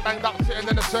want to get banged up sitting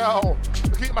in the cell.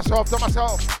 To keep myself to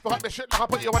myself. Fuck up the shit like I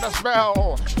put you on a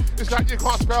spell. It's like you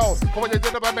can't spell. But when you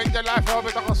did it, I make your life over.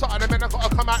 Like I'm something, and then I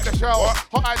gotta come out the shell.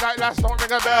 Hot eyes like last, don't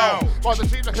ring a bell. While the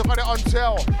sheep like you got it on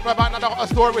sale. Right about now, I got a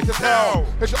story to tell.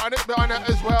 It's on it, on it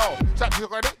as well. Sack you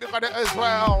got it as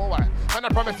well. And I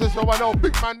promise this, so I know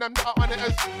big man, them that on it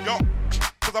as yo.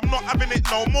 Cause I'm not having it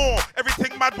no more.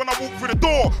 Everything mad when I walk through the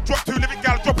door. Drop two living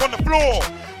gal, drop on the floor.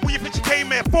 What you think you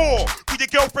came here for? With your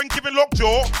girlfriend giving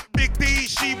lockjaw? Big D,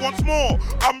 she wants more.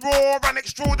 I'm raw and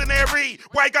extraordinary.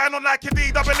 Why you going on like a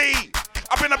D-double-E?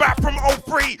 I've been about from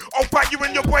 03. I'll fight you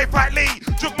and your boy Fight Lee.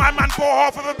 Took my man for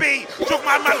half of a B. Took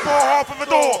my man for half of a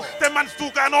door. Them man still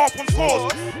going off on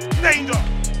scores. Danger.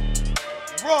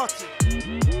 Rotted.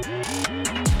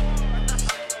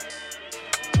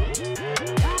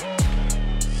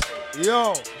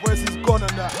 Yo, where's this gone on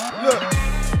that? Look,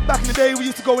 back in the day we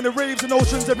used to go in the raves and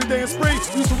oceans every day and spray.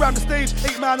 Used to ram the stage,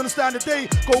 8 man on the standard day.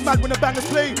 Go mad when the bangers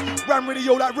play. Ram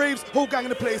radio like raves, whole gang in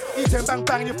the place. E10 bang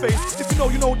bang in your face. If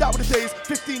you know that was the days.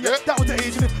 15, yeah, that was the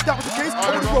age. And if that was the case,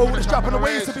 I would roll with a strap on the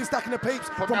waist. I've been stacking the papes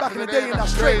from back in the day and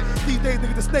that's straight. These days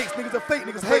niggas are snakes, niggas are fake,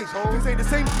 niggas hate. Things ain't the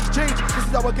same, things change. This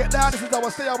is how I get down, this is how I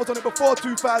say I was on it before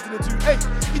 2002. Hey,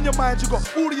 in your mind you got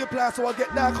all of your plans, so I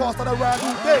get down, cast on around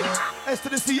all day. S to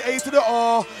the C, A to the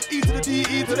R, E to the D,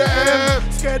 E to the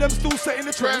M. Scared them still setting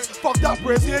the trends. Fuck that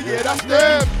press, yeah, that's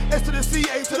them. S to the C,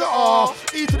 A to the R,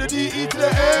 E to the D, E to the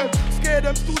M. Scared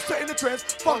them still setting the trends.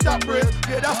 Fuck that press,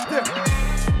 yeah, that's them.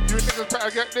 You niggas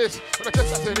better get this. When I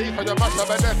just have to leave, cause you must have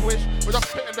a death wish. We're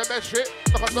just spitting the best shit.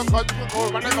 Look at some guns, you can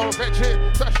go run and go fetch it.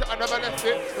 That shit, I never left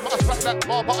it. You might slap that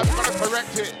bar, but I'm gonna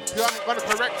correct it. You ain't gonna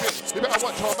correct it. You better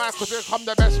watch your mouth, cause here come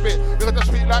the best bit. You got to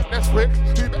speak like Nesquik.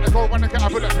 You better go run and get a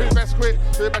bullet through best quick.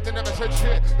 So you better never said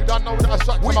shit. You don't know that I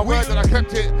stuck to my word and I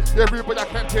kept it. Yeah, rude, but I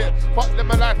kept it. Fuck them,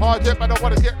 my life hard, yeah, but I don't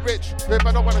wanna get rich. Yeah, but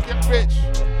I don't wanna get rich.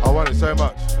 I want it so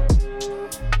much.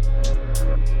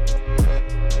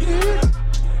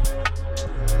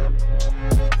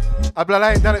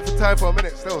 I ain't done it for time for a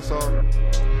minute still, so.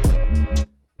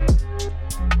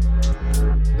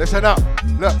 Listen up,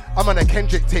 look, I'm on a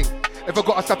Kendrick thing. If I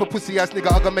got a slap a pussy ass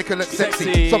nigga, I'm gonna make her look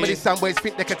sexy. Some of these soundboys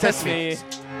think they can test me.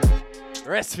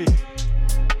 Recipe.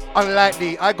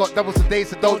 Unlikely, I got doubles a day,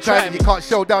 so don't try me. You can't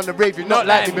show down the rave, you're not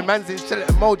likely. My man's in shell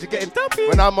mode, you're getting dumpy.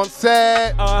 When I'm on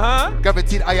set,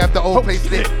 guaranteed I have the whole place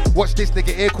lit. Watch this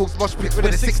nigga ear calls mosh pits with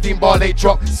a 16 bar late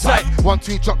drop. Sight,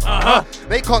 1-2 drop.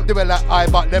 They can't do it like I,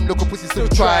 but them look a pussy still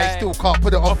try. Still can't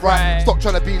put it off right. Stop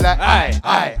trying to be like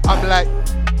I. I'm like,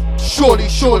 surely,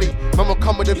 man will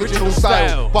come with the original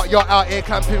style. But you're out here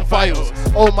clamping files.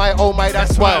 Oh my,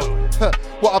 that's wild.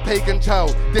 What a pagan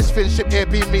child. This fin ship here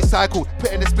being recycled.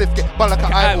 Put in the spliff, get bun like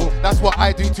an eyeball. That's what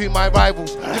I do to my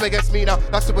rivals. You against me now,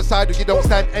 that's suicidal. You don't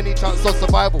stand any chance of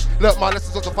survival. Learn my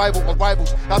lessons of survival of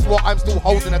rivals. That's what I'm still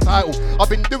holding a title. I've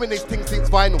been doing these things since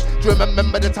vinyl. Do you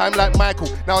remember the time like Michael?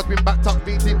 Now it's been backed up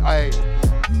beating. Aye,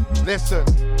 listen.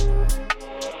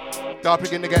 Dark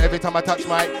pig nigga every time I touch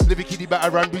mic. Livy Kitty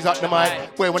better run, booze out the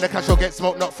mic. Where when the cash will get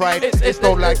smoked, not fried. It's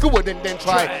no like good and then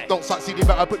try. Don't succeed, you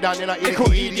better put doan your not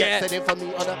idiot. Said it for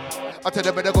me on I tell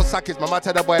the better go suck his mama,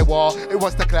 tell the boy war. It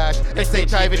wants to clash.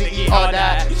 SHIV the E all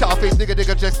that. Shut face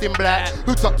nigga dressed in black.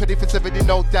 Who talk 24/7,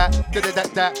 know that.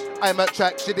 That. I'm at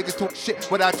track. Shit niggas talk shit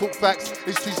when I talk facts.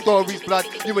 It's 2 stories, blood.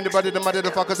 You and the brother, the mother, the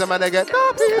fuckers, the man again.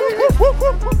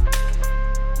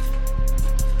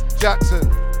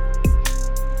 Jackson.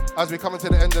 As we coming to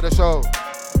the end of the show,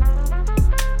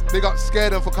 big up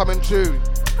Scared Them for coming through.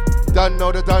 Done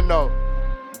know.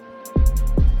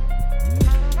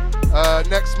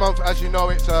 Next month, as you know,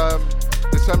 it's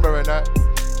December and that.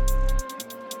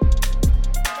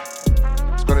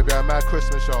 It's gonna be a mad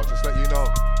Christmas show, just let you know.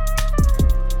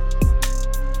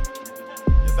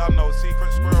 You don't know,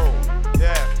 Secret Squirrel,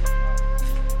 yeah.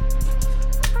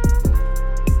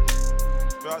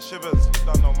 Without shivers, you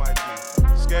don't know my G.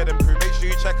 Scared Them crew. Make sure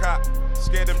you check out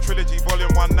Scared Them Trilogy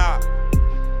Volume 1 now.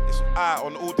 It's out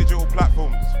on all digital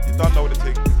platforms. You don't know the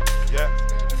thing, yeah?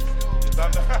 You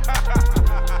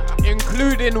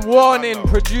Including Warning,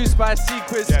 produced by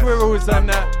Secret Squirrels and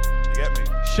that. You get me?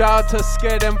 Shout out to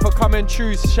Scare Them for coming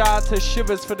true. Shout out to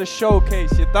Shivers for the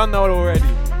showcase. You done know already.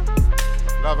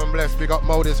 Love and bless. Big up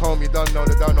Molders home. You don't know.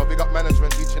 They don't know. Big up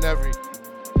management each and every.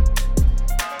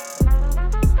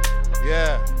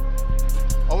 Yeah.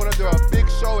 I want to do a big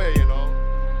show here, you know.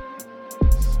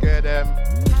 Scare Them.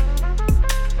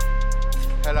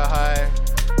 Hella High.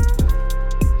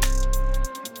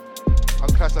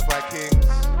 Unclassified Kings.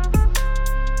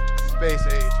 Space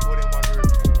Age. All in one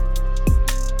room.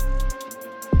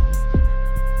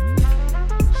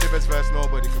 Shivers versus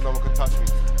Nobody, because no one can touch me.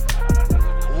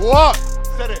 What?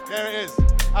 Said it. There it is.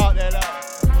 Out there now.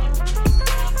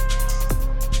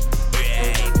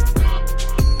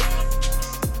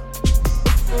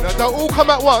 Now, don't all come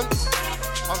at once.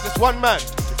 I'm just one man.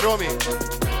 You feel me?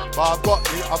 But I've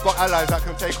got allies that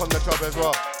can take on the job as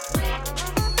well.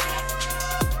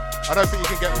 I don't think you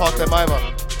can get past them either.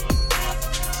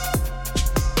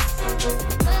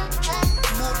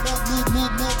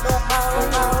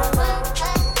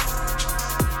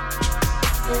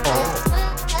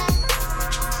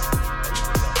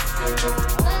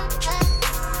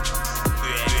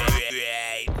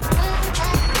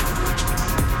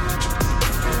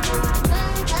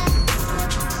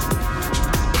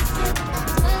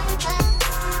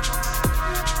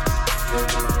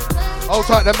 Hold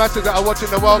tight the matches that are watching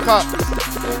the World Cup.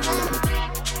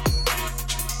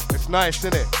 It's nice,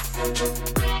 isn't it?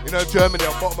 You know, Germany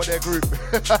on bottom of their group.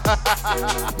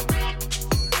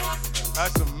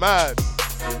 That's a mad.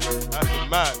 That's a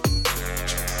mad.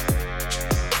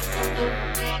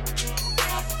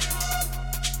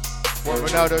 What,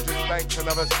 Ronaldo just banked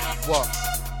another, what?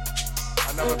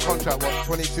 Another contract, what,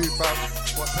 22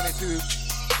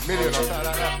 million or something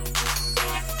like that?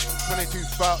 22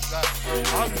 spout, like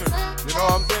 100. You know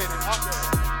what I'm saying? It's up there.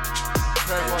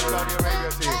 Playing for Saudi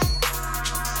Arabia team.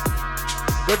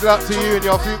 Good luck to you in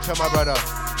your future, my brother.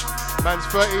 Man's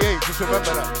 38, just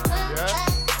remember that. Yeah?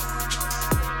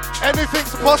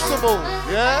 Anything's possible,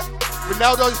 yeah?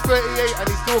 Ronaldo's 38 and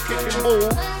he's still kicking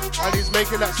ball and he's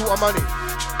making that sort of money.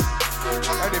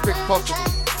 Anything's possible.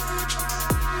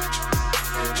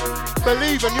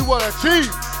 Believe and you will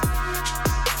achieve.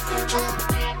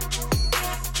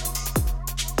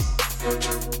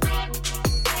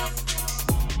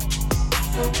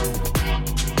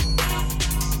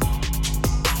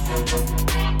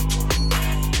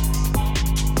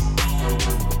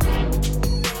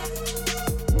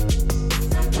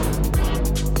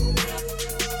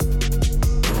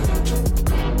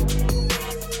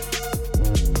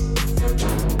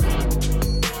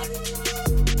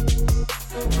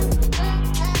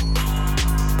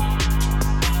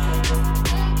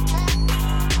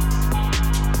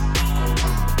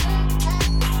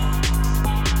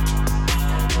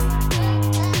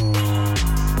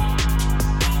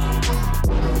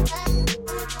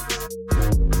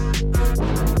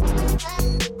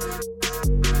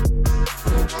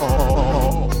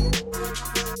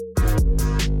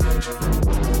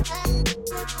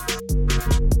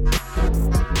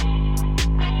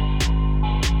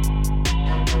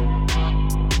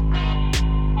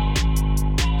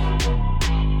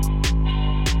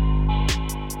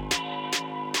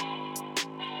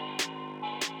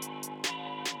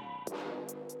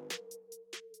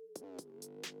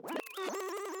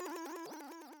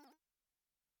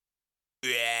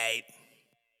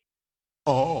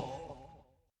 Oh.